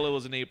 able to tell it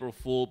was an April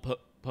Fool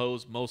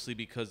pose mostly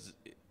because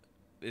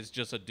it's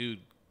just a dude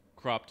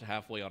cropped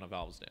halfway on a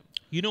valve stem.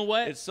 You know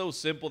what? It's so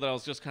simple that I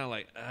was just kind of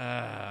like,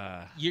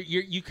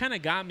 You kind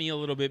of got me a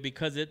little bit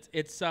because it's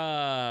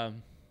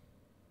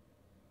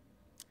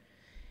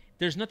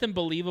there's nothing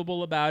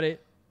believable about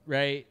it,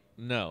 right?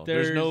 No,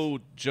 there's no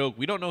joke.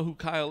 We don't know who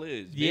Kyle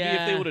is. Maybe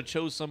if they Yeah. would have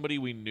chose somebody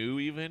we knew,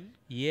 even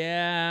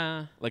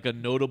Yeah. like a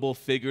notable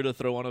figure to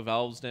throw on a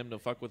valve stem to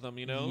fuck with them,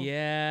 you know?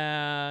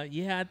 Yeah.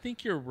 I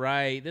think you're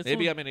right.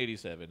 Maybe I'm in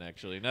 87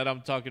 actually. Now that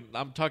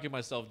I'm talking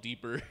myself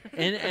deeper.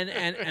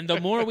 and the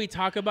more we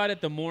talk about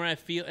it, the more I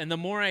feel, and the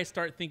more I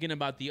start thinking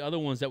about the other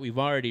ones that we've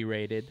already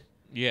rated.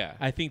 Yeah,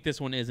 I think this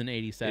one is an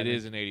 87. it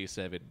is an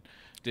 87.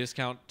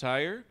 Discount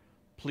Tire.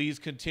 Please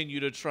continue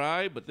to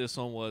try, but this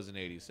one was an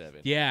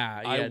 87.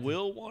 Yeah. I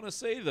will want to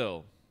say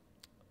though,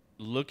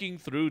 looking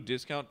through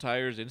Discount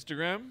Tire's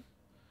Instagram,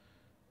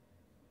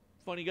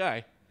 funny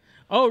guy.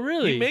 Oh,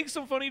 really? He makes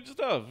some funny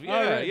stuff. Yeah,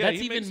 All right. yeah. That's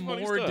he makes even some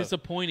funny more stuff.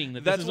 disappointing.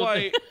 That's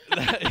why.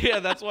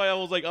 That's why I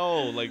was like,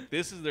 oh, like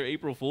this is their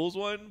April Fool's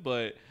one,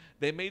 but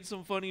they made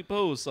some funny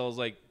posts. So I was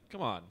like,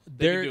 come on,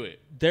 they can do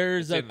it.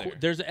 There's It's in there.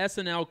 there's an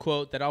SNL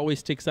quote that always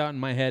sticks out in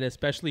my head,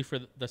 especially for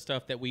the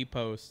stuff that we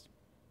post.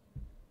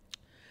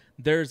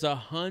 There's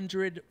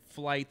 100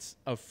 flights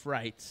of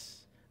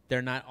frights.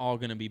 They're not all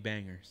going to be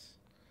bangers.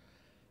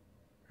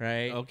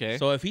 Right? Okay.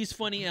 So if he's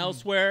funny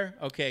elsewhere,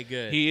 okay,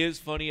 good. He is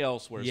funny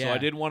elsewhere. Yeah. So I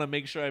did want to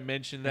make sure I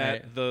mentioned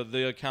that. Right.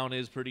 The account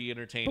is pretty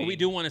entertaining. But we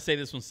do want to say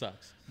this one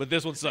sucks. But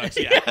this one sucks.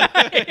 Yeah.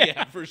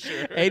 Yeah, for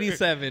sure.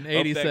 87. Up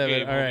that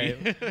game, All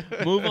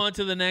right. Move on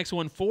to the next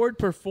one. Ford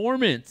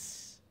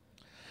Performance.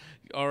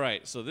 All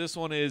right. So this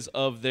one is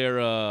of their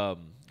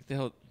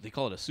they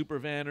call it a super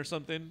van or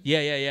something.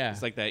 Yeah.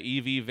 It's like that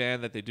EV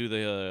van that they do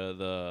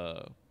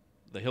the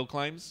hill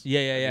climbs.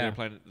 Yeah. They're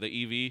planning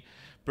the EV,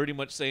 pretty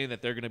much saying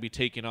that they're going to be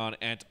taking on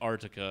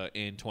Antarctica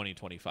in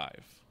 2025.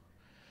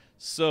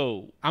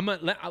 So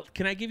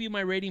Can I give you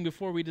my rating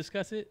before we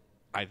discuss it?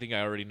 I think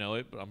I already know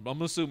it, but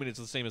I'm assuming it's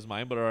the same as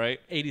mine. But all right,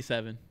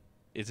 87.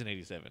 it's an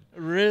 87.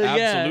 Really?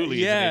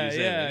 Absolutely, Yeah. it's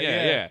an 87.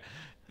 Yeah.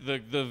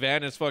 The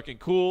van is fucking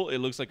cool. It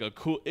looks like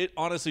it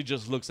honestly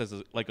just looks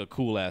like a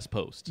cool ass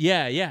post.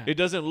 Yeah. It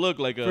doesn't look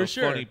like a For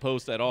sure. funny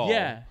post at all.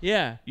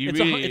 Yeah.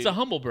 It's a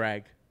humble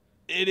brag.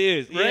 It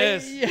is.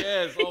 Right?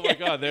 Yes. Oh my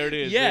God, there it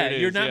is. Yeah, There it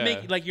you're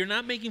is. not you're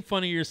not making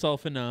fun of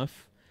yourself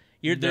enough.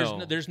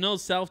 No. There's no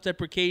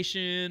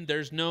self-deprecation.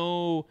 There's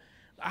no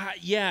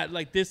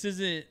this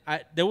isn't.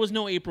 There was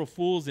no April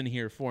Fools in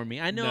here for me.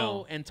 I know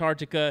No.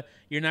 Antarctica.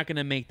 You're not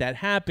gonna make that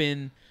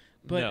happen,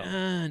 but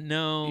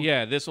no.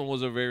 Yeah, this one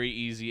was a very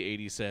easy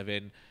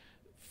 87.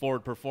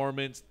 Ford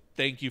Performance.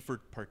 Thank you for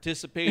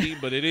participating,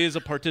 but it is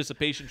a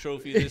participation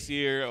trophy this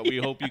year. We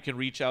hope you can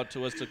reach out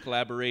to us to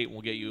collaborate.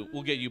 We'll get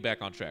you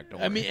back on track. Don't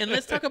worry. I mean, and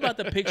let's talk about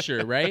the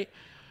picture, right?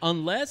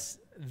 Unless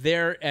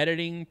their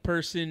editing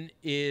person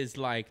is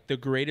like the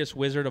greatest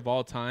wizard of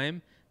all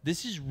time,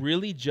 this is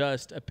really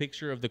just a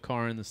picture of the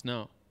car in the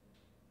snow.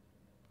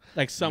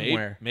 Like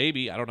somewhere.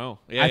 Maybe. I don't know.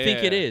 I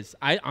think it is.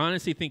 I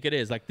honestly think it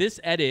is. Like this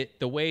edit,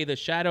 the way the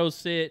shadows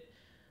sit,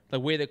 the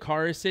way the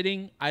car is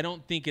sitting, I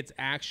don't think it's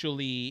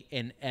actually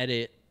an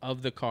edit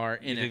of the car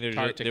in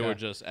Antarctica. They were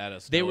just at a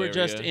snow They were area,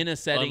 just in a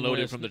setting.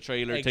 unloaded from the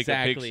trailer, take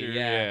a picture.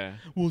 Yeah.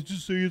 Well,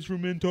 just say it's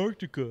from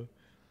Antarctica.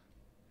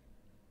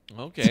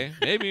 Okay,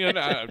 maybe,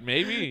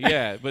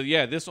 yeah, but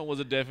yeah, this one was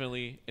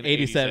definitely an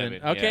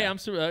 87. Okay,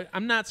 yeah.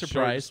 I'm not surprised.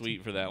 Short and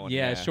sweet for that one.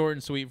 Yeah, short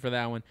and sweet for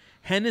that one.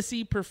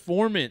 Hennessy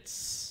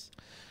Performance.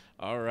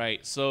 All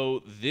right,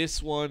 so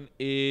this one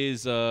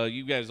is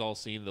you guys all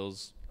seen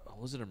those?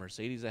 Was it a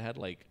Mercedes that had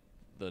like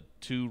the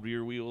 2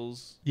 rear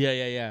wheels?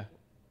 Yeah.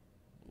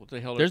 What the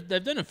hell?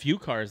 They've done a few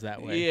cars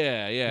that way.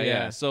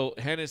 Yeah. So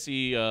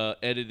Hennessy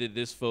edited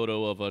this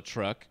photo of a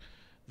truck,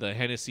 the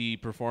Hennessy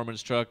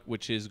Performance truck,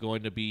 which is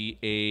going to be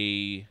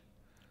a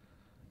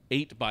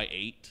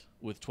 8x8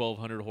 with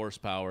 1,200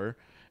 horsepower,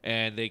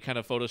 and they kind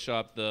of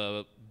photoshopped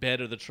the bed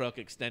of the truck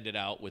extended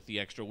out with the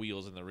extra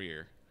wheels in the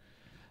rear.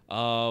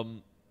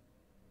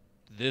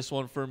 This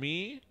one for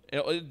me,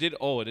 it did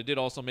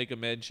also make a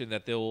mention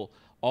that they'll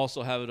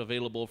also have it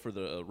available for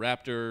the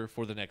Raptor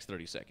for the next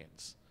 30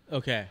 seconds.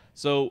 Okay.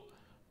 So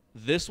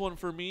this one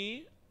for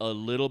me, a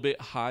little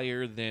bit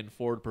higher than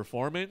Ford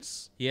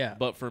Performance. Yeah.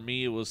 But for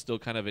me, it was still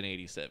kind of an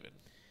 87.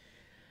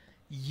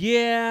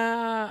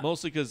 Yeah.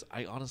 Mostly because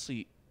I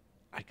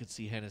could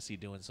see Hennessy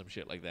doing some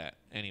shit like that.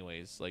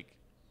 Anyways, like.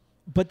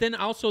 But then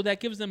also that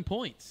gives them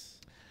points.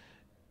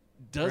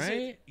 Does right?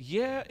 it?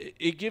 Yeah,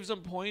 it gives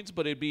them points,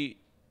 but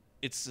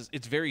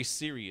it's very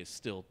serious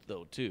still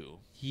though too.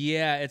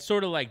 Yeah, it's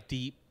sort of like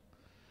deep.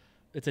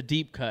 It's a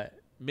deep cut.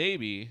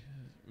 Maybe,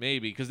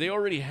 because they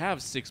already have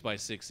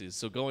 6x6s.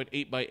 So going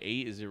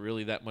 8x8, is it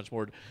really that much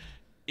more?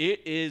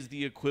 It is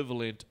the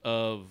equivalent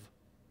of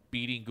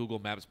beating Google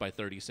Maps by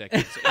 30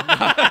 seconds,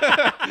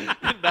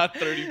 not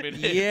 30 minutes.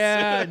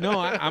 Yeah, no,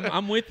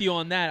 I'm with you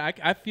on that.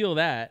 I feel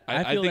that.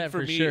 I feel think that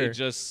for me, sure. it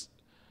just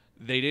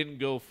they didn't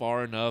go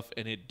far enough,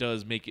 and it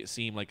does make it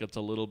seem like it's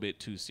a little bit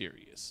too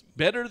serious.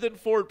 Better than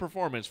Ford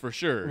Performance for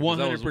sure. 100%.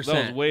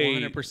 That was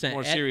way 100%.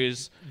 more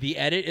serious. The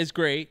edit is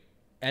great.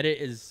 Edit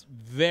is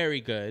very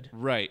good.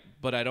 Right,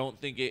 but I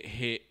don't think it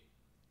hit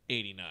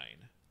 89.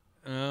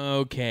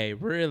 Okay,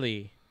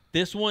 really?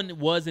 This one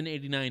was an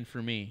 89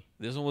 for me.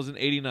 This one was an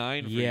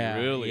 89 for you,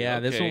 really? Yeah,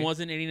 okay. This one was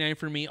an 89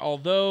 for me.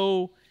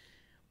 Although,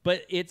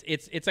 but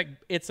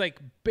it's like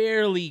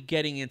barely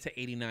getting into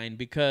 89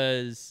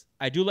 because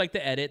I do like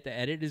the edit. The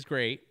edit is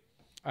great.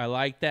 I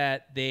like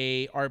that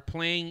they are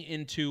playing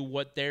into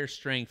what their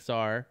strengths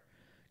are,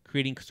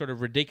 creating sort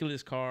of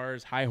ridiculous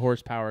cars, high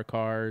horsepower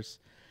cars.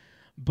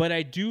 But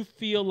I do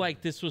feel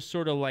like this was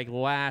sort of like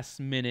last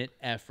minute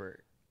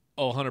effort.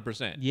 Oh,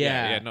 100%.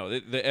 Yeah. No,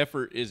 the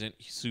effort isn't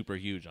super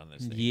huge on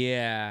this thing.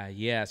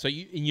 Yeah. So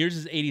and yours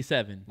is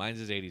 87. Mine's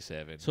is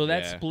 87. So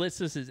that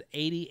splits us as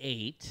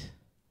 88.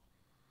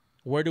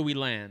 Where do we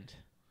land?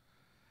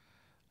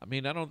 I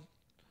mean, I don't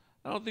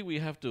think we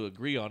have to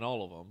agree on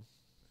all of them.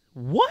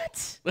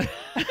 What?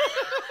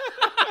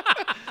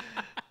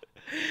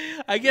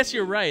 I guess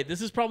you're right.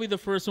 This is probably the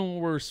first one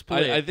where we're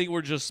split. I think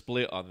we're just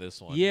split on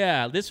this one.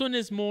 Yeah, this one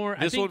is more.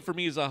 This one for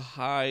me is a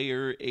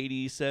higher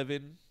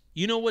 87.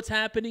 You know what's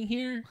happening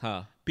here?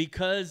 Huh?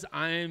 Because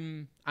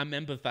I'm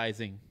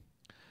empathizing.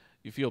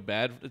 You feel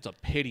bad? It's a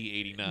pity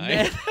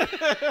 89.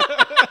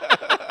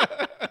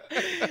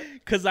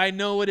 Because I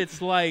know what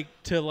it's like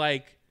to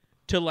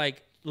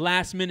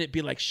last minute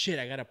be like, shit,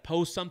 I gotta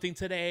post something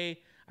today.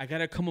 I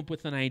gotta come up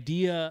with an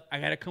idea. I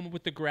gotta come up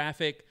with the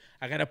graphic.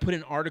 I gotta put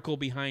an article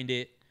behind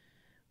it.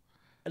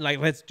 Like,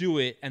 let's do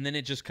it, and then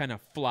it just kind of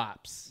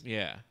flops.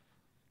 Yeah.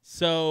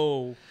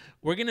 So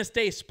we're gonna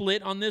stay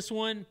split on this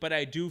one, but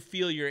I do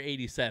feel your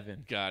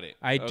 87. Got it.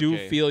 I do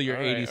feel your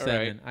All right, 87. all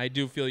right. I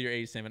do feel your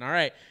 87. All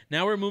right,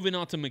 now we're moving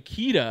on to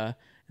Makita,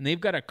 and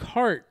they've got a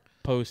cart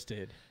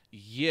posted.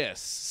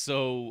 Yes.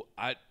 So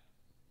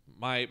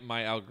my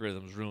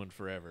algorithm's ruined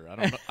forever. I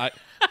don't know.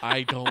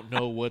 I don't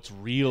know what's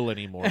real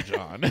anymore,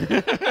 John.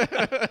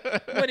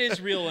 What is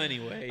real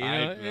anyway? You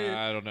know?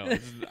 I don't know.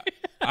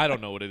 I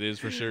don't know what it is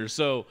for sure.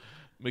 So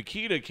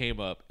Makita came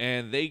up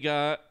and they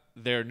got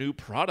their new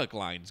product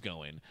lines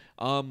going.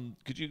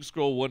 Could you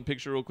scroll one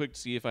picture real quick to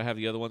see if I have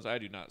the other ones? I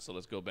do not, so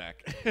let's go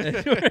back.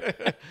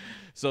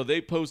 So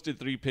they posted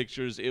 3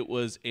 pictures. It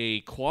was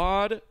a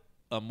quad,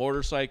 a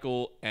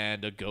motorcycle,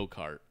 and a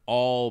go-kart,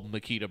 all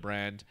Makita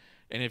brand.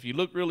 And if you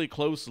look really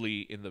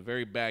closely in the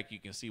very back, you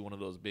can see one of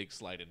those big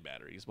slide-in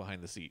batteries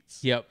behind the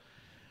seats. Yep.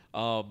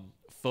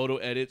 Photo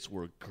edits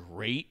were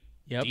great.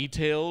 Yep.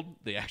 Detailed.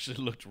 They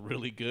actually looked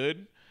really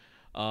good.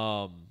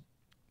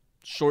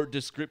 Short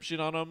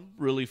description on them,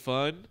 really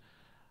fun.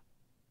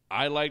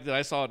 I liked that.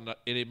 I saw it, and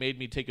it made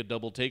me take a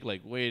double take.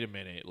 Like, wait a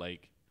minute,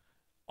 like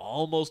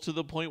almost to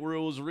the point where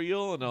it was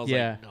real, and I was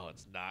like, no,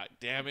 it's not.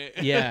 Damn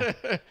it. Yeah.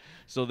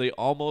 So they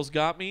almost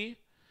got me.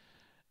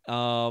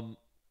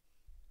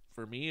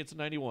 For me, it's a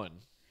 91.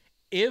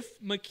 If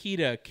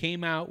Makita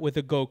came out with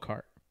a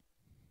go-kart,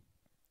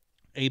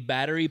 a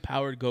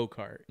battery-powered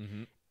go-kart,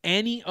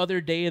 any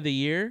other day of the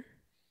year,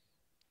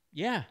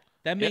 yeah,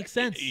 that makes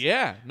sense.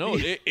 No,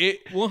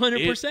 it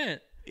 100%.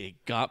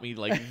 It got me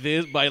like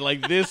this by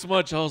like this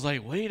much. I was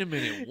like, wait a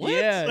minute,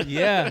 what?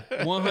 Yeah,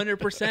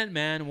 100%,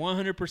 man,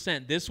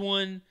 100%. This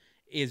one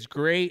is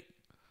great.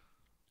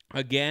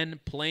 Again,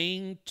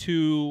 playing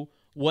to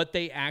what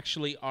they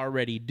actually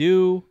already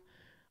do.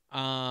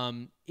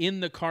 In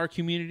the car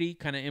community,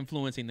 kind of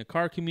influencing the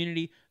car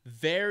community.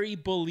 Very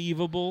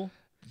believable.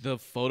 The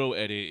photo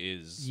edit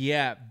is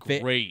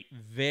great.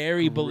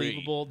 Very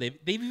believable. They've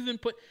even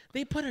put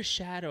a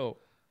shadow.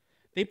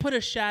 They put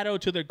a shadow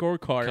to their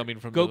go-kart. Coming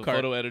from the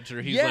photo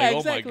editor, he's like,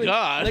 exactly. Oh my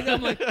God. Like,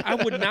 I'm like, I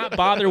would not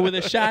bother with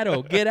a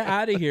shadow. Get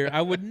out of here.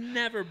 I would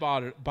never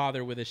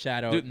bother with a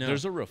shadow. Dude, no.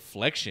 There's a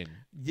reflection.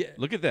 Yeah.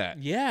 Look at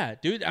that. Yeah,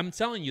 dude, I'm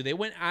telling you, they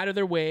went out of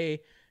their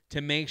way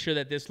to make sure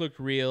that this looked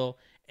real.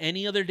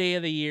 Any other day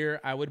of the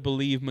year, I would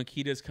believe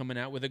Makita's coming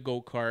out with a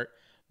go-kart.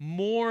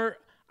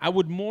 I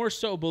would more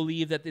so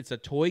believe that it's a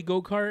toy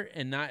go-kart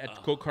and not a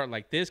go-kart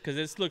like this, because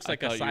this looks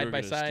like a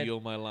side-by-side. Steal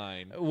my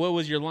line. What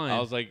was your line? I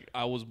was like,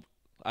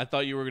 I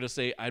thought you were gonna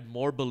say I'd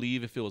more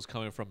believe if it was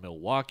coming from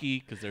Milwaukee,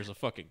 because there's a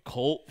fucking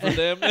cult for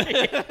them.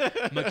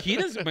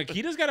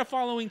 Makita's got a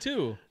following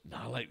too.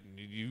 Not like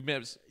you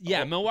met.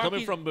 Yeah, Milwaukee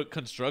coming from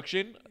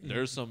construction.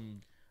 There's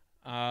some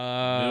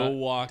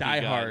Milwaukee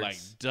guy, like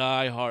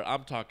diehard.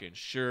 I'm talking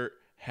shirt,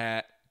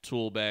 hat,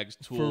 tool bags,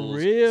 tools, for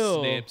real,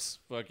 snips,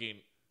 fucking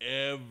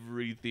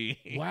everything.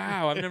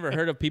 Wow, I've never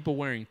heard of people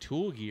wearing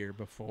tool gear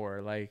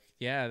before. Like,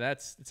 yeah,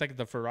 it's like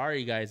the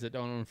Ferrari guys that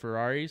don't own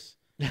Ferraris.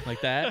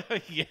 Like that?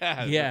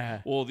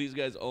 Yeah. Well, these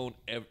guys own,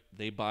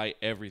 they buy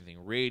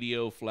everything.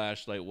 Radio,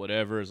 flashlight,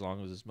 whatever, as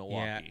long as it's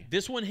Milwaukee. Yeah.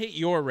 This one hit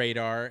your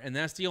radar, and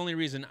that's the only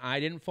reason I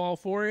didn't fall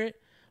for it.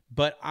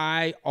 But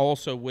I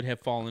also would have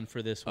fallen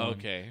for this one.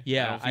 Okay.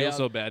 Yeah. I don't feel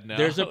so bad now.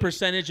 There's a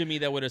percentage of me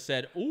that would have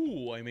said,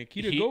 ooh, I make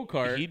Makita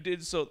go-kart. He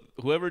did so,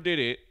 whoever did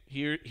it,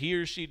 he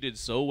or she did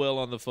so well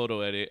on the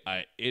photo edit,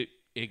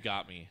 it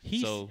got me.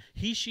 He,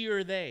 she,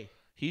 or they.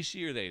 He,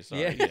 she, or they.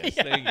 Sorry. Yeah. Yes.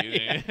 Thank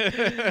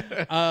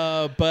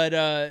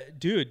you.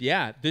 Dude,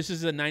 yeah, this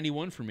is a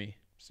 91 for me.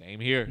 Same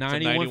here.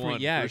 91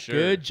 for sure.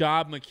 Good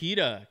job,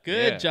 Makita.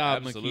 Good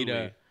job, absolutely.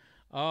 Makita.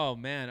 Oh,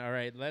 man. All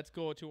right, let's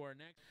go to our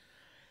next.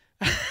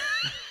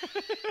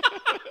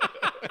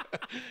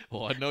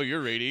 Well, I know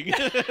your rating.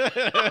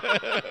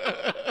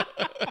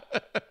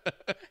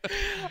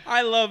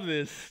 I love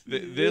this.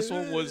 This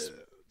one was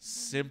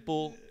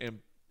simple and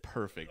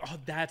perfect. Oh,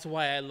 that's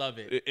why I love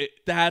it.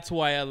 That's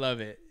why I love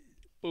it.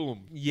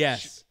 Boom.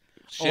 Yes.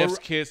 Chef's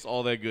kiss,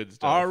 all that good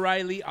stuff.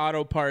 O'Reilly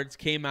Auto Parts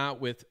came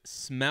out with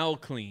Smell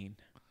Clean.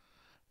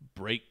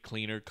 Brake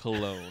cleaner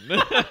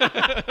cologne.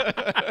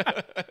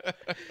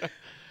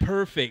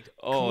 Perfect.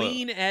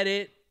 Clean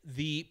edit.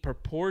 The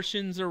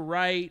proportions are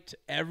right.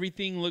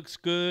 Everything looks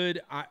good.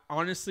 I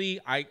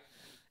wouldn't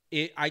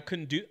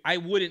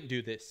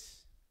do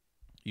this.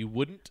 You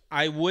wouldn't?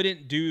 I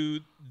wouldn't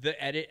do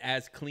the edit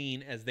as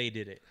clean as they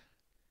did it.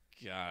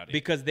 got it.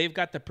 Because they've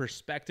got the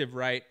perspective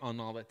right on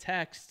all the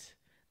text.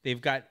 They've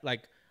got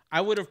like I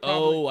would have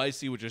probably. Oh, I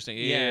see what you're saying.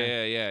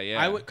 Yeah.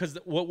 I would because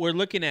what we're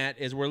looking at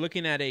is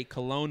a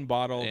cologne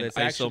bottle An that's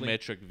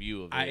isometric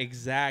view of it.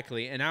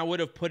 Exactly, and I would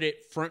have put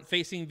it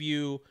front-facing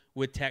view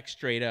with text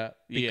straight up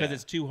because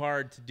it's too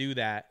hard to do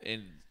that.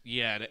 And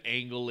to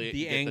angle it,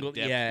 the get angle,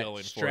 the depth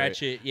going stretch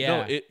for it.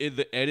 Yeah, No,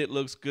 the edit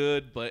looks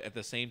good, but at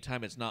the same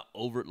time, it's not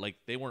over. Like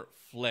they weren't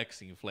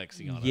flexing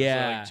on it.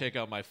 Yeah. So, like, check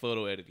out my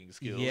photo editing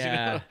skills.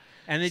 Yeah, You know?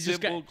 and they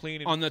just Simple, got clean,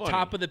 and on the funny.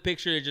 top of the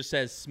picture. It just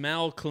says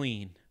 "smell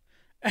clean."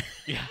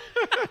 Yeah.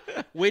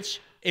 Which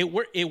it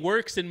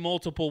works in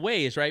multiple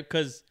ways, right?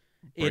 Because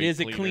it Brake is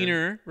a cleaner.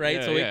 cleaner, right?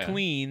 Yeah, So yeah. it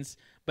cleans,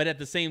 but at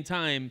the same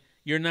time,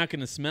 you're not going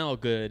to smell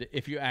good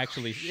if you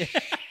actually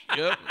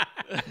Yep.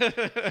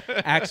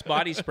 Axe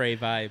body spray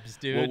vibes,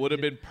 dude. What would have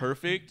been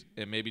perfect,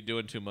 and maybe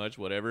doing too much,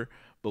 whatever,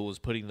 but was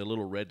putting the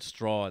little red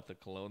straw at the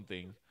cologne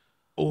thing.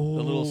 Oh,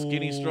 The little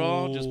skinny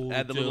straw, just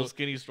add the little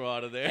skinny straw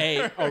out of there.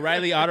 Hey,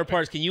 O'Reilly Auto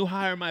Parts, can you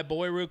hire my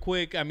boy real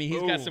quick? I mean,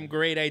 he's got Boom. some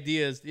great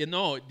ideas.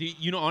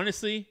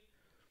 Honestly,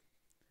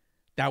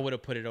 that would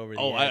have put it over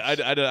the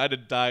edge. I'd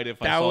have died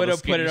if I That saw would the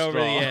have put skinny it over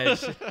the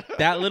straw. edge.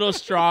 That little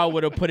straw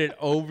would have put it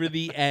over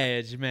the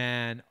edge,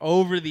 man.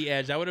 Over the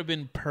edge. That would have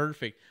been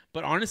perfect.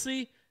 But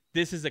honestly,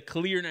 this is a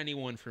clear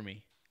 91 for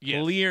me.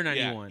 Yes. Clear Yeah,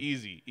 91.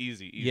 easy.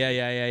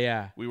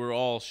 Yeah. We were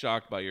all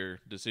shocked by your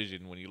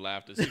decision when you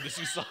laughed as soon as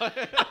you saw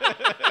it.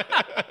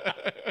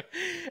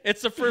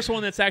 It's the first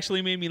one that's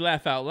actually made me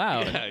laugh out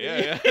loud.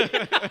 Yeah.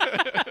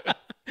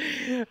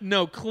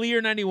 No,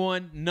 clear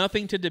 91,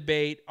 nothing to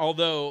debate.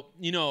 Although,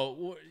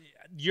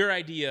 your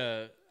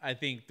idea, I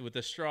think, with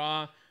the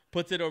straw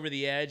puts it over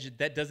the edge.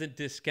 That doesn't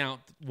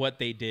discount what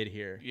they did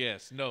here.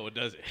 Yes, no, it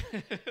doesn't.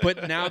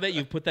 But now that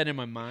you've put that in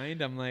my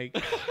mind, I'm like,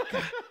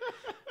 God,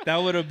 that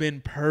would have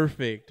been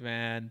perfect,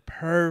 man.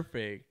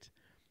 Perfect.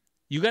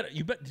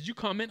 Did you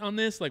comment on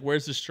this? Like,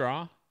 where's the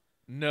straw?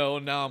 No,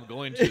 now I'm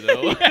going to,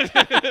 though.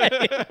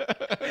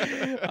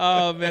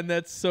 Oh, man,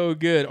 that's so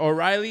good.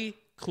 O'Reilly,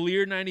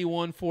 clear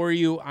 91 for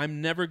you.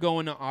 I'm never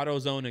going to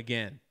AutoZone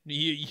again.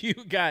 You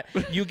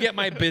get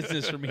my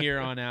business from here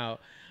on out.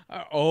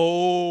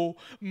 Oh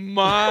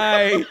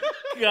my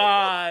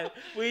God.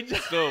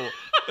 So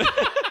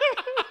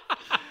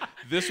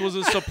this was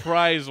a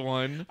surprise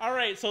one. All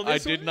right, so I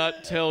did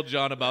not tell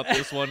John about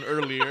this one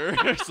earlier.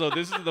 So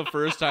this is the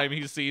first time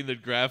he's seen the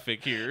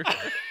graphic here.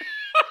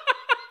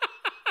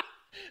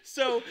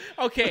 So,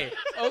 okay.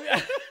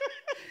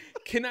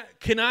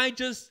 Can I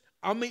just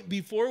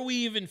before we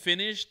even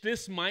finish,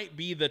 this might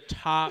be the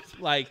top,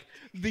 like,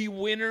 the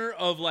winner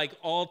of, like,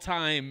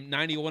 all-time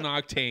 91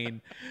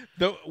 Octane.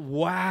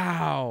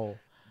 Wow.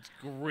 It's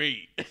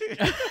great.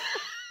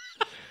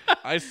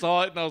 I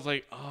saw it and I was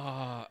like,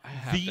 I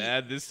have to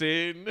add this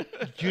in.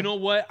 You know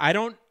what? I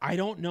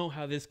don't know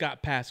how this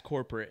got past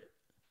corporate.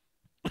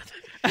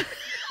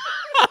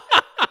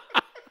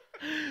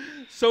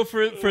 So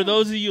for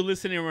those of you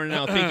listening right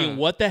now thinking,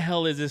 what the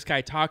hell is this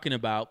guy talking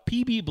about?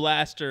 PB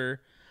Blaster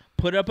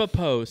put up a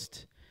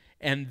post,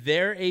 and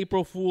their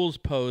April Fool's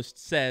post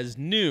says,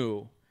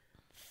 new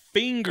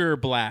finger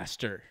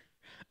blaster.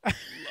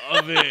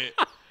 Love it.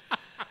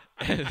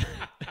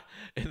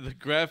 And the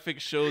graphic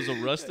shows a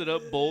rusted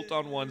up bolt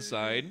on one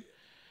side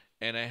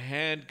and a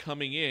hand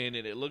coming in,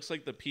 and it looks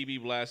like the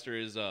PB Blaster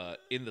is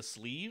in the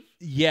sleeve.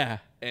 Yeah.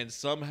 And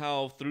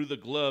somehow through the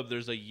glove,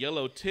 there's a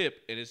yellow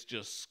tip, and it's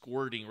just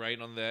squirting right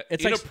on that.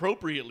 It's like-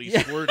 inappropriately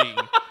squirting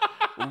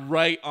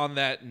right on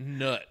that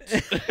nut.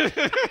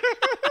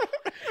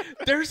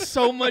 There's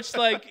so much,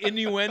 like,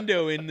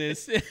 innuendo in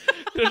this.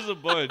 There's a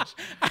bunch.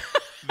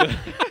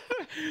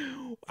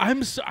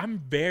 I'm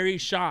very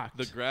shocked.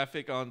 The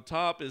graphic on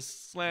top is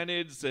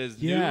slanted, says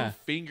Yeah. new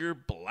finger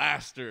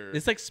blaster.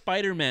 It's like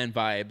Spider-Man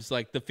vibes,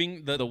 like the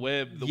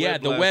web the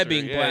blaster.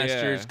 webbing Yeah,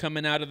 blasters yeah.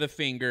 coming out of the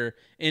finger,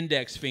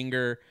 index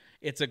finger.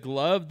 It's a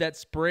glove that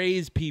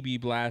sprays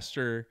PB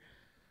Blaster,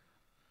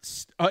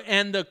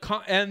 and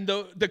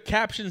the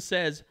caption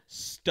says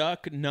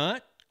 "stuck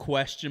nut?" ?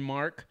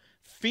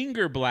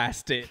 Finger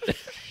blast it.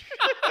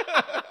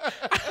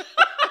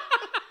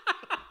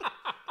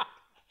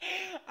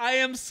 I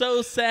am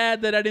so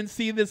sad that I didn't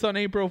see this on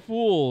April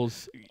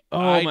Fool's.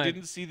 I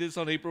didn't see this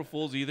on April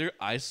Fool's either.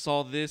 I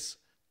saw this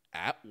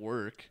at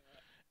work,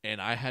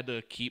 and I had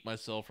to keep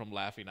myself from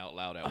laughing out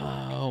loud at work.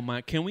 Oh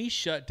my! Can we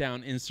shut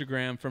down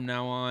Instagram from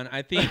now on?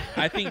 I think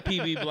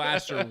PB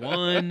Blaster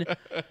won.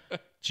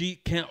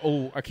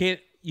 I can't.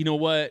 You know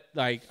what?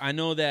 Like, I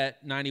know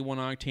that 91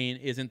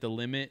 Octane isn't the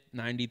limit.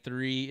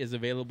 93 is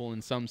available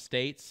in some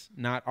states,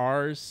 not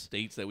ours.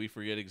 States that we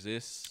forget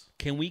exists.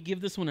 Can we give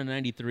this one a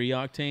 93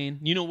 Octane?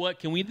 You know what?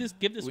 Can we just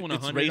give this one a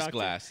 100 It's race octane?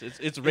 glass.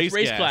 It's race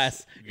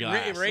class.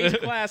 gas. Race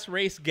class,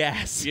 race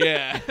gas.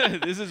 Yeah,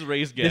 this is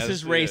race gas. This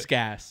is race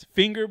gas.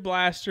 Finger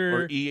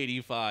Blaster. Or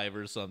E85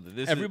 or something.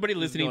 Everybody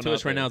listening to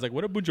us right now is like,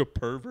 what a bunch of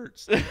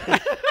perverts.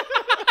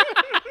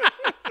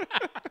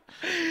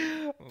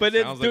 But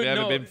sounds like they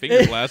haven't been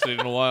finger blasted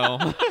in a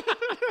while.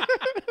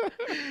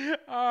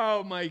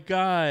 Oh my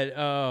God.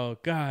 Oh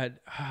God.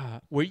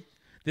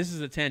 This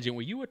is a tangent.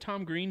 Were you a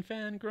Tom Green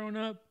fan growing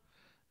up?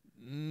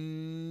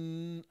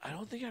 I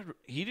don't think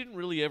he didn't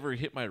really ever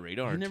hit my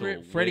radar. You never,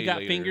 until Freddy way Got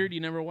later. Fingered. You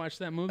never watched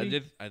that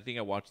movie? I think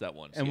I watched that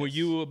once. And were yes.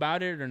 you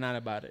about it or not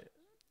about it?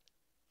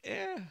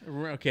 Yeah.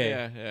 Okay.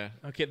 Yeah.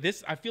 Okay.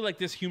 I feel like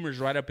this humor is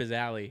right up his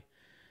alley.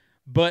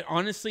 But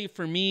honestly,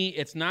 for me,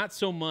 it's not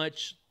so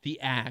much the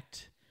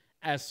act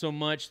as so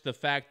much the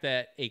fact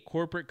that a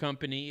corporate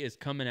company is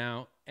coming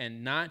out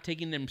and not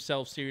taking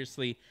themselves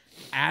seriously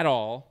at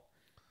all.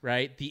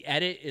 Right? The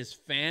edit is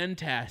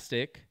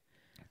fantastic.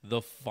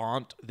 The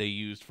font they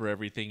used for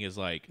everything is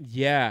like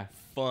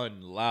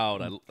fun,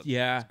 loud.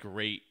 It's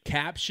great.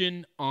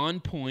 Caption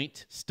on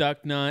point.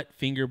 Stuck nut,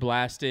 finger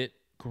blasted.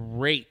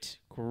 Great.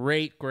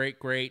 I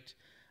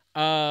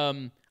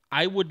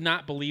would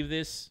not believe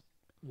this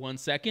 1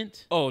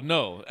 second. Oh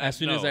no! As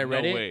soon as I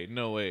read it,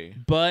 no way.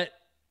 But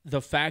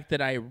the fact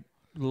that I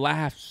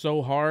laughed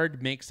so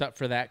hard makes up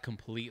for that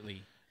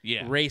completely.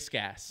 Yeah. Race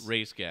gas.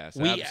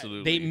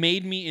 Absolutely. They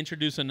made me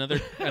introduce another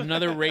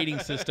rating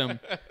system.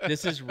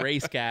 This is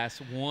race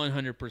gas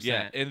 100%.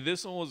 Yeah, and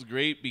this one was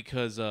great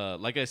because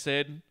like I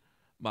said,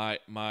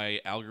 my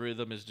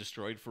algorithm is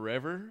destroyed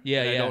forever.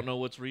 Yeah, and yeah. I don't know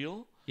what's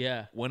real.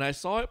 Yeah. When I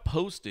saw it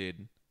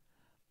posted,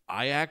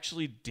 I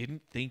actually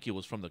didn't think it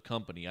was from the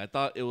company. I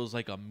thought it was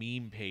like a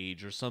meme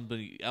page or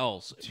somebody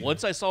else. Dude.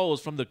 Once I saw it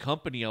was from the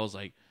company, I was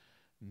like,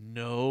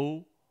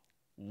 no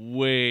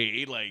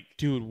way. Like,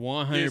 dude,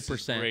 100%. This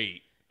is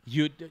great.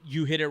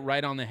 You hit it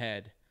right on the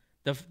head.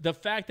 The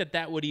fact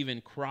that would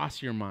even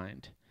cross your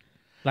mind,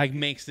 like,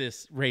 makes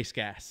this race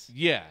gas.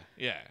 Yeah.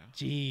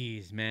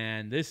 Jeez,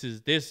 man, this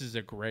is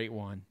a great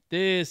one.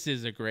 This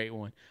is a great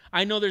one.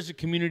 I know there's a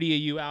community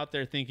of you out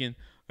there thinking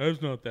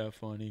that's not that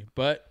funny,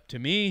 but to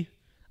me,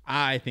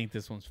 I think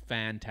this one's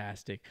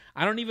fantastic.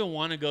 I don't even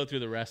want to go through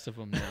the rest of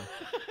them now.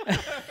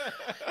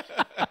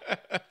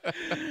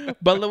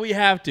 But we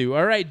have to.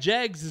 All right,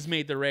 Jegs has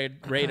made the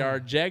radar.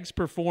 Jegs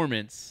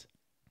Performance.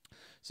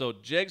 So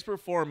Jegs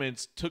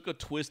Performance took a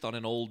twist on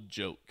an old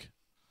joke.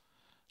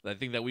 I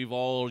think that we've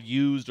all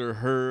used or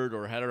heard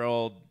or had our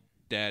old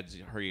dads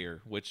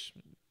hear, which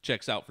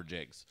checks out for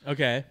Jegs.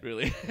 Okay.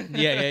 Really?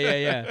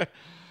 Yeah.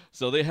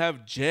 So they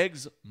have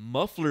Jegs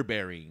muffler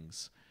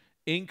bearings,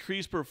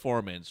 increase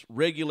performance,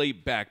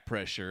 regulate back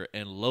pressure,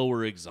 and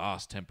lower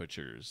exhaust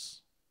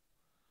temperatures.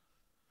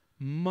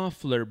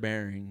 Muffler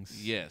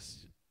bearings.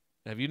 Yes.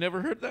 Have you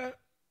never heard that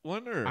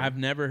one? Or? I've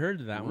never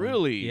heard of that one.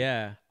 Really?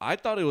 Yeah. I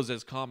thought it was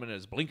as common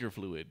as blinker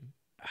fluid.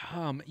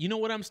 You know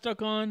what I'm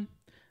stuck on?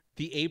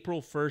 The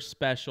April 1st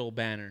special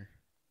banner.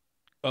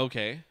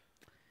 Okay.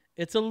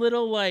 It's a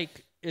little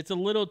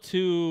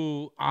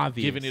too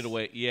obvious. Giving it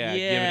away. Yeah,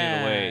 giving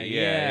it away.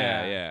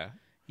 Yeah.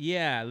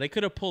 Yeah, they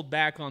could have pulled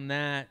back on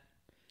that.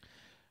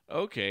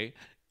 Okay.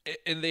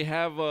 And they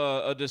have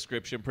a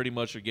description pretty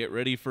much to get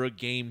ready for a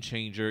game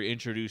changer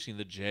introducing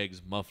the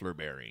Jegs muffler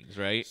bearings,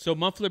 right? So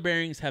muffler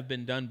bearings have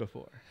been done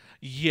before.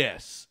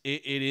 Yes.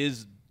 It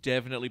is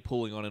definitely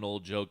pulling on an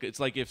old joke. It's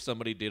like if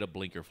somebody did a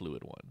blinker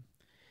fluid one.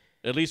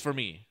 At least for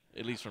me.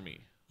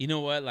 You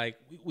know what? Like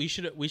we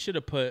should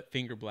have put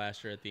Finger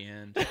Blaster at the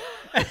end.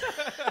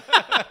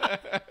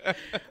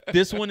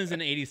 This one is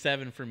an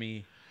 87 for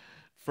me.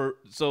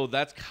 So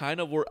that's kind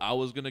of where I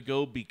was gonna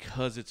go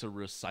because it's a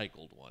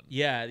recycled one.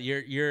 Yeah,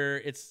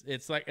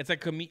 it's like a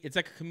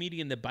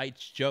comedian that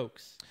bites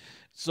jokes.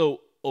 So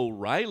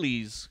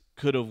O'Reilly's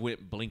could have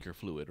went blinker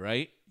fluid,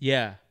 right?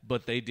 Yeah,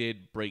 but they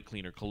did brake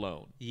cleaner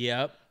cologne.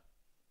 Yep.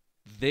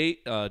 They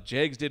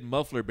Jegs did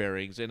muffler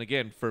bearings, and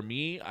again, for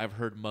me, I've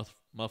heard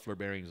muffler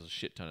bearings a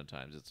shit ton of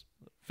times. It's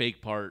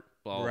fake part,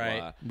 blah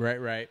blah.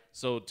 Right.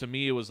 So to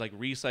me, it was like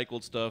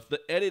recycled stuff.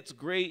 The edit's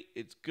great.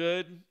 It's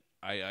good.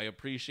 I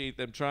appreciate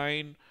them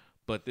trying,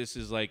 but this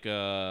is like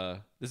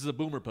a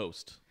boomer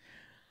post.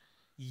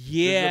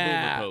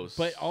 Yeah, boomer post.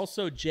 But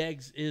also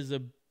Jegs is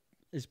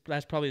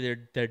that's probably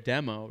their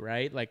demo,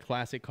 right? Like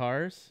classic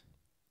cars.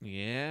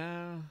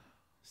 Yeah.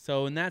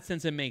 So in that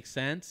sense, it makes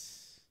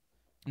sense.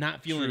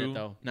 Not feeling it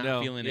though.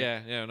 Not feeling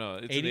it. Yeah,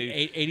 no. It's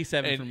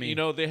 87 for me. You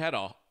know, they had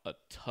a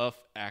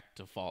tough act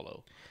to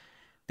follow.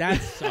 That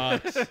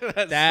sucks.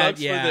 That sucks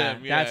for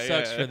them. That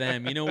sucks for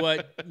them. You know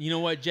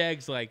what,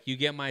 Jegs? Like, you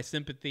get my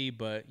sympathy,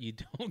 but you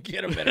don't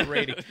get a better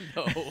rating.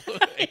 No,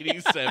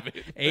 87.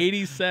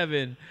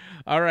 87.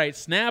 All right,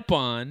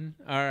 Snap-on.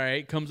 All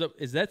right, comes up.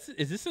 Is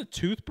this a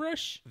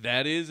toothbrush?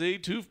 That is a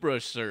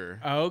toothbrush, sir.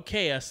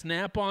 Okay, a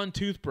Snap-on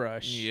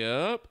toothbrush.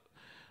 Yep.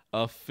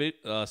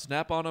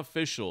 Snap-on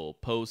official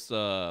posts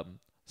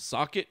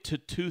socket to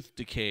tooth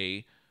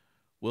decay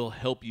will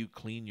help you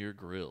clean your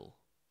grill.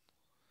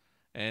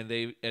 And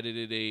they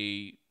edited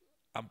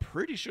I'm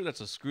pretty sure that's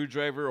a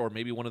screwdriver or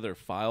maybe one of their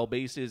file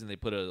bases, and they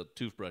put a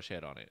toothbrush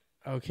head on it.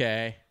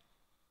 Okay.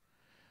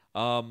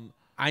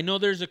 I know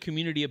there's a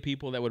community of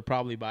people that would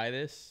probably buy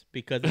this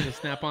because it's a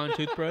Snap-on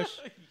toothbrush.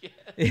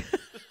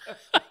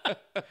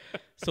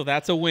 So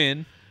that's a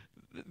win.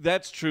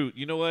 That's true.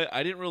 You know what?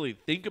 I didn't really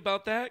think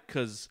about that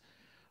because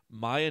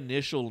my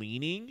initial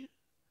leaning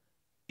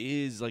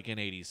is like an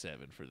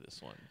 87 for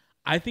this one.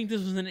 I think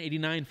this was an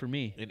 89 for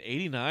me. An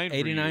 89 for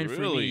 89 you,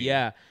 for really? me,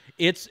 yeah.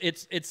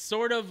 It's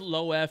sort of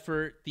low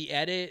effort. The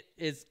edit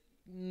is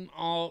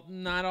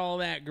not all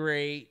that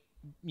great,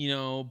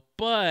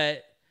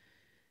 but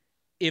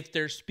if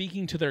they're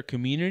speaking to their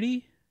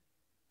community,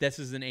 this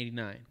is an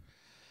 89.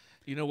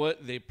 You know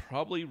what? They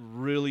probably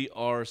really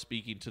are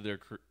speaking to their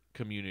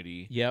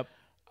community. Yep.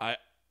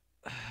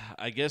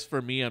 I guess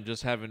for me, I'm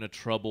just having a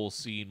trouble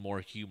seeing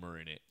more humor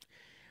in it.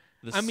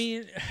 I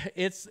mean,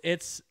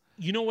 it's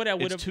you know what I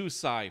would have. It's too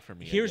sci for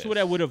me. Here's what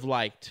I would have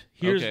liked.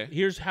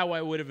 Here's how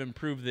I would have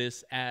improved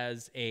this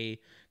as a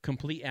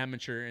complete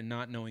amateur and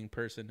not knowing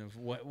person of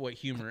what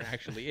humor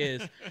actually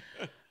is.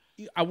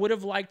 I would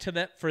have liked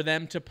for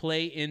them to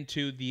play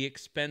into the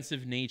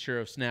expensive nature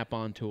of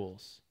Snap-on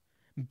tools.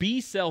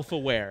 Be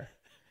self-aware.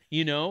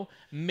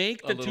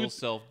 Make the little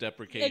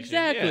self-deprecation.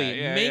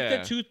 Exactly. Yeah, Make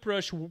the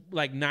toothbrush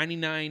like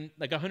 $99,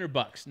 like $100,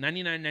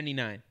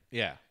 $99.99.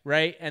 Yeah.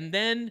 Right, and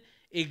then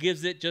it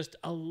gives it just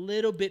a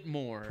little bit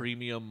more.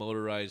 Premium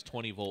motorized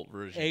 20-volt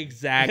version.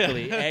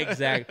 Exactly.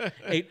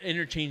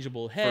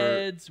 Interchangeable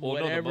heads,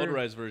 whatever. No, the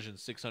motorized version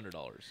 $600.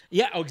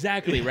 Yeah,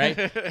 exactly,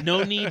 right?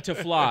 No need to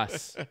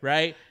floss,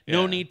 right?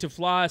 No need to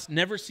floss.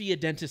 Never see a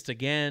dentist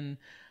again.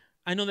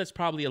 I know that's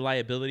probably a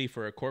liability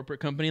for a corporate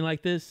company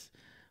like this,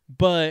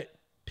 but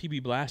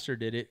PB Blaster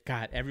did it.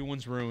 God,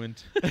 everyone's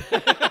ruined.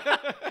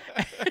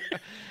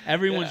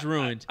 Everyone's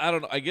ruined. I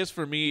don't know. I guess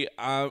for me,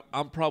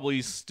 I'm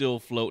probably still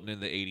floating in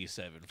the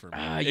 87 for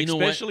me.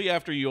 Especially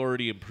after you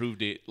already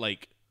improved it,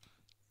 like,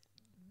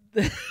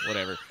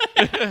 whatever.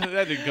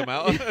 That didn't come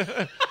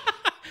out.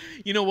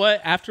 You know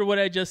what? After what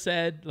I just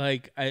said,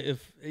 like, I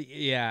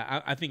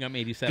think I'm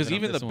 87. Because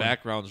even the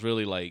background's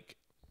really like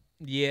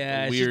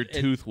weird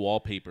tooth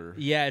wallpaper.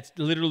 Yeah, it's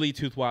literally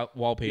tooth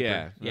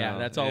wallpaper. Yeah,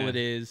 that's all it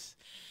is.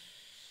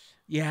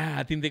 Yeah,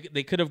 I think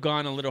they could have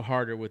gone a little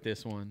harder with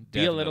this one. Definitely.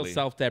 Be a little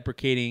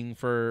self-deprecating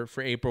for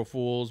April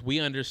Fools.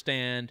 We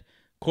understand.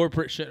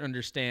 Corporate should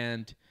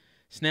understand.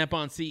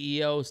 Snap-on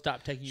CEO,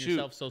 stop taking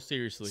yourself so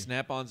seriously.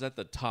 Snap-on's at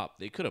the top.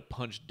 They could have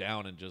punched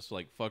down and just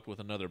like fucked with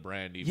another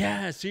brand. Even.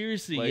 Yeah,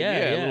 seriously. Like,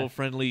 yeah, a little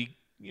friendly.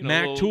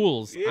 Mac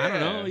Tools. Yeah. I don't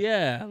know.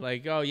 Yeah,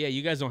 like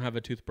you guys don't have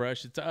a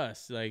toothbrush. It's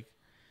us. Like.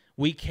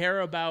 We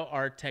care about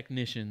our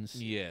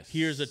technicians. Yes.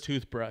 Here's a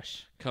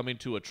toothbrush. Coming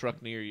to a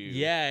truck near you.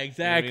 Yeah,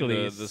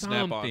 exactly. The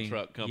Snap-on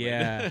truck coming.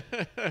 Yeah.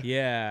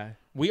 Yeah.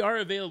 We are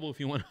available if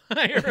you want to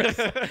hire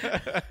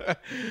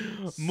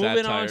us.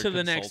 Moving on to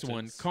the next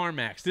one.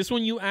 CarMax. This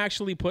one you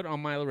actually put on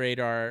my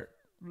radar.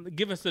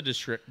 Give us the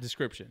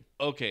description.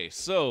 Okay,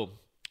 so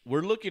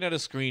we're looking at a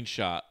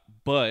screenshot,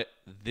 but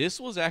this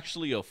was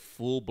actually a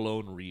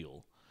full-blown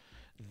reel.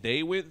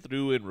 They went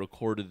through and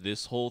recorded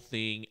this whole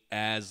thing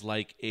as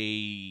like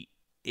a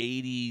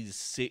 80s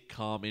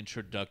sitcom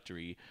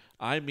introductory.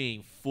 I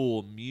mean,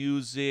 full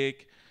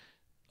music,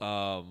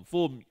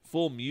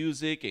 full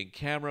music and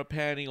camera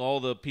panning. All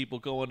the people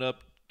going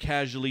up,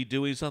 casually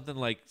doing something,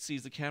 like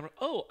sees the camera.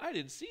 Oh, I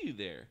didn't see you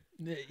there.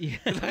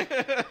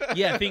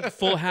 Yeah, I think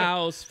Full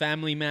House,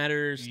 Family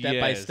Matters, Step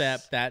by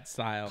Step, that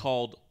style.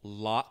 Called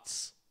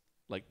Lots,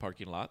 like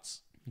parking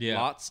lots.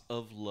 Yeah. Lots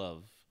of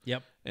Love.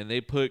 Yep. And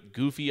they put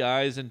goofy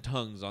eyes and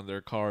tongues on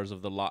their cars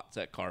of the lots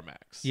at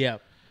CarMax.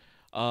 Yep.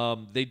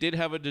 They did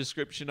have a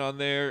description on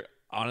there.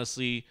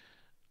 Honestly,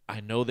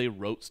 I know they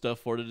wrote stuff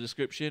for the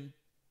description,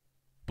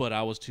 but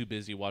I was too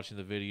busy watching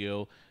the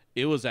video.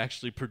 It was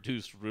actually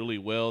produced really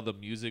well. The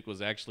music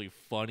was actually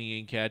funny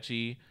and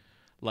catchy.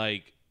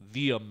 Like,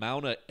 the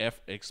amount of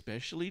effort,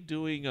 especially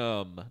doing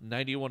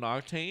 91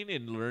 Octane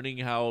and learning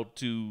how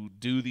to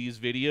do these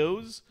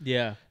videos.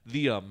 Yeah.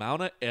 The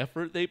amount of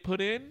effort they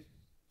put in.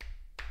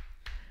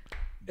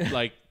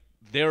 Like,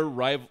 their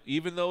rival,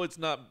 even though it's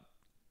not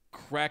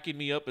cracking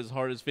me up as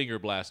hard as Finger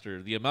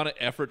Blaster, the amount of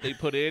effort they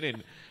put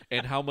in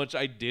and how much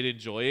I did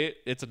enjoy it,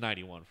 it's a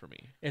 91 for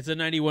me. It's a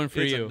 91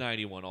 for you. It's a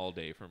 91 all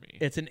day for me.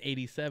 It's an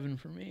 87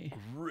 for me.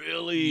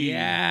 Really?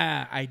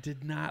 Yeah, I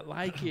did not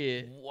like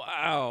it.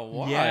 Wow,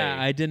 why? Yeah,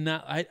 I did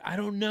not. I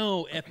don't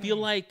know. I feel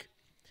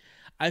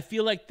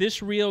like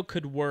this reel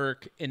could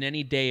work in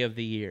any day of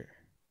the year.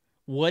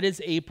 What is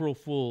April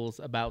Fool's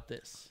about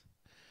this?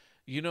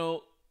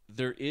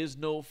 There is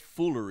no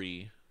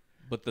foolery,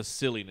 but the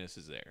silliness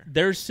is there.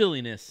 There's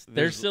silliness.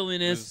 There's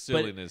silliness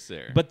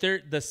there. But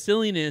the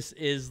silliness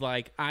is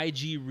like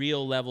IG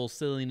reel level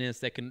silliness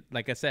that can,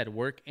 like I said,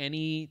 work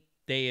any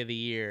day of the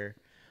year.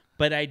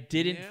 But I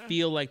didn't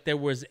feel like there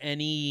was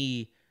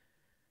no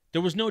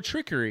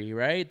trickery,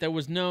 right? There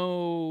was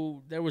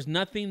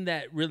nothing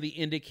that really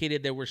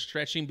indicated that we're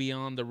stretching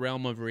beyond the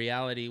realm of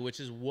reality, which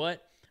is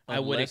what I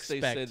would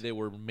expect. They said they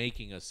were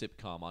making a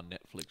sitcom on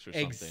Netflix or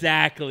something.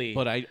 Exactly.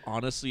 But I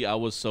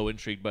was so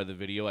intrigued by the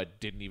video, I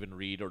didn't even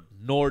read,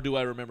 nor do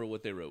I remember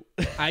what they wrote.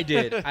 I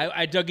did.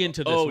 I dug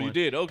into this one. Oh, you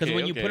did? Okay. Because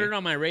when you put it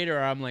on my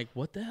radar, I'm like,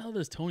 what the hell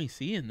does Tony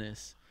see in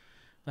this?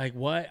 Like,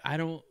 what?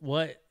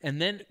 But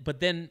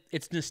then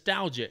it's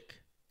nostalgic.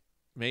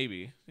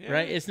 Maybe. Yeah.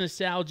 Right? It's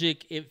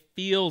nostalgic. It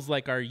feels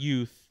like our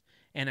youth,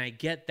 and I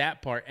get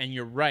that part, and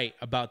you're right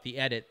about the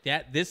edit.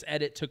 This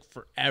edit took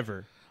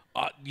forever.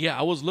 Yeah,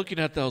 I was looking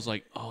at that. I was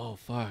like, oh,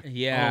 fuck.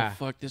 Yeah. Oh,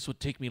 fuck. This would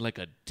take me like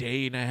a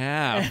day and a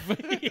half.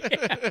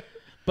 Yeah.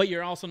 But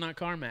you're also not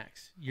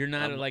CarMax. You're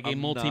not a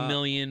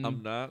multi-million.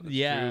 I'm not. That's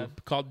yeah, true.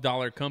 called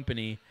dollar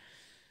company.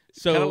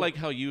 So kind of like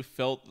how you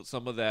felt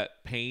some of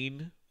that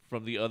pain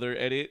from the other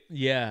edit.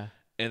 Yeah.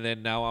 And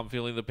then now I'm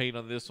feeling the pain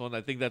on this one.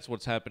 I think that's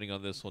what's happening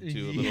on this one,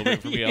 too, a little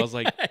bit for me. I was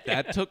like,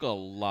 that took a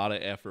lot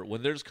of effort.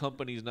 When there's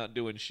companies not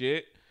doing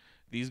shit,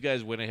 these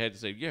guys went ahead and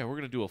said, yeah, we're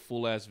going to do a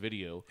full-ass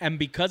video. And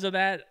because of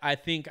that, I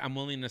think I'm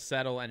willing to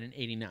settle at an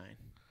 89.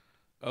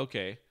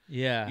 Okay.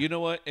 Yeah. You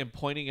know what? And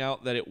pointing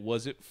out that it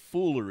wasn't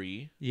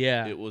foolery.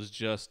 Yeah. It was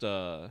just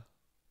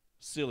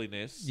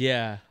silliness.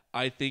 Yeah.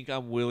 I think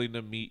I'm willing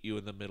to meet you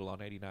in the middle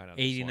on 89 on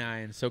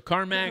 89. This one. So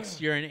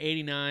CarMax, you're an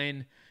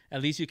 89.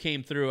 At least you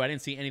came through. I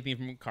didn't see anything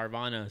from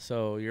Carvana,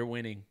 so you're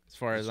winning as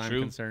far as I'm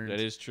concerned. That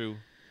is true.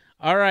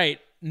 All right.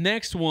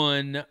 Next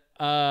one,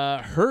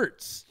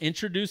 Hertz,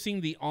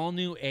 introducing the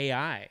all-new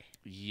AI.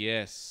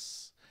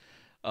 Yes.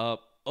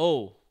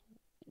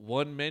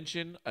 One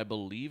mention, I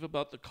believe,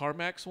 about the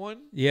CarMax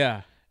one.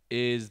 Yeah.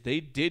 Is they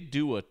did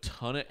do a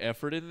ton of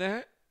effort in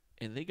that,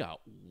 and they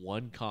got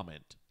one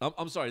comment.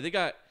 I'm sorry, they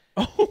got...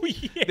 Oh,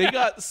 yeah. They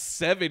got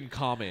 7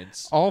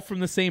 comments. All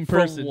from the same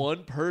person. From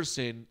one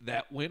person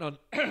that went on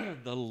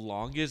the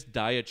longest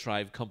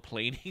diatribe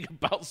complaining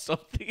about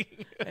something.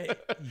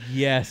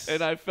 Yes.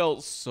 And I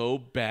felt so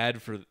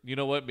bad for... You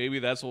know what? Maybe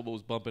that's what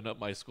was bumping up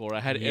my score.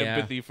 I had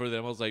empathy for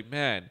them. I was like,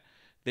 man,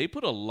 they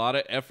put a lot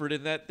of effort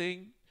in that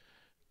thing.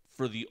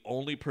 For the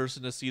only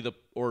person to see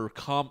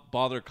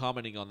bother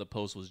commenting on the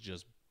post was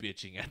just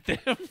bitching at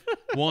them.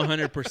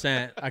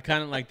 100%. I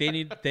kind of like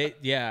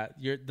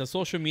you're the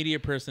social media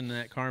person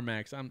at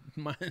CarMax.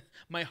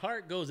 My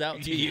heart goes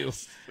out to you.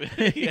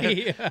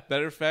 Yeah.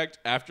 Matter of fact,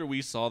 after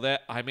we saw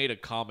that, I made a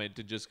comment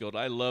and just go,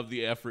 I love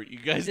the effort you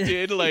guys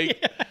did.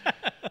 Like,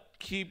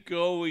 keep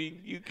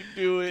going. You can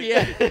do it.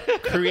 Yeah.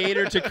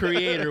 Creator to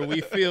creator.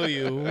 We feel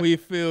you. We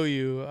feel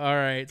you. All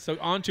right. So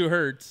on to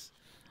Hertz.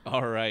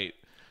 All right.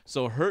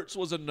 So Hertz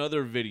was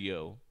another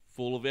video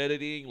full of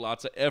editing,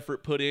 lots of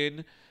effort put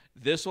in.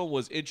 This one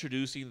was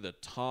introducing the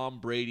Tom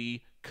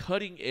Brady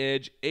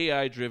cutting-edge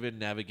AI-driven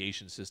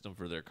navigation system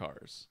for their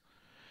cars.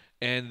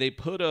 And they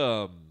put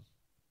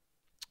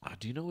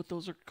do you know what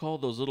those are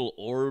called? Those little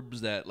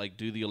orbs that like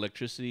do the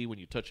electricity when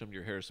you touch them,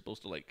 your hair is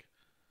supposed to like...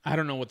 I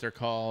don't know what they're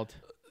called.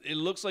 It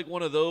looks like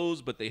one of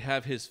those, but they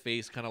have his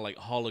face kind of like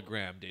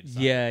hologrammed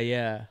inside.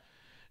 Yeah.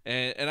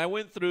 And I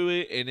went through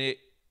it, and it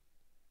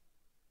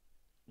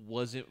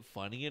wasn't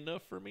funny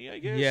enough for me, I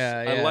guess.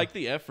 Yeah. I like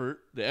the effort.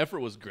 The effort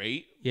was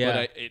great. Yeah.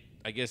 But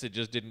I guess it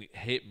just didn't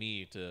hit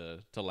me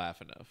to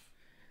laugh enough.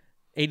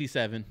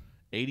 87.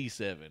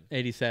 87.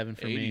 87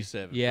 for me.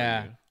 87.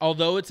 Yeah.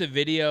 Although it's a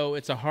video,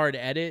 it's a hard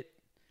edit.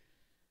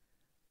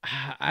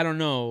 I don't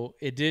know.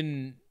 It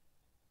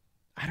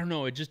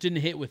just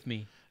didn't hit with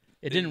me.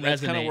 It didn't resonate.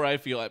 That's kind of where I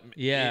feel.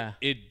 Yeah.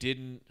 It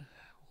didn't.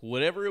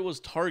 Whatever it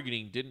was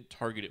targeting didn't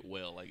target it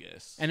well, I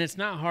guess. And it's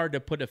not hard to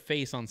put a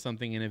face on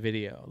something in a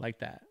video like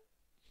that.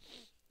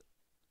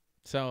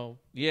 So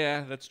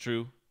yeah, that's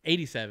true.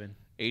 87.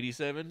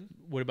 87.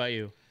 What about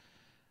you?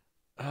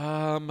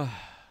 I'm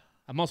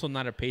also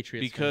not a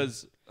Patriots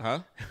because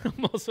fan.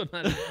 I'm also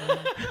not.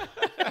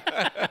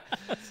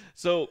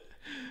 So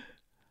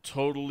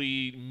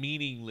totally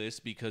meaningless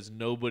because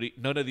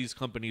none of these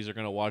companies are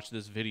going to watch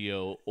this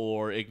video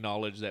or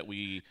acknowledge that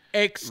we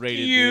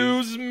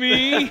Excuse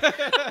me.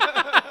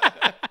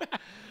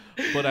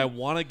 But I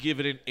want to give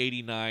it an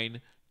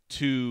 89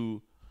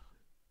 to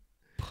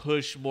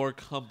push more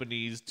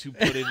companies to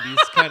put in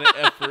these kind of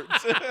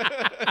efforts.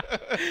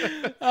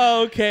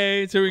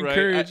 Okay, to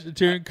encourage.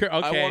 Right? Okay.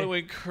 I want to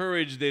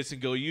encourage this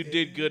and go, you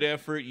did good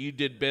effort. You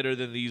did better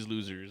than these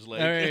losers.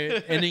 Like, all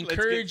right. An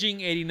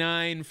encouraging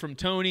 89 from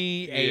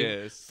Tony.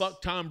 Yes.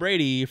 Fuck Tom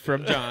Brady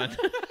from John.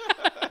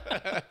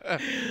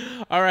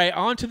 All right,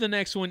 on to the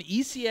next one.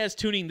 ECS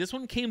tuning. This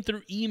one came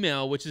through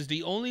email, which is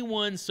the only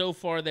one so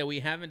far that we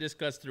haven't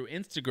discussed through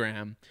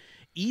Instagram.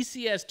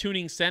 ECS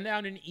tuning sent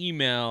out an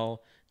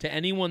email to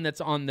anyone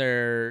that's on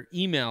their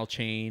email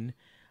chain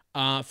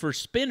for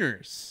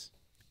spinners.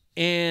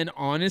 And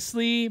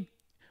honestly,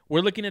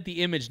 we're looking at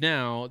the image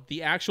now.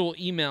 The actual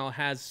email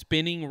has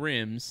spinning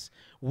rims.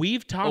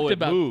 We've talked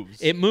about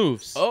it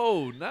moves.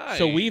 Oh, nice.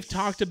 So we've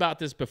talked about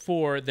this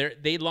before.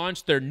 They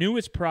launched their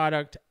newest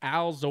product,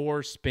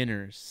 Alzor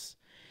spinners.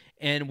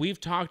 And we've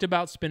talked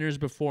about spinners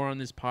before on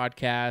this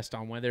podcast,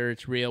 on whether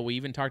it's real. We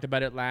even talked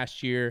about it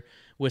last year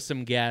with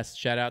some guests.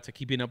 Shout out to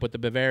Keeping Up with the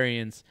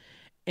Bavarians.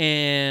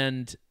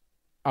 And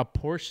a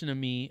portion of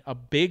me, a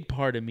big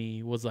part of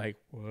me was like,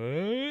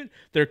 what?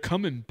 They're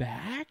coming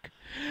back?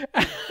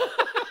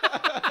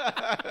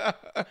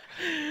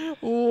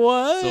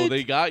 What? So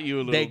they got you a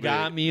little bit. They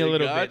got me a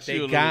little bit.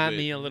 They got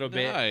me a little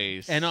bit.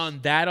 Nice. And on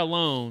that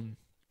alone,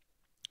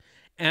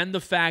 and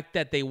the fact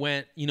that they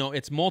went,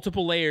 it's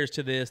multiple layers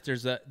to this.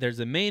 There's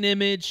a main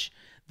image.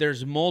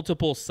 there's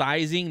multiple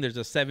sizing. There's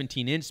a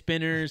 17-inch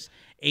spinners,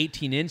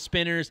 18-inch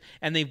spinners,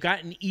 and they've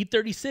got an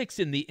E36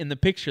 in the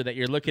picture that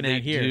you're looking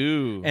at here.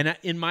 Do. And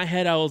in my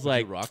head, I was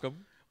like, you rock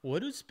them?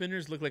 what do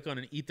spinners look like on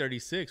an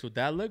E36? Would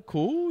that look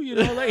cool? You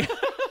know, like.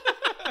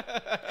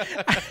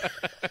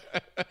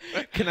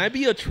 Can I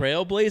be a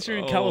trailblazer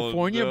in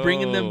California,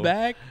 bringing them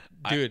back,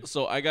 dude?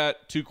 So I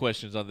got 2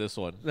 questions on this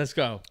one. Let's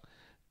go.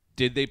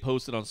 Did they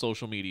post it on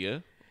social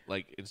media,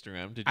 like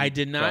Instagram? I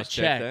did not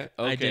check. That?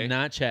 Okay. I did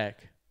not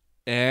check.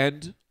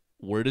 And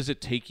where does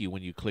it take you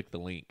when you click the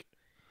link?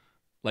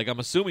 Like, I'm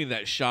assuming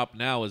that shop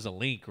now is a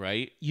link,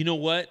 right? You know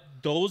what?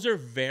 Those are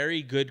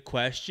very good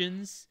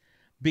questions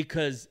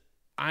because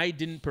I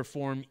didn't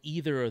perform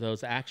either of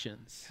those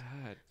actions.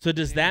 God so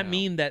does that damn.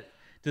 mean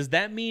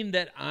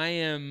that I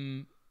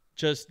am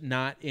just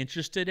not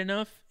interested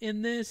enough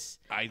in this?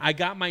 I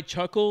got my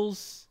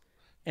chuckles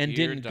and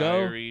Dear didn't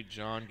diary,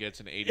 John gets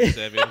an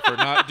 87 for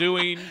not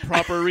doing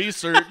proper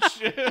research.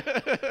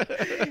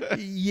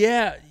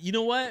 Yeah, you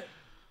know what?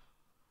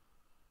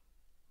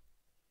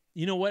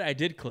 I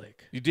did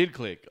click. You did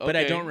click. Okay. But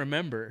I don't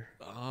remember.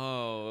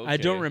 Oh, okay. I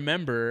don't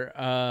remember.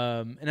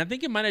 And I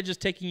think it might have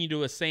just taken you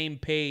to a same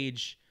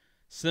page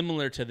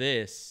similar to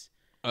this.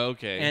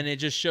 Okay. And it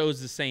just shows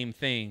the same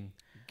thing.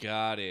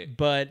 Got it.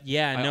 But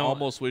yeah, I no.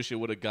 almost wish it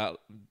would have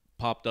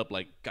popped up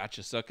like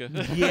 "Gotcha, sucker."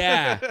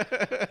 Yeah.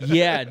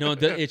 Yeah. No,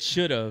 it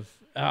should have.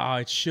 Oh,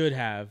 it should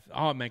have.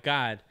 Oh my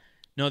God.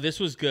 No,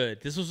 this was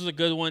good. This was a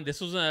good one. This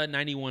was a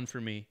 91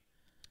 for me.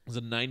 It was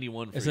a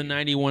 91 for It's you. a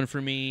 91 for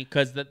me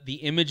because the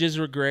images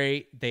were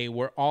great. They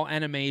were all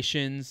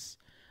animations.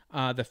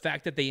 The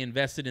fact that they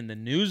invested in the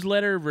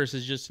newsletter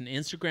versus just an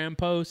Instagram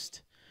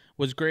post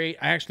was great.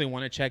 I actually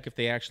want to check if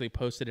they actually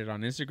posted it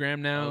on Instagram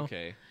now.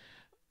 Okay.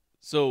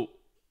 So,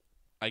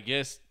 I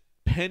guess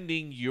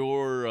pending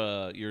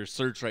your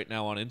search right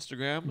now on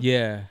Instagram,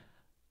 Yeah.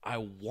 I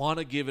want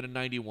to give it a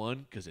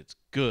 91 because it's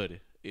good.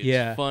 It's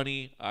Yeah.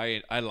 funny.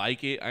 I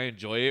like it. I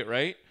enjoy it,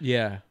 right?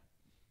 Yeah.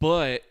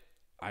 But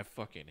I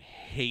fucking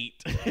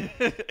hate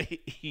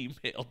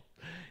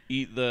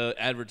the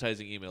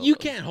advertising email. You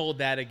can't hold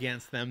that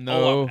against them,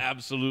 Oh, though. I'm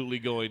absolutely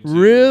going to.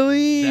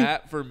 Really?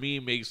 That, for me,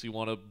 makes me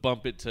want to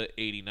bump it to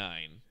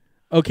 89.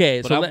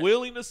 Okay. But so I'm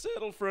willing to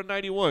settle for a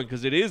 91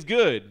 because it is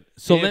good.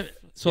 So if let-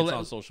 so it's let-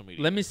 on social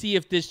media. let me see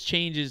if this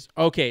changes.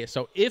 Okay.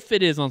 So if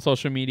it is on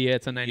social media,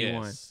 it's a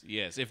 91.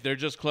 Yes. If they're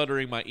just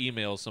cluttering my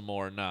email some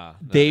more, nah.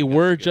 They that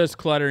were gets to go. just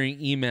cluttering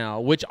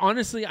email, which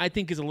honestly I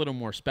think is a little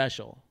more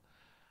special.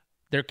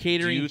 They're Do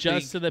catering you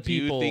just think- to the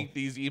people. Do you think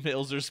these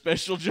emails are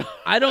special, John?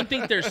 I don't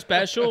think they're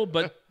special,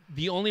 but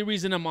the only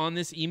reason I'm on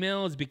this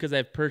email is because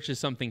I've purchased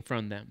something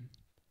from them.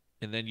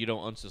 And then you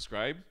don't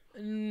unsubscribe?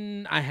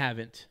 I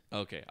haven't.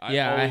 Okay. I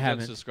always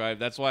haven't. unsubscribe.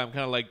 That's why I'm kind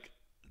of like,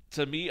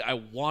 to me, I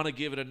want to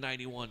give it a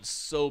 91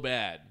 so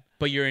bad.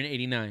 But you're in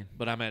 89.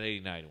 But I'm at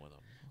 89 with them.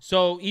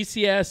 So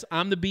ECS,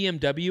 I'm the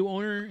BMW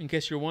owner. In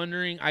case you're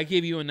wondering, I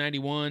gave you a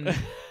 91.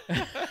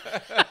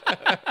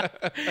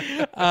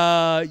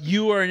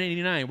 You are an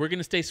 89. We're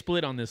gonna stay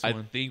split on this I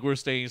one. think we're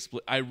staying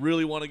split. I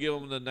really want to give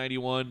them the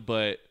 91,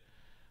 but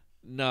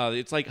no,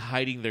 it's like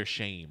hiding their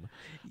shame.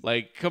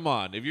 Like, come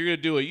on. If you're going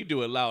to do it, you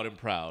do it loud and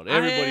proud.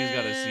 Everybody's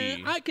got to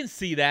see. I can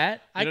see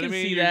that. I You know can what I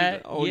mean? see You're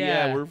that. just, oh,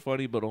 yeah, we're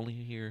funny, but only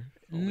here.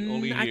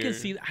 Only here. I can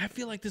see. I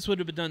feel like this would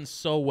have been done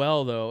so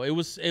well, though. It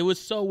was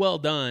so well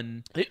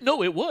done.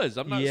 No, it was.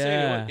 I'm not saying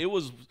Yeah. it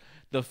was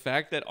the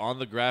fact that on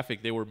the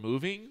graphic they were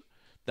moving.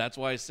 That's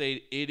why I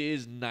say it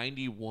is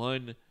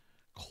 91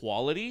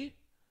 quality,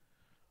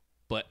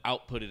 but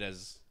outputted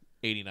as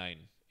 89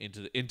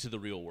 into the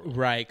real world.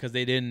 Right, because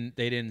they didn't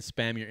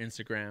spam your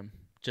Instagram,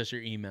 just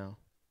your email.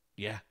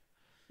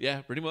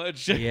 Yeah, pretty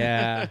much.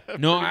 Yeah.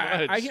 No,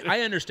 Pretty much.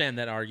 I understand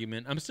that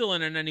argument. I'm still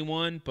under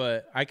 91,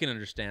 but I can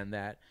understand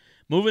that.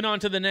 Moving on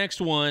to the next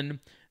one.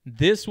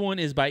 This one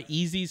is by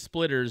Easy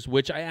Splitters,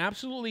 which I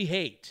absolutely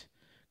hate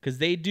because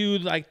they do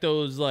like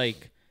those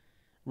like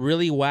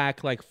really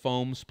whack like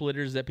foam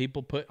splitters that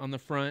people put on the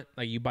front.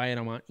 Like you buy it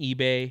on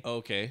eBay.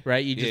 Okay.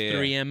 Right? You just Yeah.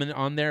 3M it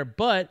on there.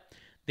 But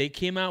they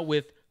came out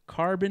with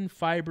carbon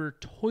fiber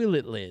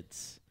toilet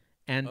lids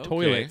and Okay.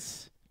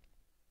 toilets.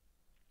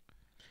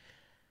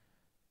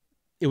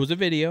 It was a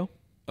video.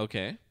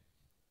 Okay.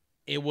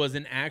 It was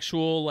an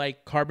actual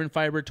like carbon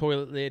fiber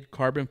toilet lid,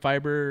 carbon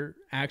fiber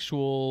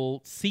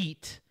actual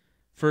seat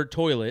for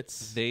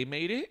toilets. They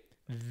made it?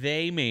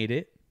 They made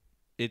it.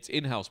 It's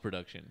in-house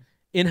production.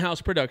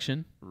 In-house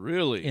production.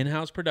 Really?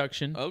 In-house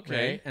production.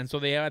 Okay. Right? And so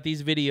they had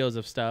these videos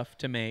of stuff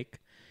to make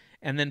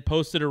and then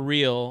posted a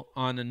reel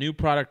on a new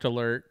product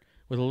alert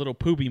with a little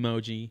poop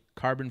emoji,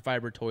 carbon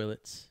fiber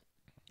toilets.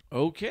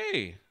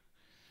 Okay.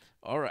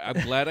 All right.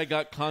 I'm glad I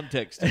got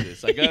context to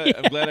this. I'm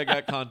glad I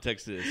got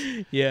context to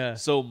this. Yeah.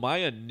 So my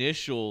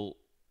initial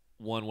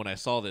one when I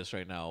saw this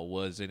right now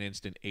was an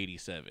instant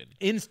 87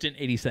 Instant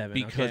 87.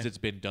 because okay. it's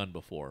been done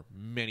before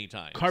many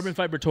times. Carbon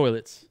fiber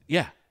toilets.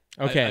 Yeah.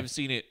 Okay. I've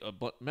seen it.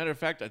 But matter of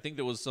fact, I think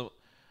there was some.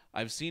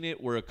 I've seen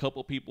it where a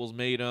couple people's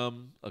made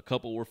them. A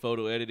couple were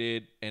photo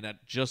edited, and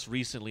just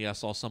recently I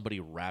saw somebody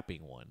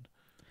wrapping one.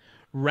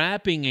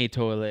 wrapping a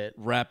toilet.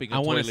 Wrapping a I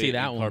want toilet to see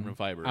that in one. carbon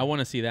fiber. I want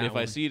to see that If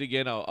one. I see it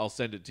again, I'll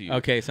send it to you.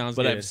 Okay, sounds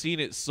but good. But I've seen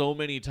it so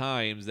many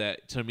times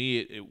that to me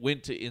it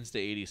went to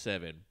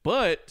Insta87.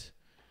 But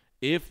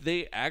if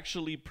they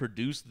actually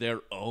produce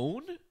their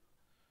own,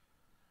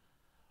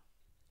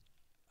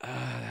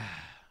 I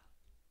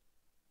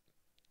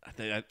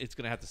think it's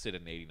gonna have to sit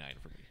at an 89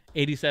 for me.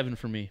 87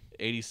 for me.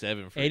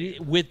 87 for 80,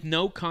 you. with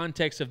no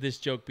context of this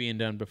joke being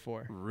done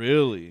before.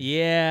 Really?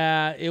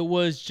 Yeah, it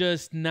was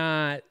just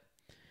not.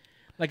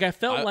 Like I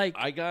felt like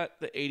I got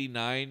the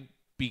 89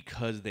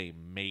 because they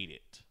made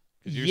it.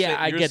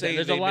 I get that.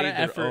 There's a lot of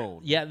effort.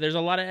 Own. Yeah, there's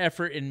a lot of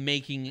effort in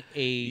making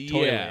a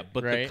toilet. Yeah,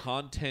 but right? the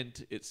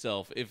content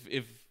itself, if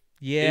is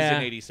yeah,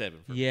 an 87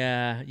 for me.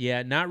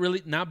 Yeah,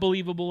 not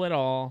believable at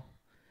all.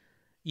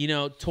 You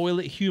know,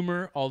 toilet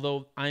humor.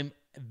 Although I'm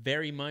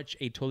very much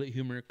a toilet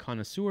humor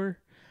connoisseur,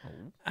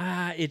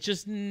 it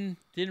just didn't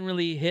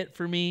really hit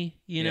for me.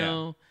 You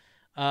know,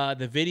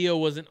 the video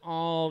wasn't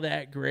all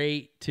that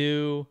great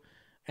too.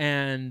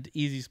 And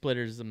Easy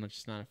Splitters, I'm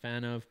just not a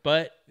fan of.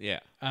 But,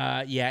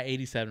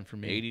 87 for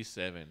me.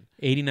 87.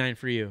 89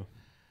 for you.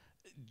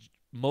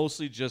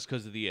 Mostly just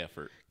because of the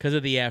effort. Because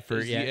of the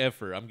effort, the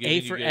effort. I'm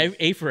giving you guys...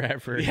 A for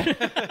effort.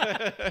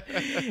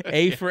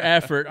 A for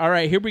effort. All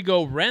right, here we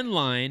go.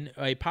 Renline,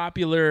 a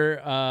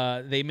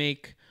popular, they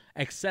make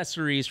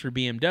accessories for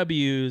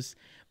BMWs,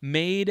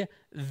 made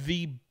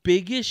the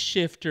biggest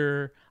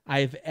shifter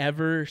I've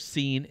ever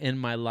seen in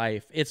my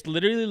life. It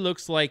literally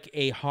looks like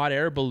a hot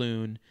air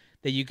balloon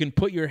that you can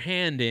put your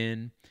hand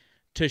in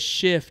to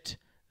shift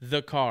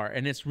the car.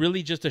 And it's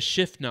really just a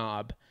shift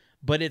knob,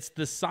 but it's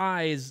the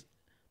size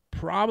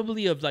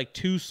probably of like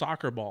 2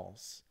 soccer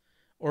balls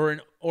or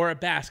a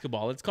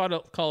basketball. Let's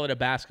call it a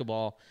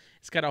basketball.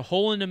 It's got a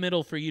hole in the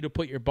middle for you to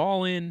put your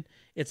ball in.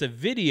 It's a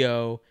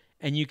video,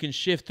 and you can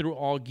shift through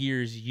all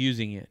gears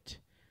using it.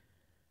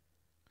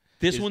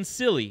 This one's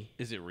silly.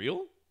 Is it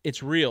real?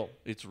 It's real.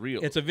 It's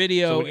real. It's a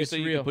video. So when you it's say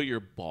real. you can put your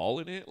ball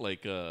in it,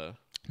 like No,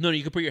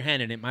 you can put your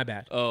hand in it. My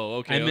bad. Oh,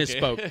 okay. I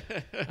misspoke.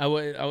 I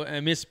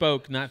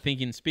misspoke, not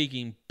thinking,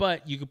 speaking.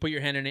 But you can put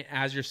your hand in it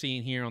as you're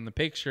seeing here on the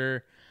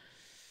picture.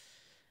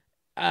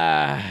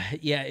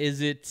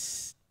 Is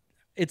it?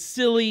 It's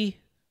silly.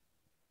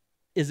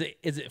 Is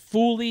it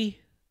fooly?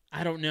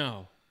 I don't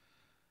know.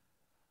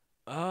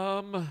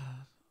 I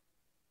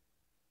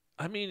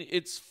mean,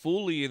 it's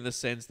fully in the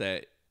sense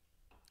that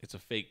it's a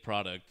fake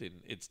product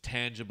and it's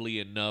tangibly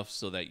enough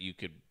so that you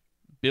could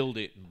build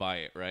it and buy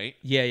it, right?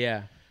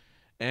 Yeah.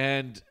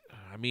 And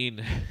I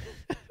mean,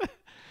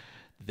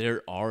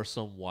 there are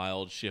some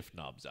wild shift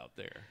knobs out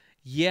there.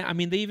 Yeah, I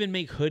mean, they even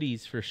make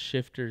hoodies for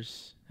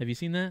shifters. Have you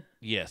seen that?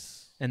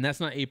 Yes. And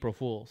that's not April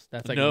Fool's.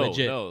 That's like No,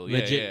 legit. no, yeah,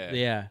 legit.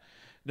 Yeah.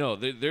 No,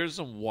 there's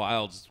some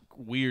wild,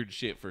 weird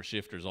shit for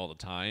shifters all the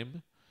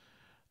time.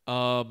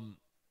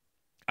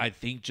 I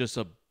think just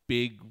a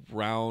big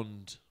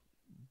round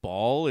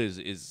ball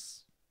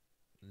is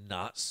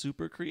not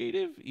super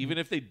creative. Even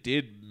if they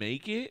did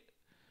make it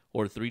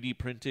or 3D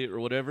print it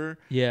or whatever.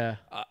 Yeah.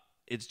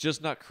 It's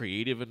just not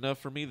creative enough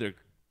for me.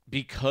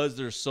 Because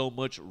there's so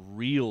much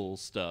real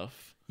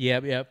stuff.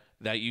 Yep.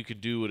 That you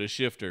could do with a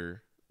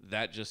shifter.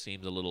 That just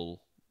seems a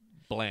little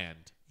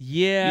bland.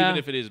 Yeah. Even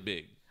if it is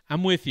big.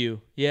 I'm with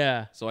you.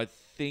 Yeah. So I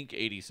think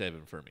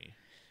 87 for me.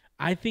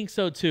 I think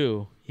so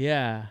too.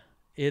 Yeah.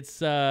 It's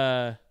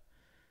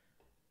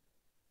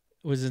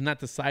was it not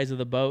the size of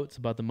the boat? It's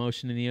about the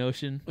motion in the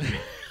ocean.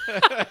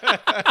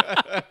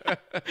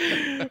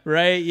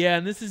 Right? Yeah,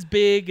 and this is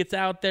big, it's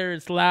out there,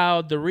 it's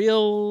loud. The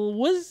reel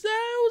was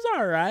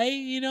all right,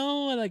 you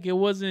know? Like it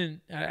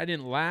wasn't I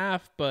didn't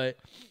laugh, but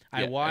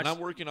I watched. And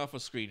I'm working off a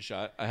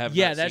screenshot. I have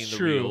yeah, not that's seen the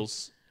true.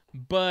 reels.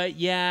 But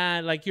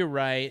yeah, like you're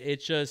right.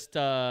 It's just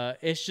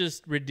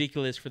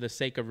ridiculous for the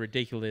sake of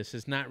ridiculous.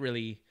 It's not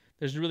really.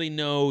 There's really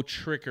no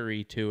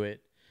trickery to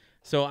it.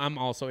 So I'm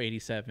also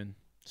 87.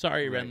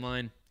 Sorry, Right.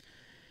 Redline.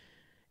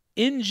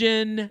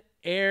 Engine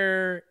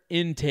air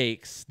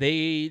intakes.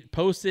 They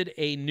posted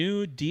a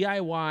new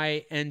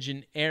DIY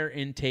engine air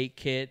intake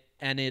kit,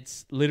 and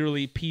it's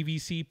literally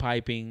PVC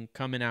piping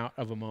coming out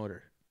of a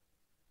motor.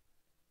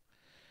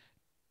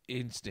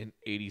 Instant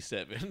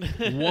 87.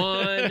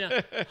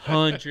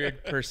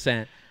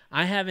 100%.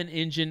 I have an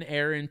engine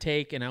air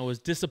intake, and I was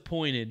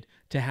disappointed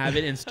to have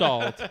it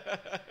installed,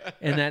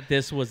 and that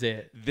this was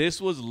it. This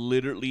was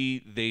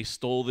literally, they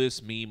stole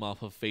this meme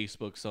off of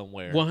Facebook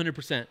somewhere.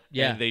 100%.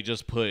 Yeah. And they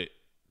just put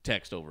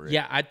text over it.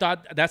 Yeah, I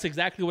thought that's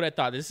exactly what I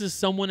thought. This is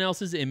someone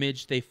else's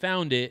image. They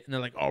found it, and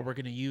they're like, "Oh, we're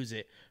gonna use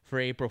it for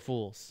April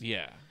Fools."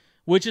 Yeah.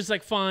 Which is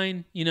like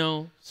fine, you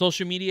know.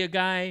 Social media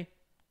guy,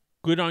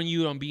 good on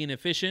you on being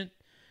efficient.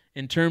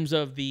 In terms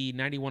of the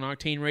 91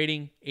 octane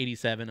rating,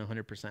 87,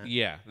 100%.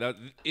 Yeah. That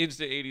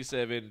instant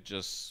 87,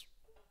 just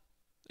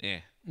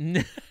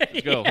Let's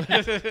go.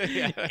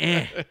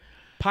 Yeah.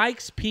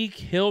 Pikes Peak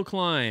Hill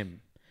Climb.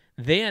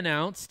 They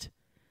announced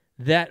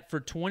that for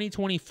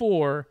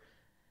 2024,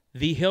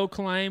 the hill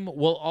climb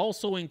will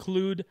also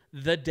include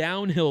the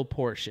downhill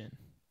portion.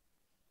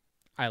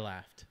 I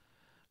laughed.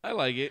 I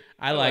like it.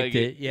 I liked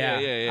it.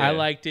 Yeah. I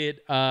liked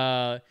it.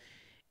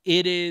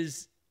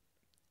 it's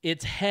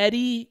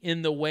heady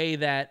in the way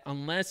that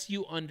unless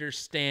you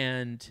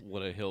understand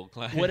What a hill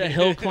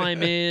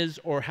climb is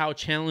or how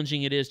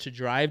challenging it is to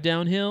drive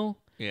downhill,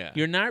 yeah.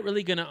 you're not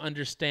really going to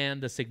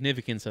understand the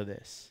significance of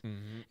this.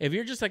 Mm-hmm. If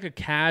you're just like a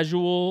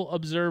casual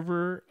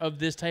observer of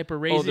this type of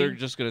racing, they're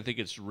just going to think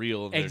it's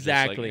real. And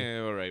exactly. They're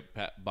just like, all right,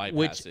 bypass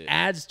which it.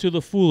 adds to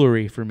the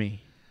foolery for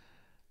me.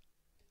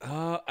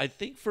 I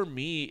think for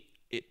me,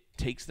 it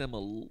takes them a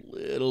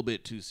little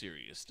bit too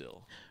serious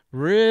still.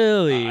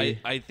 Really?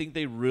 I think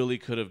they really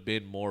could have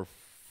been more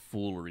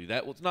foolery.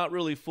 That was not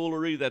really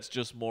foolery. That's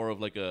just more of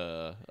like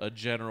a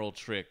general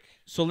trick.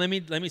 So let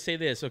me say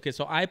this. Okay,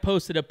 so I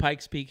posted a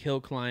Pikes Peak hill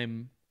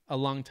climb a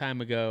long time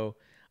ago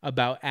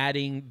about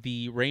adding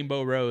the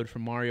Rainbow Road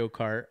from Mario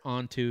Kart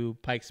onto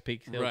Pikes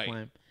Peak hill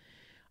climb.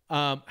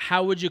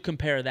 How would you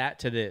compare that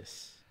to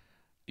this?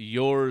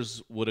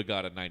 Yours would have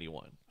got a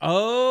 91.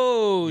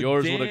 Oh,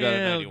 yours would have got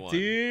a 91.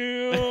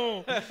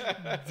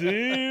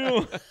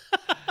 Damn.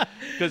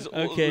 Because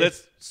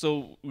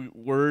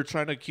we're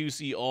trying to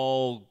QC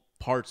all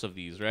parts of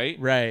these, right?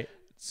 Right.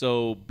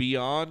 So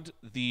beyond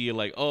the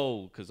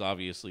because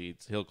obviously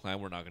it's hill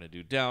climb, we're not going to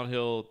do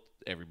downhill.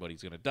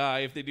 Everybody's going to die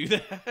if they do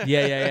that.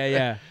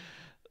 Yeah.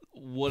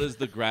 What is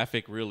the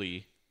graphic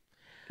really?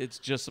 It's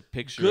just a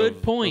picture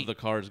of the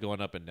cars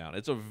going up and down.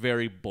 It's a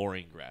very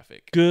boring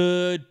graphic.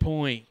 Good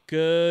point.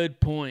 It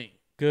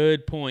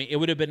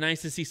would have been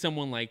nice to see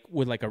someone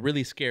with a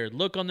really scared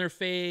look on their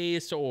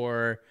face,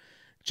 or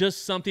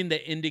just something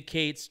that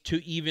indicates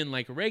to even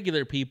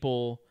regular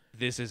people,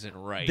 this isn't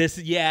right. That's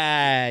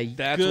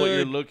what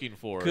you're looking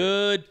for.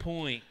 Good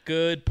point.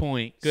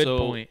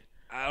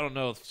 I don't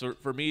know.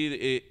 For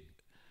me,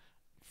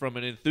 from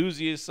an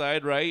enthusiast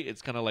side, right?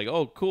 It's kind of like,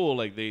 oh, cool.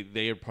 Like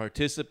they are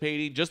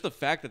participating. Just the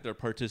fact that they're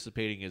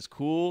participating is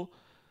cool.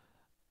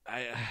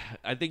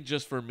 I think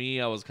just for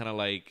me, I was kind of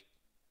like,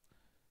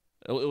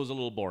 it was a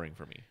little boring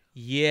for me.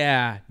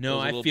 Yeah. No,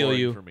 I feel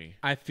you. For me.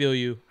 I feel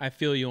you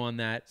on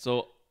that.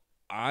 So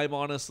I'm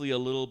honestly a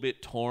little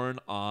bit torn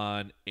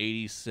on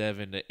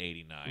 87 to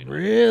 89.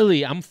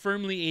 Really? I'm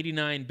firmly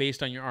 89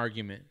 based on your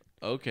argument.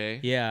 Okay.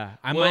 Yeah.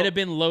 I might have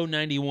been low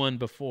 91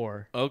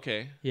 before.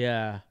 Okay.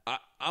 Yeah.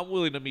 I'm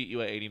willing to meet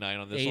you at 89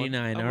 on this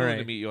 89, one. I'm willing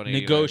to meet you on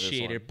 89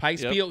 Negotiator. On this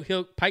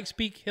one. Pikes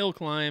Peak Hill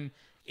Climb,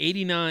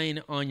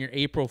 89 on your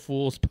April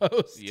Fool's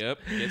post. Yep.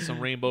 Get some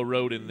Rainbow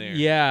Road in there.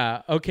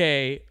 Yeah.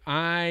 Okay.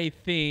 I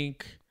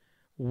think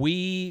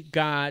we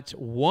got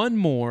one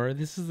more.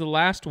 This is the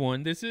last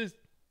one. This is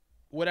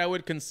what I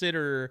would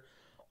consider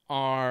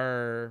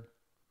our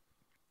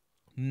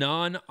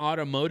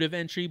non-automotive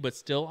entry, but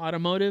still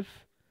automotive.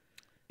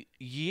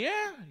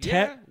 Yeah.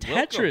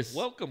 Tetris.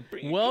 Welcome.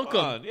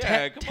 Welcome.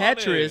 Yeah,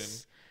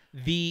 Tetris,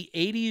 the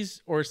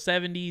 80s or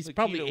 70s, Makita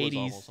probably was 80s.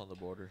 almost on the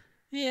border.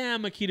 Yeah,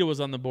 Makita was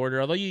on the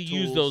border, although you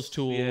use those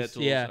tools.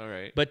 Yeah. All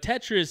right. But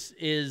Tetris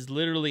is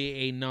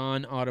literally a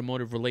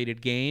non-automotive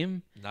related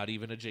game. Not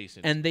even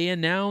adjacent. And they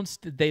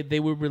announced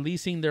they were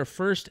releasing their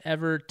first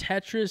ever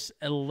Tetris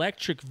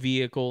electric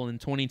vehicle in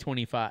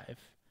 2025.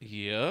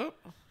 Yep.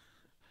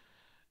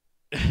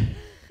 And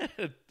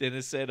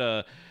it said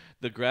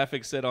the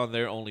graphic said on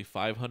there only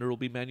 500 will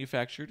be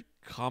manufactured.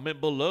 Comment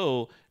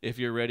below if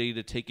you're ready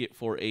to take it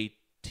for a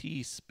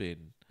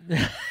T-spin.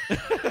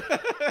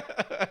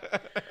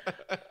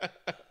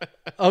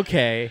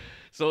 Okay.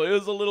 So it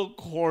was a little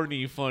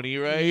corny funny,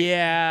 right?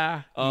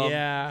 Yeah.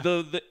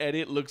 The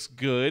edit looks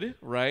good,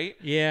 right?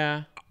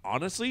 Yeah.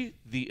 Honestly,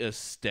 the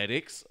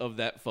aesthetics of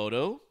that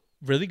photo,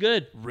 really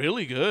good.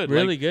 Really good.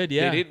 Really good,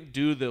 yeah. They didn't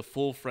do the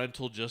full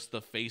frontal, just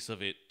the face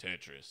of it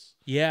Tetris.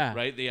 Yeah.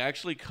 Right? They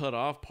actually cut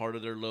off part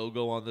of their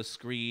logo on the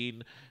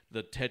screen.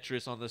 The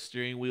Tetris on the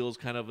steering wheel is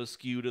kind of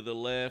askew to the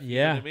left. Yeah.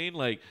 You know what I mean?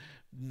 Like,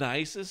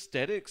 nice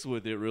aesthetics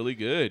with it. Really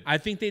good. I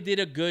think they did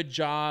a good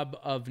job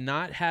of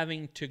not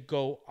having to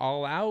go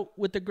all out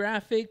with the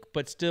graphic,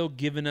 but still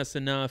giving us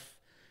enough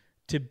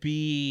to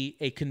be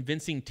a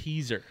convincing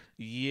teaser.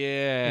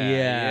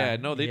 Yeah.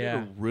 No, they did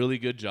a really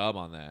good job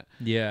on that.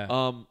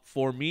 Yeah.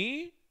 For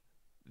me,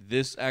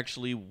 this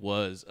actually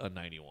was a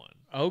 91.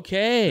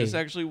 Okay. This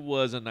actually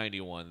was a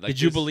 91.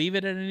 Did you believe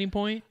it at any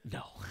point?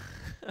 No.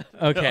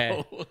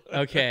 Okay. No.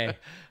 Okay.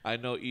 I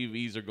know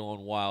EVs are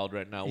going wild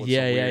right now with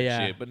Yeah, some weird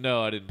yeah. shit, but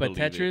no, I didn't But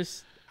believe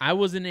Tetris, I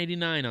was an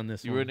 89 on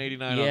this one. You were an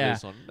 89 on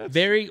this one. That's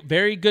very,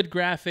 very good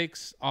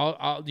graphics.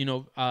 All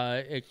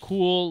a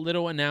cool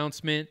little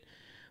announcement,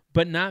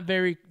 but not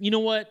very. You know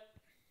what?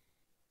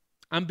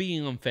 I'm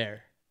being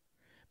unfair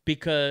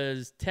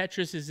because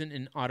Tetris isn't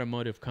an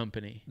automotive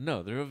company.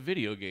 No, they're a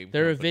video game.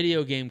 They're company. a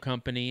video game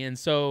company, and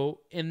so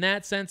in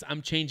that sense,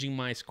 I'm changing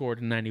my score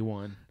to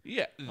 91.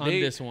 Yeah, on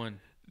this one.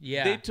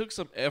 Yeah, they took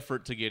some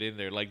effort to get in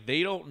there. Like,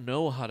 they don't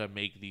know how to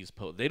make these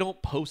posts. They don't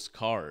post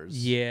cars.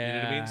 Yeah, you know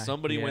what I mean.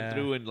 Somebody went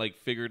through and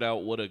figured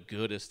out what a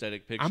good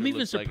aesthetic picture. I'm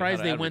even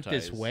surprised they went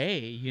advertise. this way.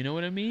 You know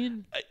what I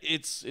mean?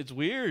 It's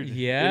weird.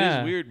 Yeah, it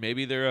is weird.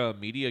 Maybe they're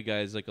media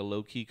guys, like a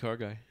low key car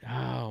guy.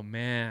 Oh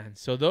man!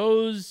 So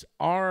those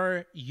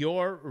are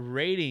your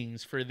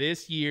ratings for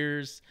this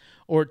year's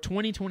or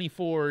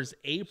 2024's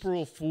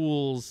April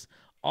Fool's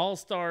all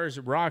stars,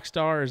 rock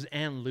stars,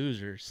 and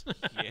losers.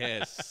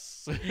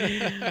 Yes.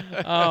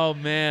 Oh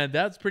man,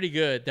 that's pretty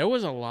good. There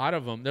was a lot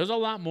of them. There's a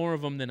lot more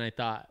of them than I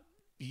thought.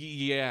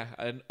 Yeah,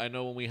 I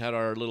know when we had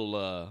our little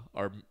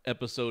our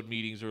episode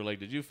meetings, we were like,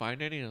 "Did you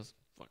find any?" I was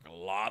fucking a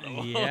lot of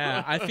them.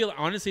 Yeah, I feel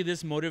honestly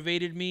this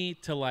motivated me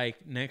to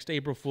like next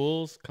April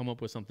Fools come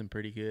up with something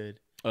pretty good.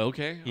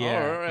 Okay.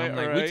 Yeah, All right. I'm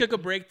like, all we right. took a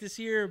break this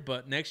year,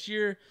 but next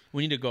year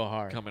we need to go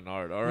hard. Coming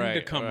hard. All we right. need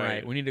to come all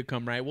right. We need to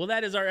come right. Well,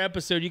 that is our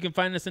episode. You can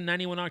find us at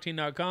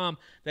 91octane.com.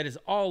 That is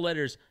all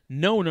letters,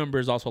 no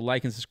numbers. Also,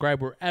 like and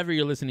subscribe wherever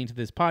you're listening to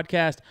this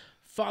podcast.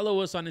 Follow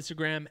us on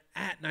Instagram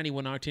at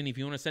 91octane. If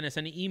you want to send us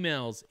any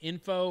emails,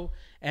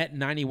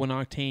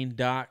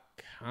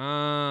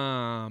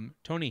 info@ninetyoneoctane.com.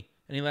 Tony,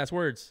 any last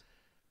words?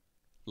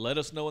 Let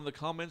us know in the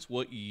comments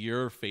what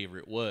your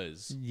favorite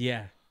was.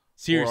 Yeah. For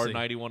Seriously. our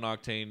 91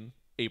 Octane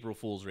April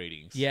Fool's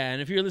ratings. Yeah,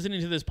 and if you're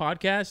listening to this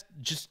podcast,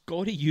 just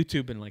go to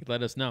YouTube and like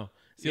let us know.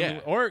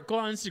 Or go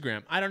on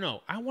Instagram. I don't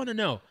know. I want to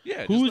know.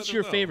 Yeah, just who's let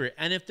your us know. favorite?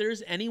 And if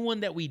there's anyone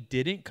that we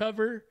didn't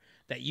cover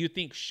that you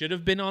think should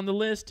have been on the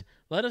list,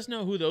 let us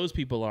know who those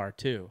people are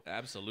too.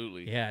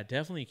 Absolutely. Yeah,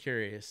 definitely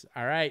curious.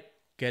 All right.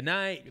 Good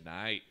night. Good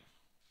night.